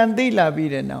ခြေခံသိလာပြီး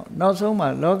တဲ့နောက်ဆုံးမှာ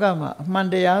လောကမှာအမှန်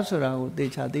တရားဆိုတာကိုသိ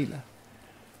ချာသိလာ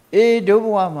အေးဒုဘ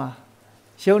ဝမှာ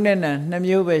ယုံနဲ့နာ2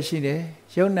မျိုးပဲရှိတယ်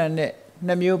ယုံနာနဲ့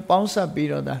2မျိုးပေါင်းစပ်ပြီး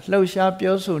တော့ဒါလှုပ်ရှား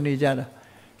ပြောဆိုနေကြတာ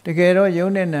တကယ်တော့ယုံ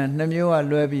နဲ့နာ2မျိုးက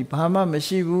လွဲပြီးဘာမှမ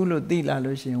ရှိဘူးလို့သိလာ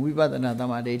လို့ရှိရင်ဝိပဿနာသမ္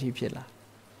မာဒိဋ္ဌိဖြစ်လာ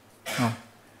ဟော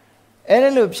အဲ့ဒါ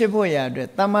လို့ဖြစ်ဖို့ရအတွက်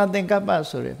သမ္မာသင်္ကပ္ပ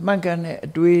ဆိုတဲ့မှန်ကန်တဲ့အ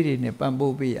တွေးတွေနဲ့ပံ့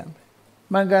ပိုးပေးရမယ်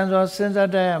မှန်ကန်စွာစဉ်း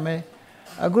စားတတ်ရမယ်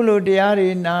အခုလိုတရားတွေ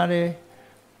နားတယ်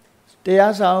တ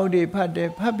ရားစာအုပ်တွေဖတ်တယ်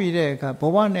ဖတ်ပြီးတဲ့အခါဘ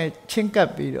ဝနဲ့ချင်းကပ်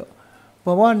ပြီးတော့ဘ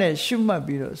ဝနဲ့ရှုမှတ်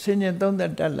ပြီးတော့ဆင်ញင်သုံးသ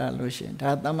က်တတ်လာလို့ရှိရင်ဒါ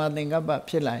သမ္မာသင်္ကပ္ပ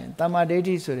ဖြစ်လာရင်သမ္မာဒိဋ္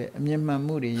ဌိဆိုတဲ့အမြင်မှန်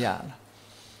မှုတွေရလာ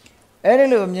အဲ့ဒီ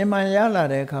လိုအမြင်မှန်ရလာ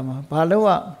တဲ့အခါမှာဘာလို့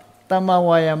ကသမ္မာ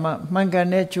ဝါယာမမှန်ကန်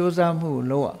တဲ့ကြိုးစားမှုကို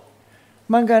လုပ်ရ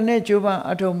မှန်ကန်တဲ့ကြိုးပမ်း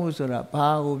အထောက်မှုဆိုတာဘာ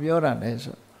ကိုပြောတာလဲ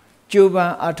ဆိုကြိုးပ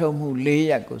မ်းအထောက်မှု၄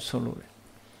ရပ်ကိုဆိုလို့တယ်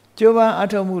ကြိုးပမ်းအ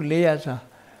ထောက်မှု၄ရပ်ဆိုတာ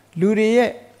လူတွေ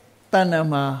ရဲ့တဏ္ဍာ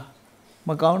မှာမ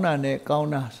ကောင်းတာနဲ့ကောင်း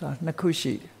တာဆိုတာနှစ်ခု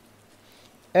ရှိတယ်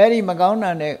အဲ့ဒီမကောင်း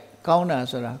တာနဲ့ကောင်းတာ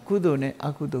ဆိုတာကုသိုလ်နဲ့အ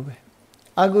ကုသိုလ်ပဲ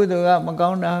အကုသိုလ်ကမကော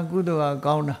င်းတာကုသိုလ်က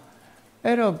ကောင်းတာ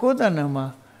အဲ့တော့ကိုယ်တဏ္ဍာမှာ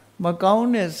မကောင်း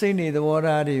တဲ့စိတ်နေသဘော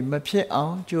ထားတွေမဖြစ်အော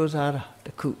င်ကြိုးစားတာတ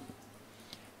စ်ခု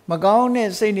မကောင်းတဲ့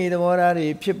စိတ်နေသဘောထားတွေ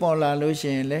ဖြစ်ပေါ်လာလို့ရှိ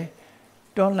ရင်လေ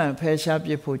တွန်းလှန်ဖယ်ရှားပ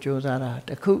စ်ဖို့ကြိုးစားတာတ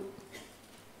စ်ခု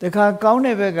တခါကောင်း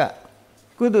တဲ့ဘက်က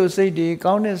ကုသိုလ်စိတ်တွေ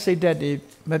ကောင်းတဲ့စိတ်ဓာတ်တွေ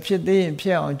မဖြစ်သေးရင်ဖြ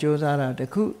စ်အောင်ကြိုးစားတာတစ်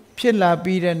ခုဖြစ်လာ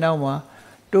ပြီးတဲ့နောက်မှာ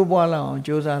တိုးပွားလာအောင်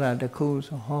ကြိုးစားတာတခု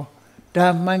ဆိုဟောဒါ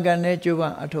မှန်ကန်တဲ့ကြိုးပ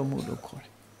မ်းအထောက်မှုလို့ခေါ်တ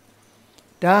ယ်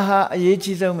ဒါဟာအရေး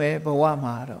ကြီးဆုံးပဲဘဝ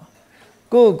မှာတော့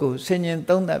ကိုယ့်ကိုဆင်ញင်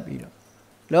သုံးသပ်ပြီးတော့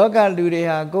လောကလူတွေ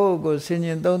ဟာကိုယ့်ကိုဆင်ញ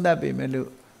င်သုံးသပ်ပေမဲ့လို့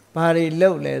ဘာတွေလု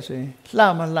ပ်လဲဆိုရင်လှ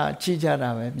မလှကြည့်ကြတာ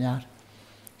ပဲများတယ်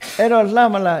အဲ့တော့လှ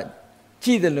မလှကြ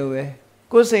ည့်တယ်လို့ပဲ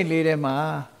ကိုယ်စိတ်လေးထဲမှာ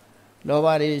လောဘ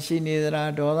တွေရှိနေသ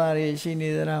လားဒေါသတွေရှိနေ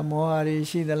သလားမောဟတွေ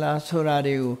ရှိသလားဆိုတာ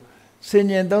တွေကိုဆင်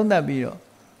ញင်သုံးသပ်ပြီးတော့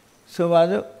ဆိုပါ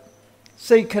စို့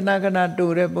စိတ်ခဏခဏတူ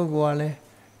တဲ့ပုဂ္ဂိုလ်ကလည်း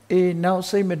အေးနောက်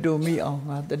စိတ်မတူမိအောင်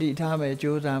ငါတတိထားမယ်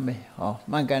ကြိုးစားမယ်ဟော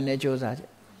မှန်ကန်တဲ့ကြိုးစားချက်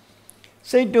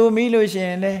စိတ်တူမိလို့ရှိရ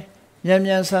င်လည်းမြန်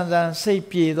မြန်ဆန်ဆန်စိတ်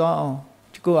ပြေသွားအောင်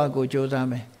ကိုယ့်အကိုကြိုးစား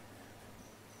မယ်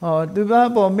ဟောသူဘာ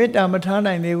ပေါ်မေတ္တာမထား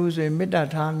နိုင်သေးဘူးဆိုရင်မေတ္တာ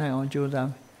ထားနိုင်အောင်ကြိုးစား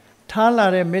မယ်ထားလာ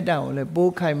တဲ့မေတ္တာကိုလည်း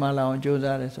ပိုးခိုင်မာလာအောင်ကြိုး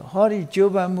စားတယ်ဆိုဟောဒီ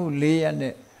ကြိုးပမ်းမှု၄ရက်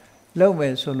နဲ့လုပ်မ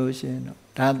ယ်ဆိုလို့ရှိရင်တော့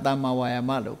ဒါသမ္မာဝါယာ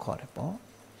မလို့ခေါ်တယ်ပေါ့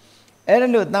အဲ့ဒါ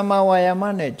လို့သမ္မာဝါယာမ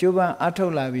နဲ့ကြိုးပမ်းအထော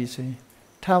က်လာပြီဆိုရင်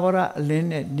သာဝရအလင်း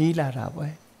နဲ့နီးလာတာပဲ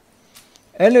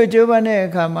အဲ့လိုကြိုးပမ်းတဲ့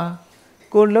အခါမှာ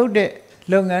ကိုလုပ်တဲ့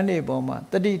လုပ်ငန်းတွေပေါ်မှာ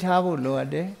တတိထားဖို့လိုအပ်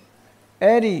တယ်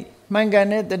အဲ့ဒီမှန်ကန်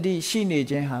တဲ့တတိရှိနေ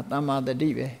ခြင်းဟာသမ္မာတတိ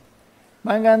ပဲ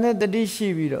မှန်ကန်တဲ့တတိရှိ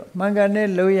ပြီးတော့မှန်ကန်တဲ့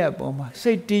လုပ်ရပေါ်မှာ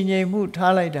စိတ်တည်ငြိမ်မှု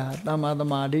ထားလိုက်တာသမ္မာသ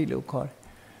မာဓိလို့ခေါ်တယ်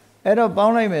အဲ့တော့ပေါ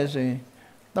င်းလိုက်မယ်ဆိုရင်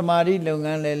သမာဓိလုပ်င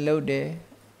န်းလည်းလုပ်တယ်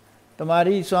သမာ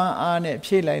ဓိစွမ်းအားနဲ့ဖြ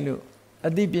ည့်လိုက်လို့အ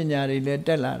သိပညာတွေလည်းတ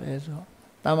က်လာတယ်ဆိုတော့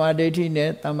တမ္မာဒိဋ္ဌိနဲ့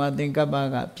တမ္မာသင်္ကပ္ပ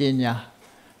ကပညာ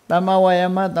တမ္မာဝါယာ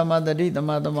မတမ္မာတတိတမ္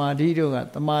မာသမာဓိတို့က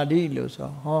တမာဓိလို့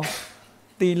ဆိုဟော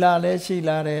သီလလည်းရှိ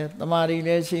လာတယ်တမာဓိလ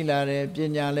ည်းရှိလာတယ်ပ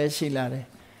ညာလည်းရှိလာတယ်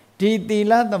ဒီသီ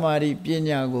လတမာဓိပ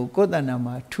ညာကိုကိုယ်တဏ္ဍာ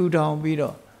မှာထူထောင်ပြီး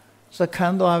တော့စခ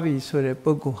န်းသွားပြီဆိုတဲ့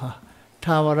ပုဂ္ဂိုလ်ဟာ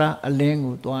သာဝရအလင်း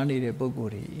ကိုသွားနေတဲ့ပုဂ္ဂို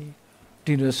လ်တွေ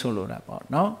ဒီလိုဆိုလိုတာပေါ့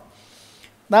နော်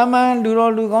တာမန်လူ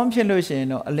တော်လူကောင်းဖြစ်လို့ရှိရင်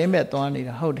တော့အလင်းဘက်သွားနေ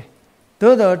တာဟုတ်တယ်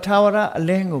သို့တော့သာဝရအ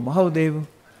လင်းကိုမဟုတ်သေးဘူး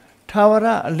သာဝရ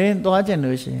အလင်းသွားကျင်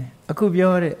လို့ရှိရင်အခု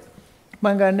ပြောတဲ့မှ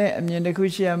န်ကန်တဲ့အမြင်တစ်ခု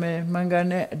ရှိရမယ်မှန်ကန်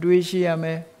တဲ့အတွေးရှိရမ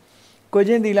ယ်ကို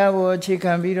ချင်းသီလကိုအခြေ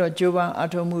ခံပြီးတော့ကြိုးပမ်းအ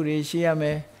ထောက်မှုတွေရှိရမ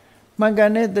ယ်မှန်က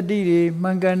န်တဲ့တတိတွေမှ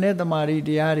န်ကန်တဲ့တမာရီတ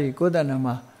ရားတွေကိုယ်တဏ္ဍာ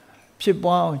မှာဖြစ်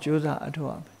ပွားအောင်ကြိုးစားအထော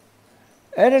က်ရမယ်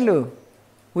အဲ့ဒါလို့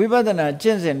ဝိပဿနာကျ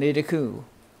င့်စဉ်လေးတစ်ခု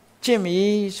ကျင့်ပြီ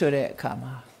ဆိုတဲ့အခါ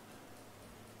မှာ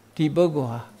ဒီပုဂ္ဂိုလ်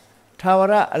ဟာသာဝ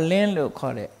ရအလင်းလို့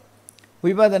ခေါ်တဲ့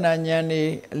ဝိပဿနာဉာဏ်တွေ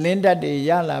အလင်းဓာတ်တွေ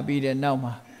ရလာပြီးတဲ့နောက်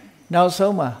မှာနောက်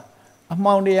ဆုံးမှာအ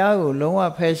မှောင်တရားကိုလုံးဝ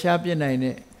ဖယ်ရှားပြစ်နိုင်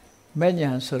တဲ့မဲ့ဉာ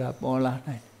ဏ်ဆိုတာပေါ်လာ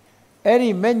နိုင်အဲ့ဒီ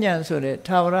မဲ့ဉာဏ်ဆိုတဲ့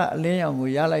သာဝရအလင်းရောင်ကို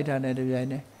ရလိုက်တာနဲ့တပြိုင်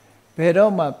နက်ဘယ်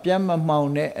တော့မှပြန်မမှောင်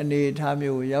တဲ့အနေအထား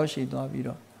မျိုးကိုရောက်ရှိသွားပြီး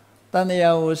တော့တန်တ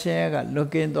ရားကိုဆင်းရဲကလွတ်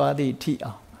ကင်းသွားသည့်ထိ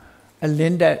အောင်အလ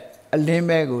င်းဓာတ်အလင်း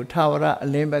ဘက်ကိုသာဝရအ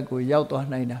လင်းဘက်ကိုရောက်သွား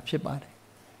နိုင်တာဖြစ်ပါတယ်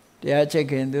တရားချက်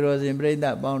ခင်သူတော်စင်ပြိဿ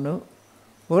ပေါင်းတို့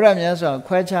ဘုရားမြတ်စွာ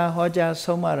ခွဲခြားဟောကြား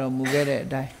ဆုံးမတော်မူခဲ့တဲ့အ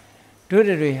တိုင်းတို့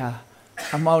တွေဟာ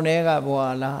အမှောင်တွေကဘဝ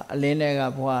လားအလင်းတွေက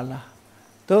ဘဝလား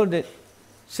တို့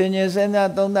စင်ញင်စဉ်း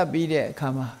စားသုံးသပ်ပြီးတဲ့အခါ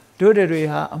မှာတို့တွေ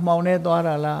ဟာအမှောင်နဲ့သွား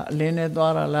တာလားအလင်းနဲ့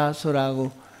သွားတာလားဆိုတာကို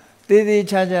သေးသေး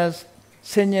ချာချာ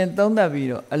စင်ញင်သုံးသပ်ပြီး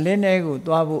တော့အလင်းတွေကို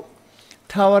သွားဖို့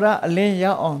သာဝရအလင်း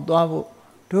ရောက်အောင်သွားဖို့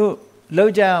တို့လော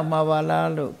က်ကြမှာပါလား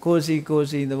လို့ကို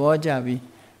စီသဘောကျပြီး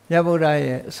မြတ်ဗုဒ္ဓ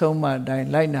ရဲ့အဆုံးအမတိုင်း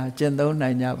လိုက်နာကျင့်သုံး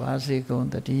နိုင်ကြပါစေကုန်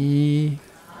သတည်း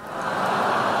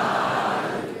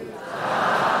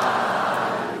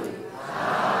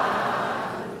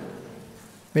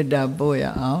မေတ္တာပို့ရ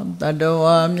အောင်တတ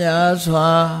ဝါများစွာ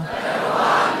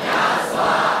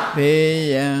ဘေး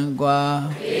ရန်กว่า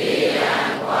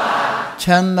ချ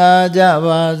မ်းသာကြ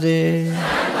ပါစေ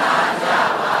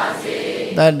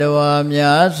တတဝါ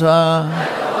များစွာ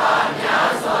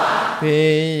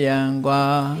ဘေးရန်กว่า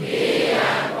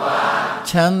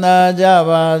ချမ်းသာကြ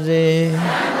ပါစေ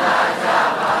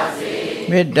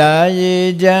မေတ္တာရေ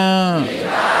ချမ်း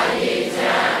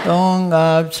သုံးငါ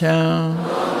ဖြံ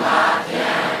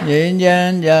ငြိမ်းချ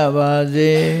မ်းကြပါ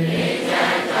စေ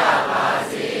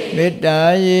မေတ္တာ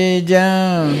ရေချ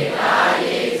မ်း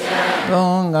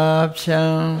သုံးငါဖြံ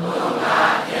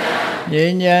ငြိ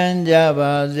မ်းချမ်းကြ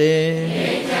ပါစေ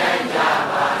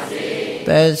သ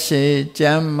က်ရှိကျ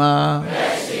မ်းမာ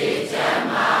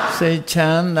စိတ်ချ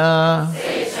မ်းသာ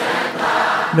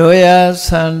လိုရာဆ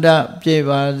န္ဒပြည့်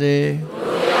ပါစေ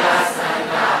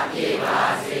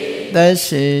သက်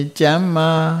ရှိကျမ်း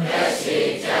မာ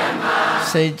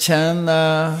စိတ်ချမ်းသာ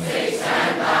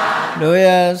လို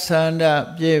ရာဆန္ဒ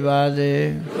ပြည့်ပါစေ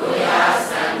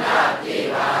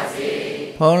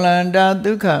ဖုံလန္တာ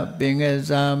ဒုက္ခပင်က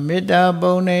စားမေတ္တာ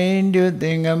ပုံနေတုသ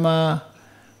င်္ကမ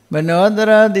မနောတ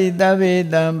ရတိတဗ္ဗေ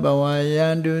တံဘဝယ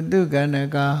န္တုဒုက္ခန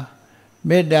က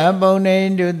မေတ္တာပုံနေ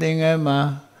တုသင်္ကမ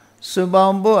စုပေါ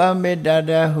င်းပို့အမေတ္တာ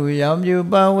တဟုရောင်ပြူ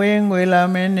ပါဝင်းငွေလာ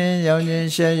မင်းနှင့်ရောင်ချင်း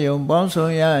ရှဲယုံပေါင်းဆော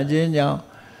င်ရခြင်းကြောင့်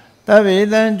တဗ္ဗေ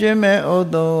တံကျွင်းမဲ့ဥ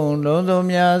သုံးလုံးစုံ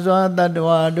များစွာတတ္တ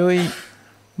ဝါတို့၏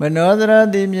မနောဒရ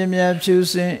တိမြမြဖြူ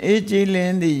စင်အေးကြည်လ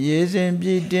င်းသည့်ရေစင်ပြ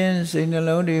ည့်တင်းစိတ်နှ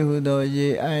လုံးတည်ဟုသောရေ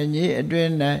အိုင်ကြီးအတွင်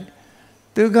၌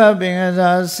ဒုက္ခပင်က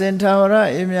စားစင်ထာဝရ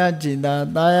အေမြကြည်သာ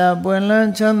တာယာပွင့်လ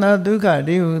န်းချမ်းသာဒုက္ခတ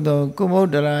ည်ဟုသောကုမုဒ္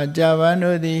ဒရာကြာပန်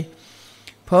တို့သည်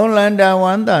ဖုံးလန္တာဝ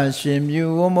န္တာရှင်မြူ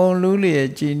ဝမုံလူလျက်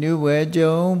ကြည်နူးပွဲ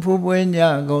ကြုံဖူးပွေးည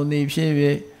ကုန်သည်ဖြစ်၍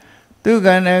ဒုက္ခ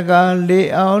နကလေး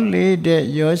အောင်လေးတဲ့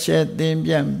ရောရှက်သင်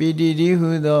ပြန့်ပီတိတိဟု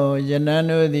သောယနန်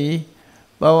တို့သည်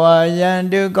ဘဝယံ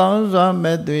တုကောင်းစွာ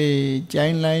မဲ့သွေကြို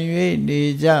င်လည်၍နေ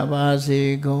ကြပါစေ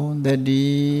ကုန်သတ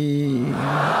ည်း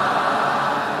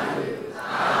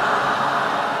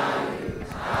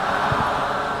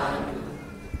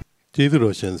ကျေးဇူး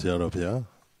တော်ရှင်ဆရာတော်ဘုရား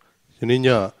ယနေ့ည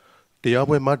တရား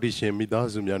ပွဲမှာတည်ရှင်မိသား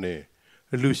စုများနဲ့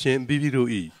အလူရှင်အသီးသီးတို့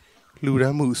ဤလှူဒ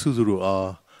န်းမှုအစုစုတို့အား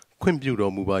ခွင့်ပြု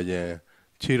တော်မူပါယံ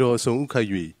ခြေတော်အစုံဥခိုက်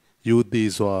၍ယို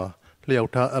သေးစွာလျှော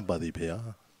က်ထားအပ်ပါသည်ဘုရား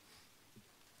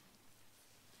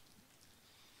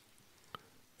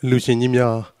အလူရှင်ကြီး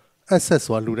များအဆက်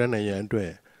စွာလှူဒန်းနိုင်ရန်အတွ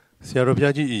က်ဆရာတော်ဘု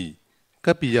ရားကြီးဤက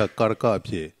ပ္ပိယကာရကအ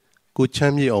ဖြစ်ကိုချ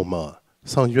မ်းမြေ့အောင်မှ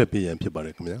ဆောင်ရွက်ပေးရန်ဖြစ်ပါတ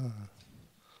ယ်ခင်ဗျာ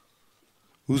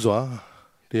ဥစွာ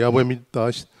တရားပွဲ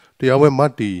မ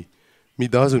တ်တီမိ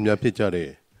သားစုများဖြစ်ကြတဲ့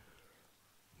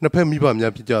နှစ်ဖက်မိဘ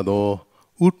များဖြစ်ကြသော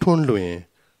ဦးထွန်းလွင်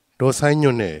ဒေါ်ဆိုင်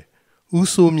ညွန့်နဲ့ဦး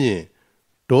စိုးမြင့်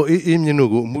ဒေါ်အေးမြင့်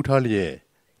တို့ကိုအမှုထားလျက်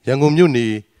ရန်ကုန်မြို့နေ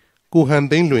ကိုဟန်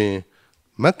သိန်းလွင်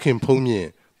မက်ခင်ဖုံးမြင့်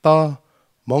တာ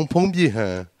မောင်ဖုံးပြည့်ဟ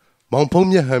န်မောင်ဖုံး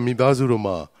မြတ်ဟန်မိသားစုတို့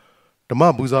မှာဓမ္မ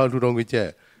ပူဇာလှူတော်ကြချက်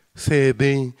10 သိ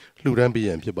န်းလှူဒန်းပေးရ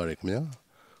န်ဖြစ်ပါတယ်ခင်ဗျာ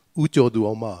ဦးကျော်သူ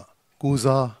အောင်မှကို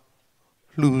စား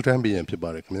လှူဒန်းပေးရန်ဖြစ်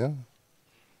ပါတယ်ခင်ဗျာ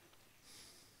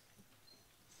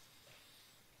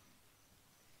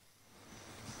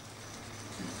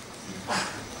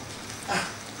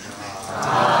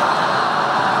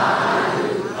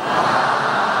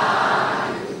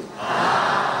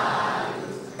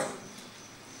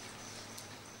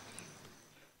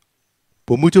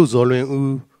ဗိုလ်မှူးချုပ်ဇော်လွင်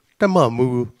ဦးတပ်မမှု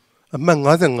အမှတ်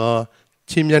55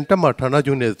ချင်းမြန်တပ်မဌာန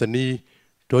ချုပ်နယ်ဇနီး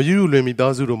ဒေါ်ယူလွင်မိ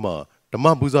သားစုတို့မှဓမ္မ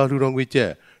ပူဇာလှူတော်ငွေကျ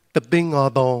ပ်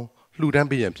1,500,000လှူဒန်း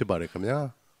ပေးရန်ဖြစ်ပါတယ်ခင်ဗျာ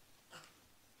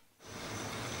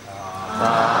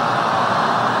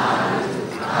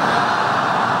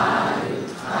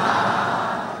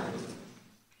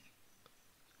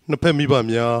နှစ်ဖက်မိဘ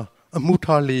များအမှု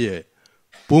ထားလျက်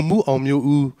ဗိုလ်မှူးအောင်မျိုး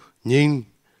ဦးငိမ့်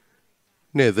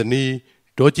နဲ့ဇနီး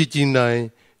ဒေါ်ကြည်ကြည်နိုင်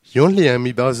ရွန်းလျံ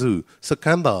မိသားစုစခ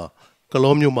န်းသာက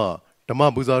လောမျိုးမှဓမ္မ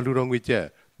ပူဇာလှူတော်ငွေကျပ်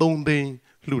3 သိန်း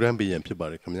လှူဒန်းပေးရန်ဖြစ်ပါ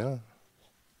တယ်ခင်ဗျာ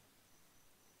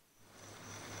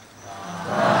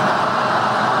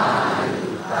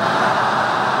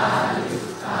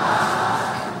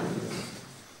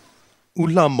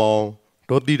ဦးလှမောင်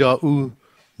ဒေါ်တီတာဦး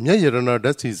မြတ်ရတနာဓာ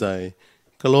တ်စီဆိုင်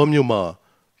ကလောမျိုးမှ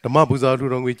ဓမ္မပူဇာလှူ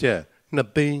တော်ငွေကျပ်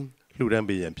2 သိန်းလှူဒန်း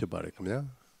ပေးရန်ဖြစ်ပါတယ်ခင်ဗျာ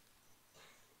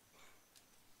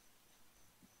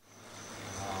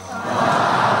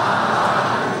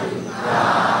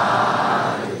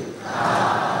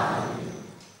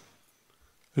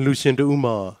လူရှင်တို့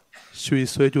မှရွှေ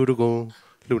ဆွဲကြိုးတကုံ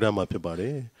လှူဒန်းမှာဖြစ်ပါတ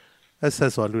ယ်အဆ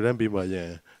က်စွာလှူဒန်းပေးပါရန်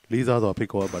လေးစားစွာဖိ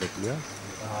တ်ခေါ်ပါတယ်ခင်ဗျာ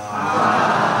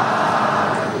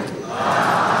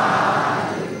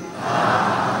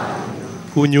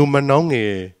ကိုညိုမနှောင်းင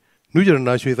ယ်နုရတ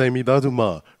နာရွှေဆိုင်မိသားစုမှ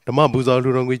ဓမ္မပူဇာလှူ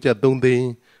တော်ငွေကျပ်3 သိန်း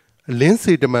အလင်း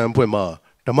စေတမန်အဖွဲ့မှ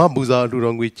ဓမ္မပူဇာလှူ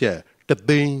တော်ငွေကျပ်1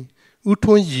 သိန်းဦး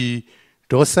ထွန်းရီ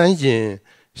ဒေါ်ဆန်းရင်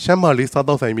ရှမ်းမလေးစား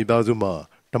တော့ဆိုင်မိသားစုမှ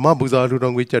ဓမ္မပူဇာလှူ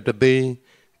တော်ငွေကျပ်1 သိန်း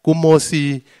ကိုမော်စီ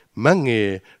မတ်ငယ်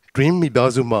dream မိ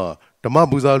သားစုမှဓမ္မ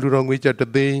ပူဇာလှူတော်ငွေကျပ်1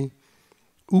 သိန်း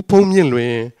ဦးဖုံးမြင့်လွ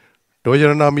င်ဒေါ်ရ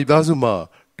တနာမိသားစုမှ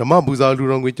ဓမ္မပူဇာလှူ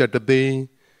တော်ငွေကျပ်1 သိန်း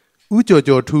ဦးကျော်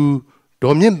ကျော်ထူး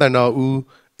ဒေါ်မြင့်တန်တာဦး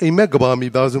အိမ်မက်ကဘာမိ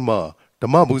သားစုမှဓ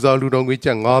မ္မပူဇာလှူတော်ငွေကျ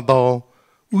ပ်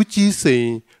9,000ဦးကြီးစိန်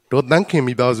ဒေါ်တန်းခင်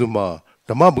မိသားစုမှ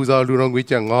ဓမ္မပူဇာလှူတော်ငွေ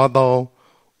ကျပ်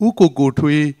9,000ဦးကို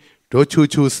ထွေးဒေါ်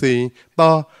ချိုစိန်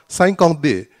သားဆိုင်းကောင်း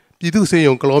တဲ့ပြည်သူ့စေ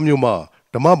ယုံကလောမျိုးမှ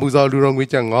ဓမ္မပူဇာလှူတော်ငွေ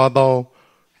ကျပ်9,000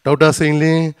ဒေါက်တာစိန်လ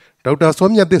င်းဒေါက်တာစော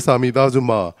မြတ်သစ္စာမိသားစု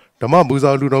မှဓမ္မပူဇာ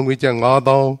လှူတော်ငွေကျပ်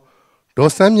9,000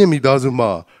ဒေါ်စန်းမြင့်မိသားစုမှ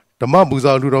ဓမ္မပူ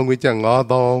ဇာလှူတော်ငွေကျပ်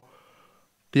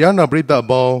9,000တရားနာပရိသတ်အ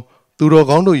ပေါင်းသူတော်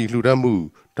ကောင်းတို့၏လှူဒန်းမှု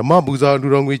ဓမ္မပူဇာလှူ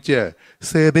တော်ငွေကျပ်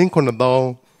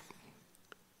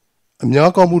10,900,000အများ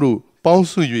ကောင်းမှုတို့ပေါင်း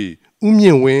စု၍ဥမြ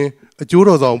င့်ဝင်းအကျိုး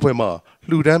တော်ဆောင်အဖွဲ့မှ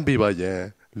လှူဒန်းပေးပါရန်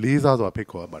လေးစားစွာဖိတ်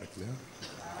ခေါ်ပါတယ်ခင်ဗျာ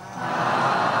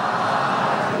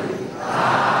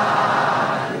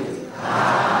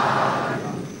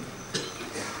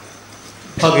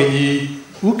ဖခင်ကြီး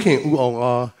ဦးခင်ဦးအောင်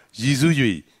အားရည်စူး၍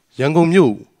 ရန်ကုန်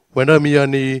မြို့ဝန္ဒမီယာ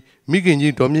နေမိခင်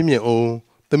ကြီးဒေါ်မြင့်မြင့်အောင်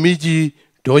သမီးကြီး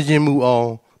ဒေါ်ရင်မူအောင်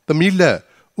သမီးလက်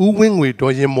ဦးဝင်းငွေ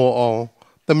ဒေါ်ရင်မော်အောင်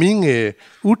သမီးငယ်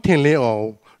ဦးထင်လင်းအောင်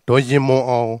ဒေါ်ရင်မော်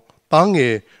အောင်သားင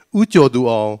ယ်ဦးကျော်သူ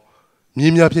အောင်မြ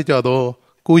င်းများဖြစ်ကြသော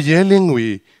ကိုရဲလင်းငွေ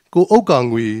ကိုအုတ်ကောင်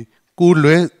ငွေ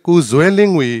ကိုဇွဲလ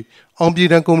င်းငွေအောင်ပြည်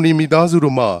တန်ကုမ္ပဏီမိသားစု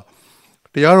တို့မှ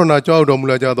တရားတော်နာကြောက်တော်မူ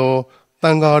လာကြသောတ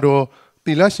န်ဃာတော်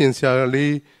သီလရှင်ဆရာ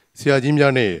လေးဆရာကြီး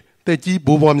များနှင့်တက်ကြီး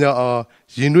ဘိုးဘွားများအား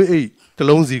ရင်သွေးအိတ်တစ်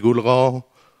လုံးစီကို၎င်း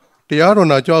တရားတော်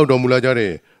နာကြောက်တော်မူလာကြ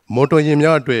တဲ့မော်တော်ယာဉ်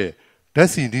များအတွက်ဓာတ်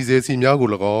ဆီဒီဇယ်ဆီများကို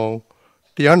၎င်း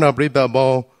တရားနာပရိသတ်ပေါ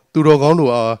င်းသူတော်ကောင်း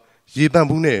တို့အားရေတန့်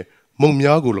ဘူးနှင့်မုံ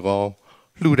များကို၎င်း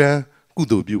လှူဒန်းကု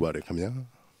သိုလ်ပြုပါတယ်ခင်ဗျာ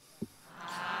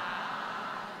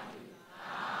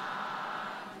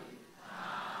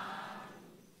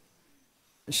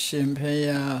ရှင်ဖ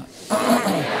ယား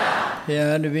ဖ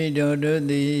ယားတပည့်တော်တို့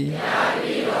သည်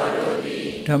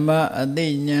ဓမ္မအသိ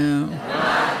ဉာဏ်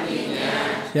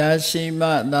ရရှိမှ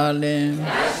သာလင်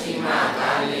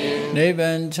နိဗ္ဗာ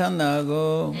န်ချမ်းသာ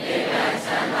ကို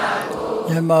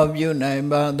မျက်မှောက်ပြုနိုင်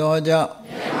ပါသောကြောင့်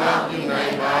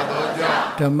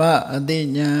ဓမ္မအသိ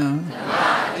ဉာဏ်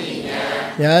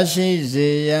ရရှိစေ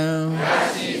ရန်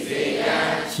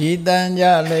ရည်တန်ကြ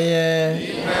လျက်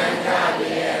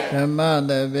ဓမ္မ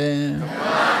သဘင်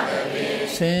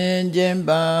ဆင်ကျင်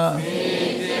ပါ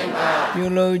ပြု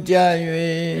လုပ်ကြ၍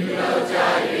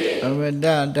အဝဒ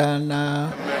ဒါနာ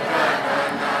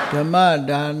ဓမ္မ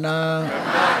ဒါနာ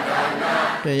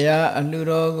တရားအလှူ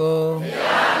တော်ကို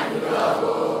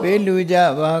ပေးလူကြ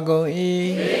ပါကုန်၏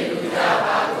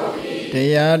တ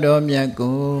ရားတော်မြတ်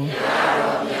ကို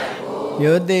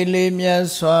ရိုသေလေးမြတ်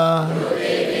စွာ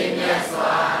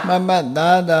မမတ်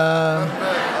သားသာ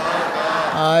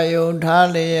အာယုန်ထား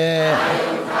လျက်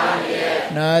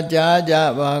နာကြားကြ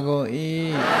ပါကုန်၏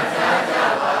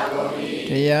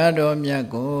တရားတော်မြတ်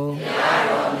ကို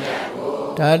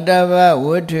ဓာတဗဝ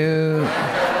တ္ထု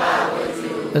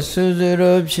အဆုစု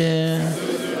တို့ဖြင့်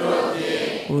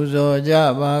ပူဇော်ကြ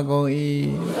ပါကုန်၏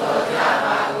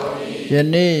ယ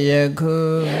နေ့ယခု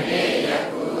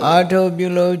အာထုပြု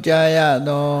လုပ်ကြရ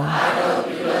သော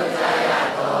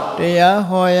တရား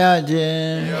ဟောရခြင်း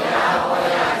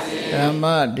ဓမ္မ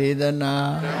ဒေသနာ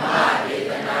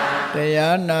တ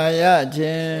ရားနာရခြ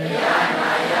င်း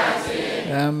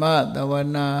ဓမ္မသဝ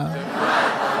နာ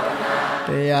တ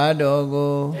ရားတော်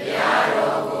ကို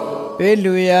ပေး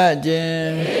လူရခြင်း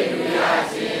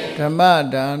ဓမ္မ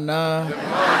ဒါနာ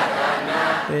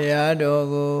တရားတော်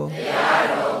ကို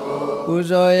ပူ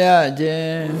ဇော်ရခြ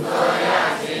င်း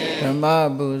ဓမ္မ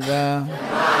ပူဇာ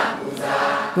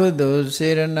ကုသိုလ်စေ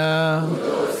ရနာ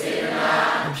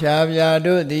အဖျားပြာ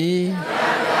တို့သည်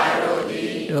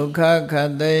ဒုက္ခခ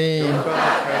တ်သိ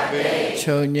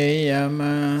ချုပ်ငြိမ်းရမှ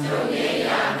န်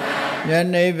ယ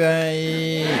နိဗ္ဗာန်ဤ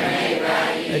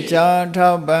အကြောင်း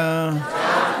ထောက်ပံ့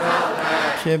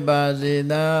ဖြစ်ပါစေ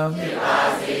သာ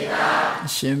အ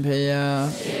ရှင်ဖယား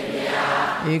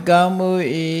ဤကောင်းမှု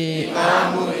ဤ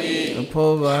အ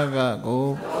ဖို့ဘာကကို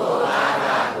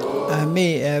အမိ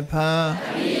အဖာ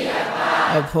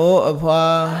အဖို့အဖွာ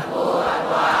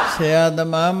ဆရာသ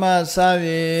မားမစ၍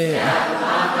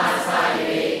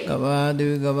ကဘာသူ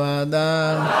ကဘာသာ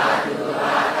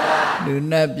လူ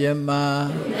နတ်မြမ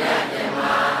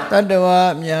တတ္တဝ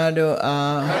အများတို့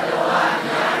အား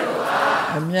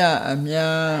အမြအမြ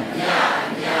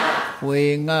ဝေ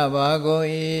ငှပါကုန်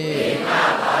၏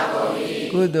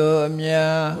ကုသိုလ်အမြ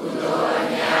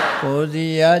ကိုယ်စီ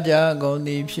ရကြကုန်သ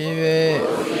ည်ဖြစ်၍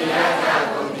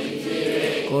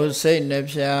ကိုယ်စိတ်နှ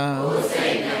ဖျား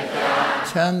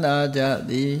ချမ်းသာကြ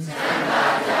သည်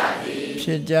ဖြ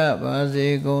စ်ကြပါစေ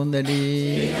ကုန်သတ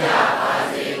ည်း